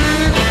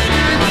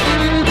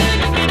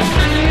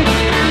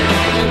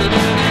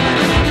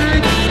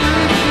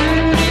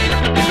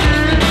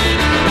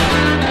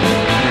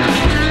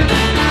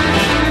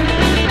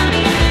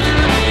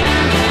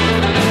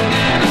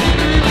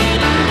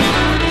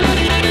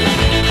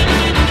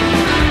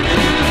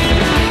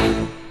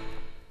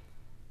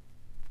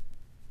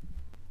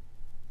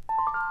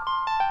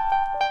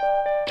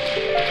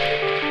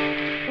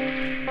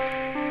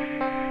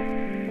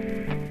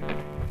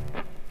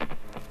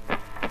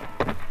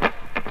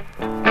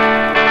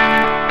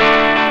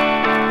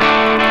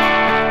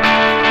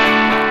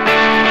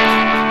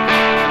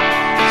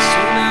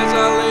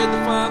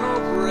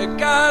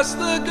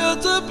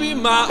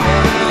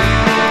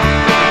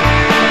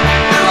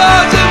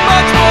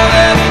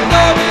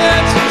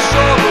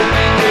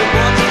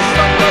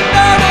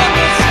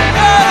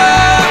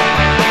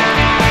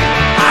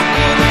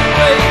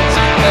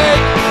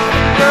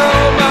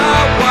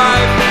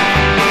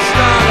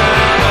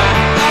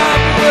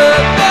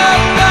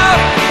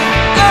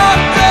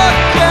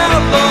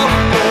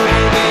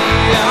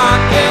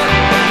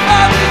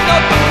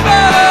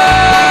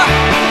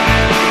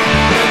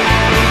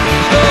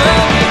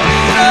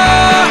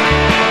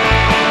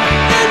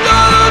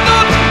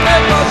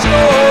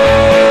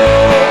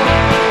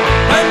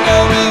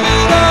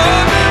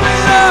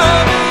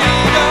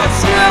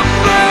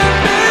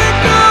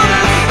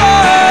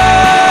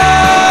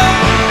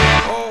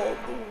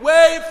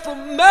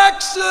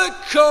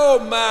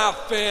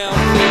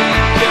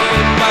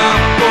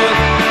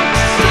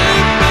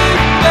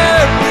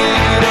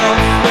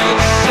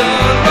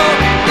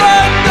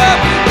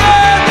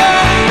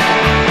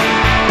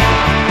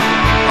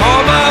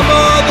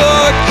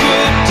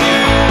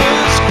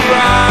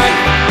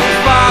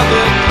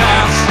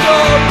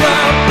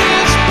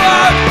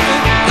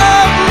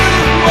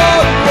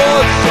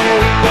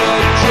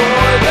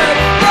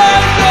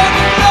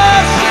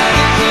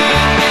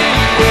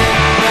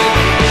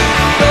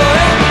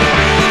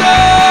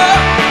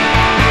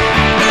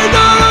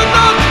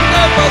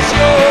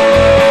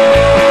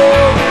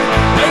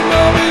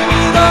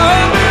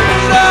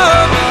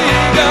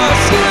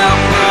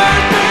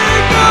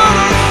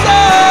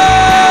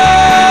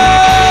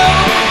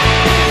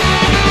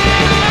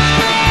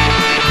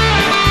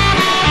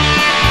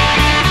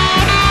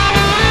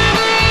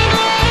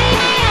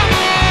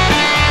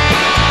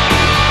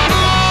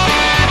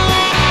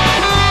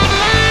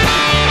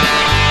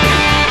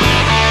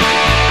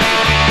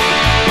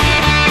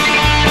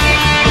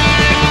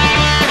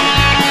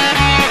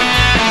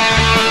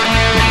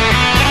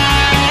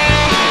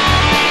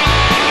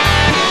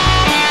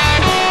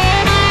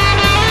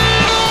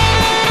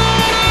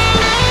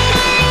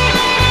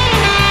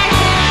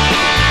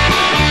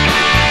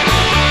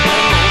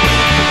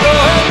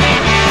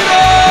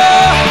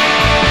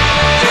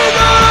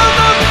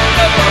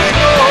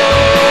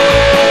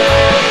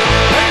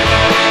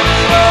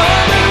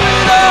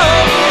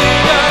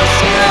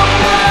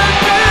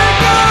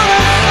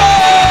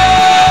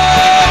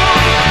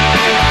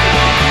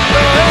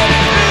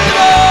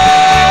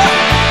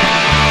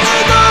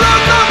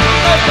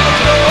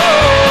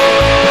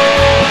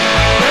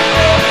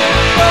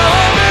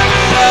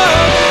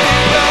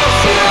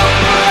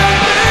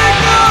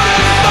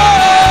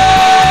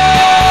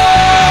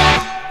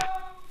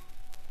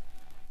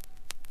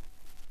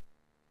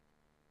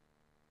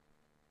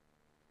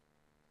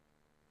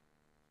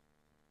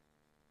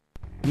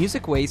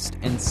 Music Waste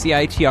and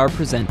CITR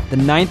present the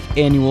 9th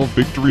annual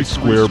Victory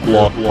Square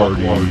Block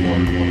Party.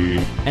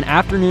 An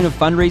afternoon of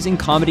fundraising,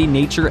 comedy,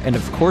 nature, and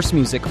of course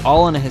music,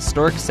 all in a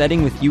historic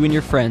setting with you and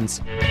your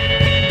friends.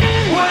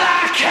 Well,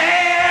 I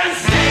can't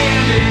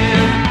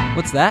stand it.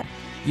 What's that?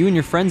 You and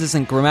your friends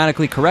isn't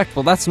grammatically correct.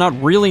 Well, that's not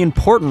really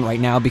important right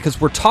now because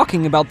we're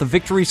talking about the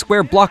Victory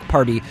Square Block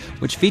Party,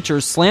 which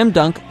features Slam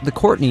Dunk, the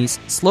Courtneys,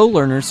 Slow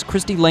Learners,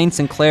 Christy Lane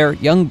Sinclair,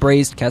 Young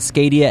Braised,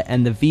 Cascadia,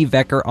 and the V.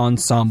 Vecker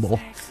Ensemble.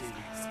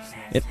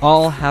 It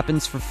all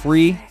happens for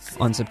free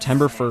on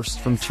September 1st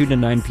from 2 to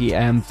 9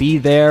 p.m. Be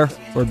there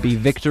or be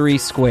Victory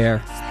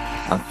Square.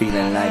 I'm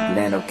feeling like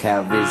Lando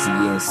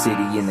Calrissian,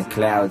 city in the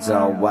clouds,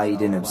 all white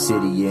and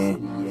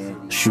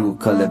obsidian. Shoe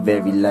color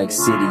very like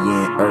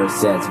Sidian,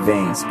 earth's at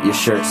veins. Your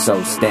shirt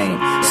so stained,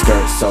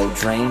 skirt so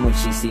drained when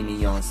she see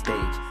me on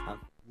stage.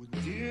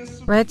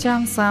 Red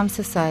Jam Slam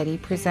Society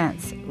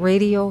presents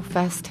Radio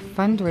Fest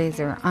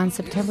fundraiser on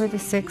September the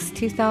 6th,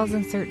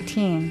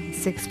 2013,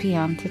 6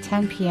 p.m. to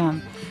 10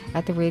 p.m.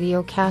 at the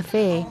Radio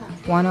Cafe,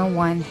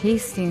 101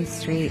 Hastings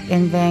Street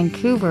in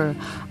Vancouver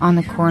on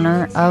the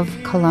corner of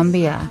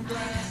Columbia.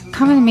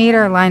 Come and meet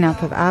our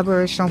lineup of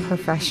Aboriginal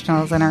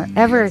professionals in our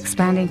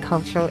ever-expanding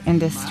cultural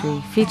industry,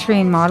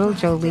 featuring model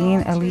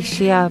Jolene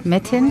Alicia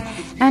Mitten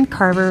and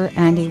carver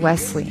Andy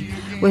Wesley.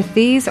 With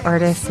these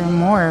artists and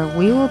more,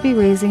 we will be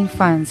raising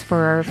funds for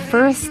our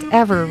first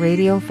ever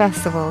radio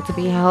festival to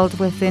be held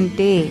within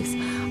days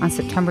on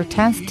September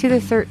 10th to the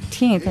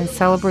 13th in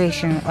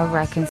celebration of reconciliation.